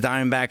 Giants lead the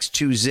Diamondbacks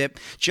 2-0.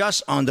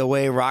 Just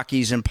underway,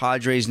 Rockies and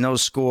Padres, no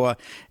score.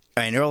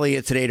 And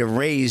earlier today, the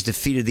Rays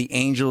defeated the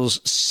Angels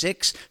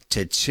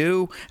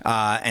 6-2,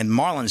 and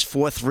Marlins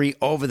 4-3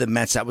 over the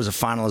Mets. That was a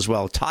final as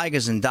well.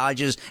 Tigers and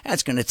Dodgers,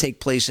 that's going to take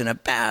place in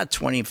about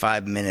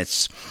 25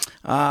 minutes.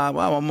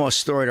 One more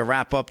story to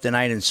wrap up the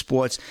night in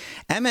sports.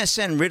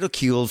 MSN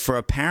ridiculed for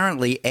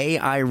apparently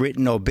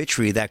AI-written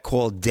obituary that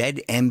called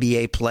dead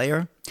NBA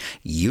player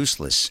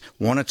useless.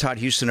 Warner Todd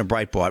Houston of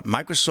Breitbart.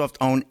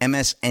 Microsoft-owned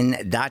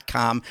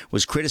MSN.com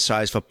was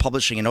criticized for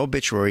publishing an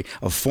obituary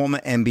of former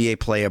NBA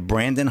player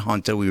Brandon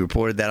Hunter. We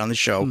reported that on the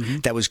show.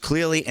 That was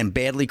clearly and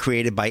badly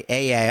created by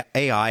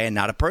AI and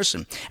not a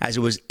person, as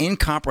it was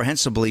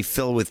incomprehensibly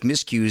filled with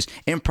miscues,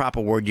 improper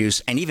word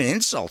use, and even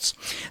insults.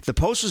 The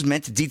post was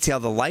meant to detail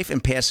the life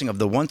and passing of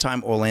the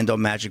one-time Orlando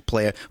Magic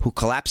player who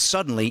collapsed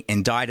suddenly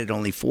and died at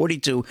only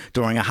 42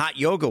 during a hot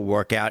yoga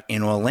workout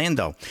in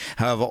Orlando.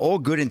 However, all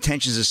good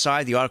intentions allegations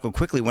aside, the article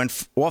quickly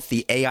went off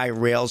the AI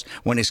rails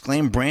when it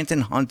exclaimed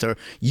Brandon Hunter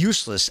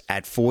useless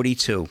at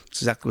 42.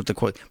 That's exactly what the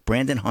quote.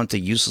 Brandon Hunter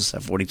useless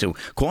at 42.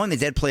 Calling the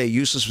dead player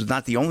useless was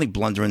not the only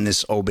blunder in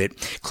this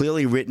obit,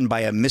 clearly written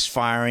by a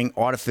misfiring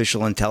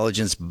artificial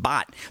intelligence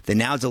bot. The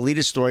now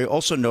deleted story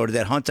also noted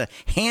that Hunter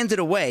handed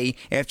away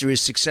after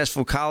his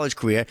successful college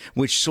career,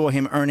 which saw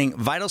him earning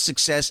vital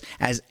success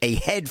as a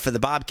head for the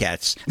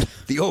Bobcats.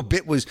 The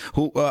obit was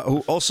who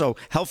also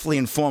helpfully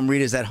informed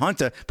readers that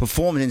Hunter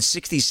performed in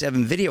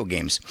 67 video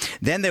games.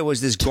 Then there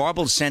was this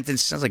garbled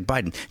sentence, sounds like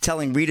Biden,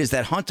 telling readers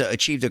that Hunter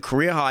achieved a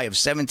career high of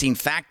 17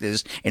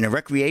 factors in a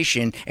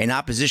recreation in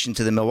opposition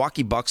to the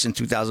Milwaukee Bucks in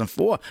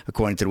 2004,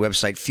 according to the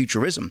website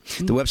Futurism.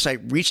 The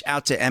website reached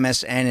out to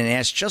MSN and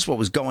asked just what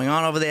was going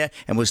on over there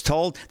and was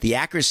told the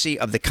accuracy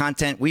of the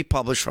content we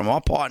publish from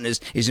our partners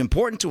is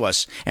important to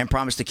us and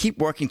promised to keep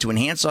working to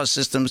enhance our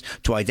systems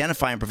to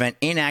identify and prevent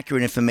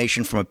inaccurate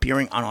information from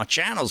appearing on our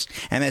channels.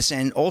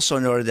 MSN also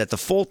noted that the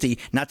faulty,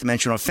 not to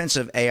mention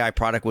offensive AI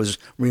product was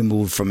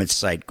removed from its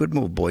site. Good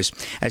move, boys.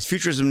 As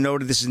Futurism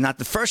noted, this is not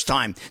the first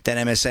time that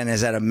MSN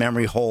has had a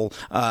memory hole,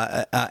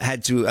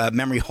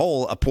 memory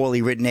hole a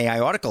poorly written AI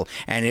article,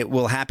 and it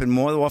will happen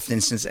more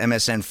often since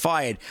MSN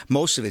fired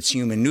most of its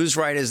human news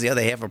writers. The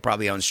other half are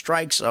probably on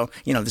strike, so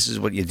this is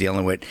what you're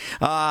dealing with.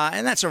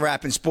 And that's a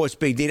wrap in sports,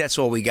 Big D. That's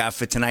all we got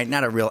for tonight.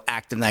 Not a real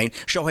active night.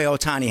 Shohei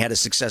Ohtani had a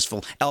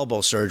successful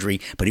elbow surgery,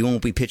 but he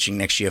won't be pitching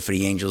next year for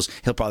the Angels.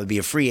 He'll probably be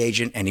a free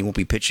agent, and he won't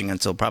be pitching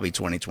until probably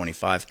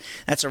 2025.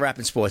 That's a wrap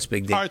in sports,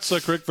 Big D. All right,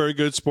 Slick Rick, very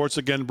good. Sports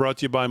again brought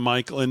to you by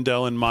Mike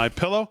Lindell and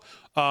MyPillow.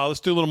 Let's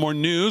do a little more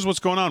news. What's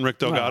going on, Rick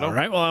Delgado? All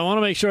right. Well, I want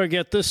to make sure I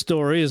get this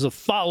story as a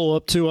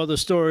follow-up to other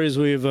stories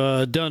we've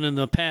done in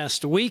the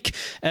past week,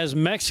 as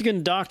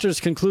Mexican doctors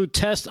conclude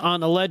tests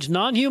on alleged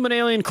non-human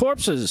alien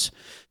corpses.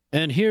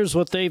 And here's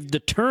what they've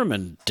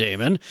determined,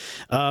 Damon.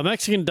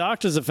 Mexican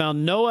doctors have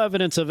found no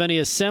evidence of any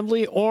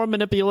assembly or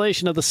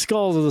manipulation of the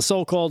skulls of the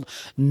so-called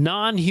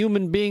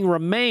non-human being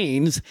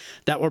remains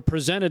that were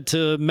presented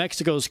to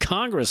Mexico's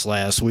Congress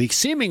last week,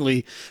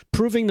 seemingly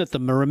proving that the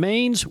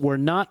remains were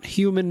not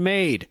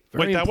human-made.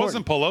 Wait, that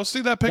wasn't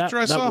Pelosi, that picture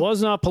I saw? That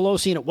was not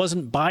Pelosi, and it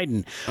wasn't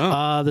Biden.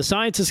 Oh. The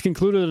scientists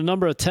concluded a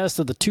number of tests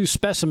of the two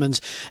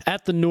specimens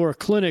at the Newark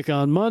Clinic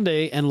on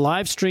Monday and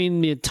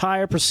live-streamed the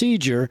entire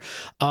procedure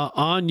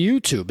on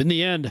YouTube. In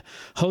the end,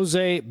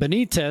 Jose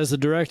Benitez, the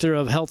director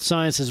of Health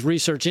Sciences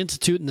Research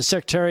Institute and the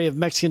Secretary of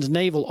Mexico's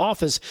Naval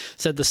Office,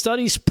 said the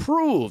studies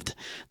proved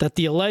that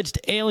the alleged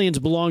aliens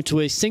belonged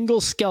to a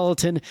single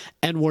skeleton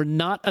and were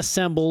not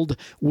assembled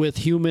with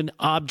human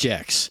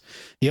objects.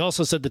 He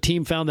also said the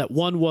team found that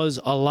one was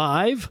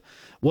alive,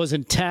 was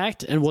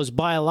intact, and was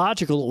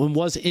biological and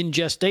was in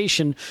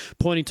gestation,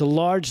 pointing to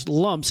large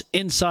lumps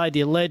inside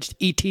the alleged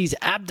ET's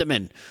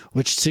abdomen,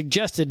 which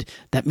suggested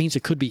that means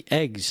it could be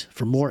eggs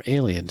for more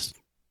aliens.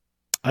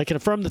 I can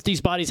affirm that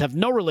these bodies have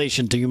no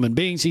relation to human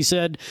beings, he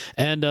said,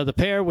 and the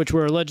pair, which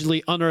were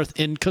allegedly unearthed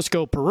in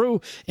Cusco,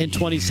 Peru in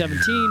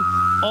 2017,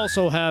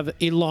 also have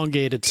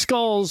elongated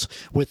skulls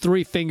with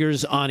 3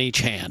 fingers on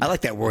each hand. I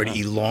like that word,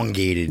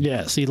 elongated.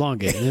 Yes,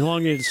 elongated.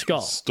 Elongated skull.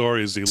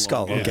 Story is elongated.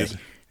 Skull, okay.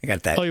 I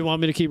got that. Oh, you want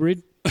me to keep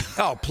reading?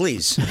 Oh,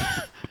 please.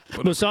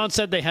 Musan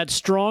said they had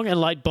strong and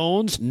light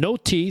bones, no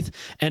teeth,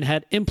 and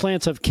had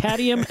implants of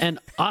cadmium and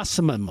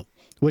osmium,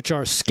 which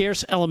are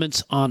scarce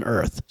elements on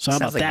Earth. So how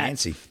Sounds about like that?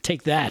 Nancy.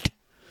 Take that.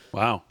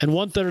 Wow. And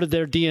 1/3 of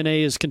their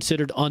DNA is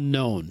considered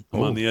unknown.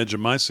 I'm on the edge of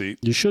my seat.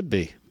 You should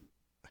be.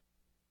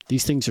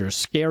 These things are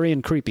scary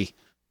and creepy,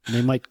 and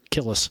they might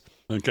kill us.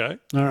 Okay.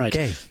 All right.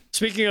 Okay.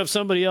 Speaking of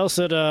somebody else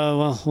that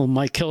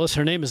might kill us,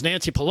 her name is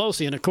Nancy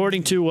Pelosi, and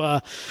according to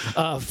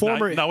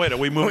former... Now, wait, are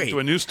we moving to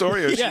a new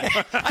story? Or Yeah.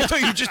 I thought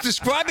you were just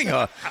describing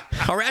her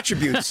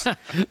attributes.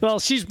 Well,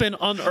 she's been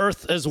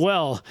unearthed as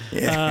well,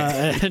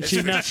 and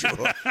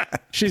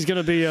she's going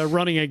to be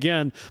running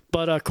again.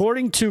 But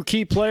according to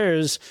key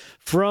players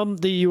from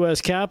the U.S.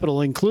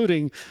 Capitol,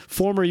 including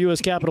former U.S.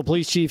 Capitol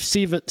Police Chief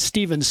Stephen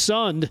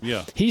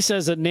Sund, he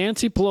says that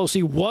Nancy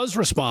Pelosi was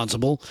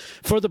responsible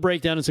for the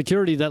breakdown in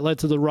security that led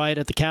to the riot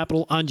at the Capitol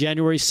on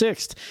January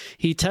 6th.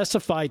 He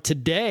testified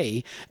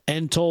today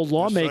and told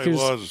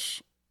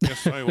lawmakers...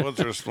 Yes, I was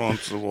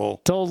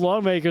responsible. Told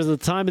lawmakers at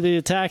the time of the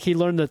attack he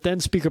learned that then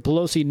Speaker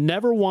Pelosi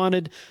never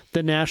wanted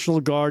the National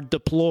Guard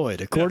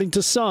deployed. According to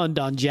Sund,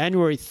 on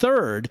January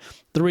 3rd,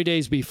 3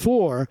 days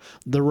before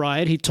the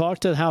riot, he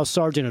talked to House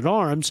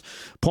Sergeant-at-Arms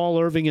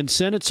Paul Irving and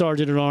Senate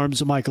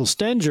Sergeant-at-Arms Michael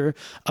Stenger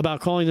about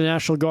calling the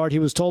National Guard. He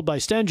was told by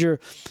Stenger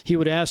he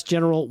would ask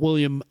General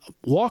William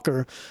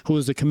Walker, who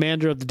was the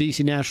commander of the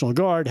D.C. National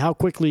Guard, how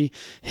quickly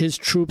his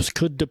troops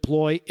could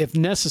deploy if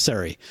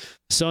necessary.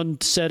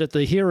 Sund said at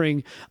the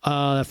hearing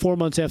 4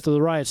 months after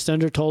the riot,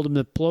 Stenger told him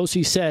that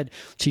Pelosi said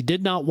she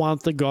did not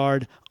want the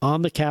Guard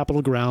on the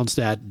Capitol grounds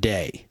that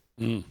day.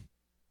 Mm.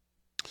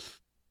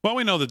 Well,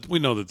 we know the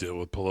deal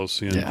with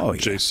Pelosi and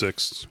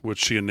J6,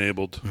 which she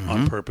enabled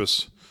on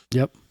purpose.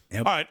 Yep.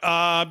 All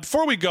right.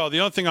 Before we go, the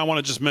other thing I want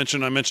to just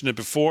mention, I mentioned it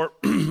before.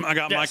 I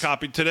got my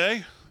copy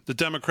today. The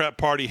Democrat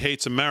Party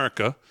hates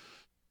America.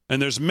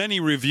 And there's many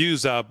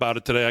reviews out about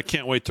it today. I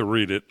can't wait to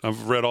read it.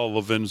 I've read all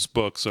Levin's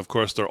books. Of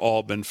course, they're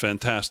all been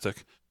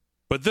fantastic.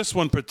 But this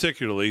one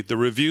particularly, the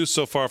reviews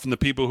so far from the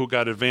people who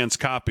got advanced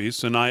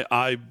copies, and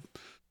I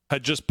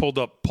had just pulled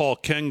up Paul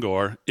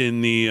Kengor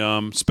in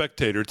the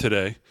Spectator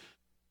today,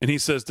 and he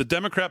says, The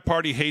Democrat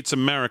Party Hates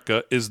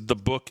America is the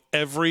book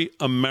every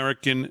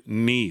American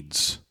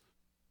needs.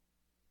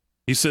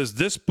 He says,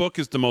 this book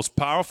is the most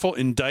powerful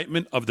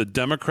indictment of the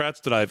Democrats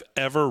that I've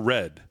ever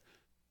read.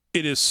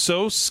 It is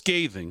so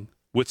scathing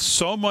with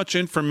so much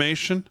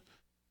information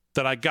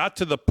that I got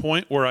to the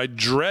point where I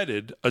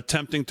dreaded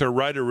attempting to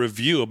write a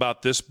review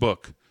about this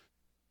book.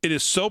 It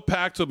is so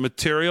packed with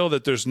material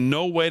that there's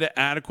no way to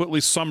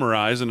adequately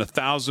summarize in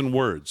 1,000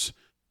 words.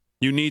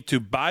 You need to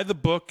buy the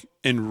book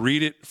and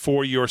read it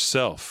for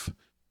yourself.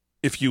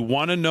 If you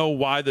want to know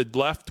why the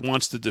left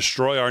wants to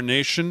destroy our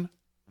nation,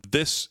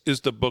 this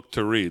is the book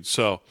to read.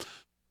 So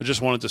I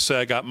just wanted to say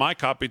I got my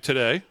copy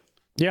today.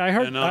 Yeah, I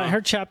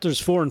heard chapters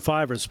 4 and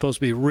 5 are supposed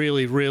to be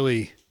really,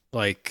 really,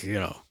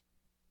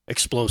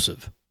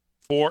 explosive.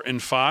 4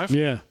 and 5?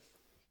 Yeah.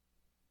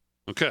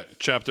 Okay.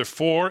 Chapter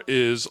 4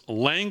 is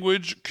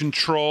language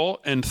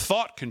control and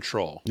thought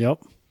control.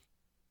 Yep.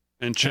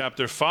 And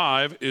chapter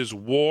 5 is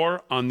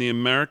war on the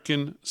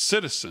American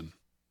citizen.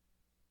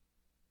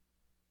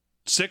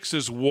 6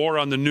 is war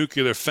on the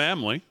nuclear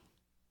family.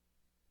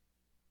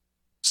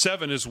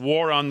 7 is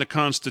war on the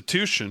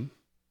Constitution.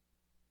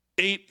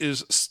 8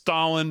 is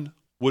Stalin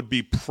would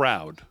be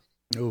proud.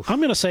 Oof. I'm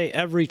going to say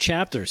every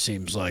chapter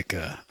seems like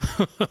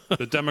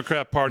the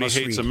Democrat Party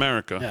hates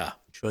America. Yeah,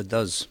 sure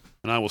does.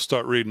 And I will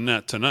start reading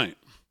that tonight.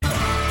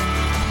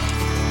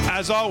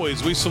 As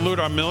always, we salute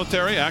our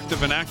military,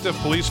 active and inactive,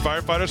 police,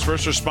 firefighters,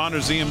 first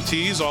responders,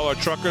 EMTs, all our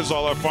truckers,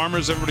 all our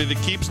farmers, everybody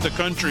that keeps the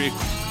country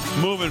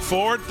moving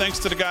forward. Thanks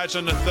to the guys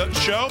on the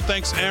show.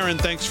 Thanks, Aaron.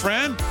 Thanks,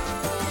 Fran.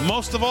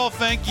 Most of all,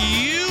 thank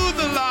you,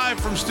 the live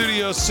from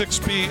Studio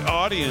 6B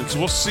audience.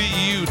 We'll see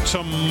you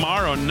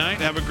tomorrow night.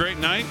 Have a great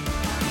night.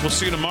 We'll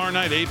see you tomorrow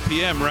night, 8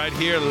 p.m. right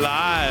here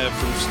live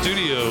from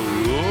Studio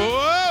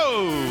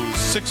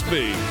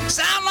 6B.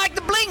 Sound like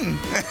the bling.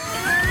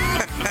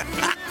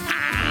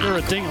 You're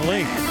a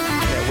ding-a-ling.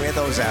 Yeah, wear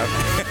those out.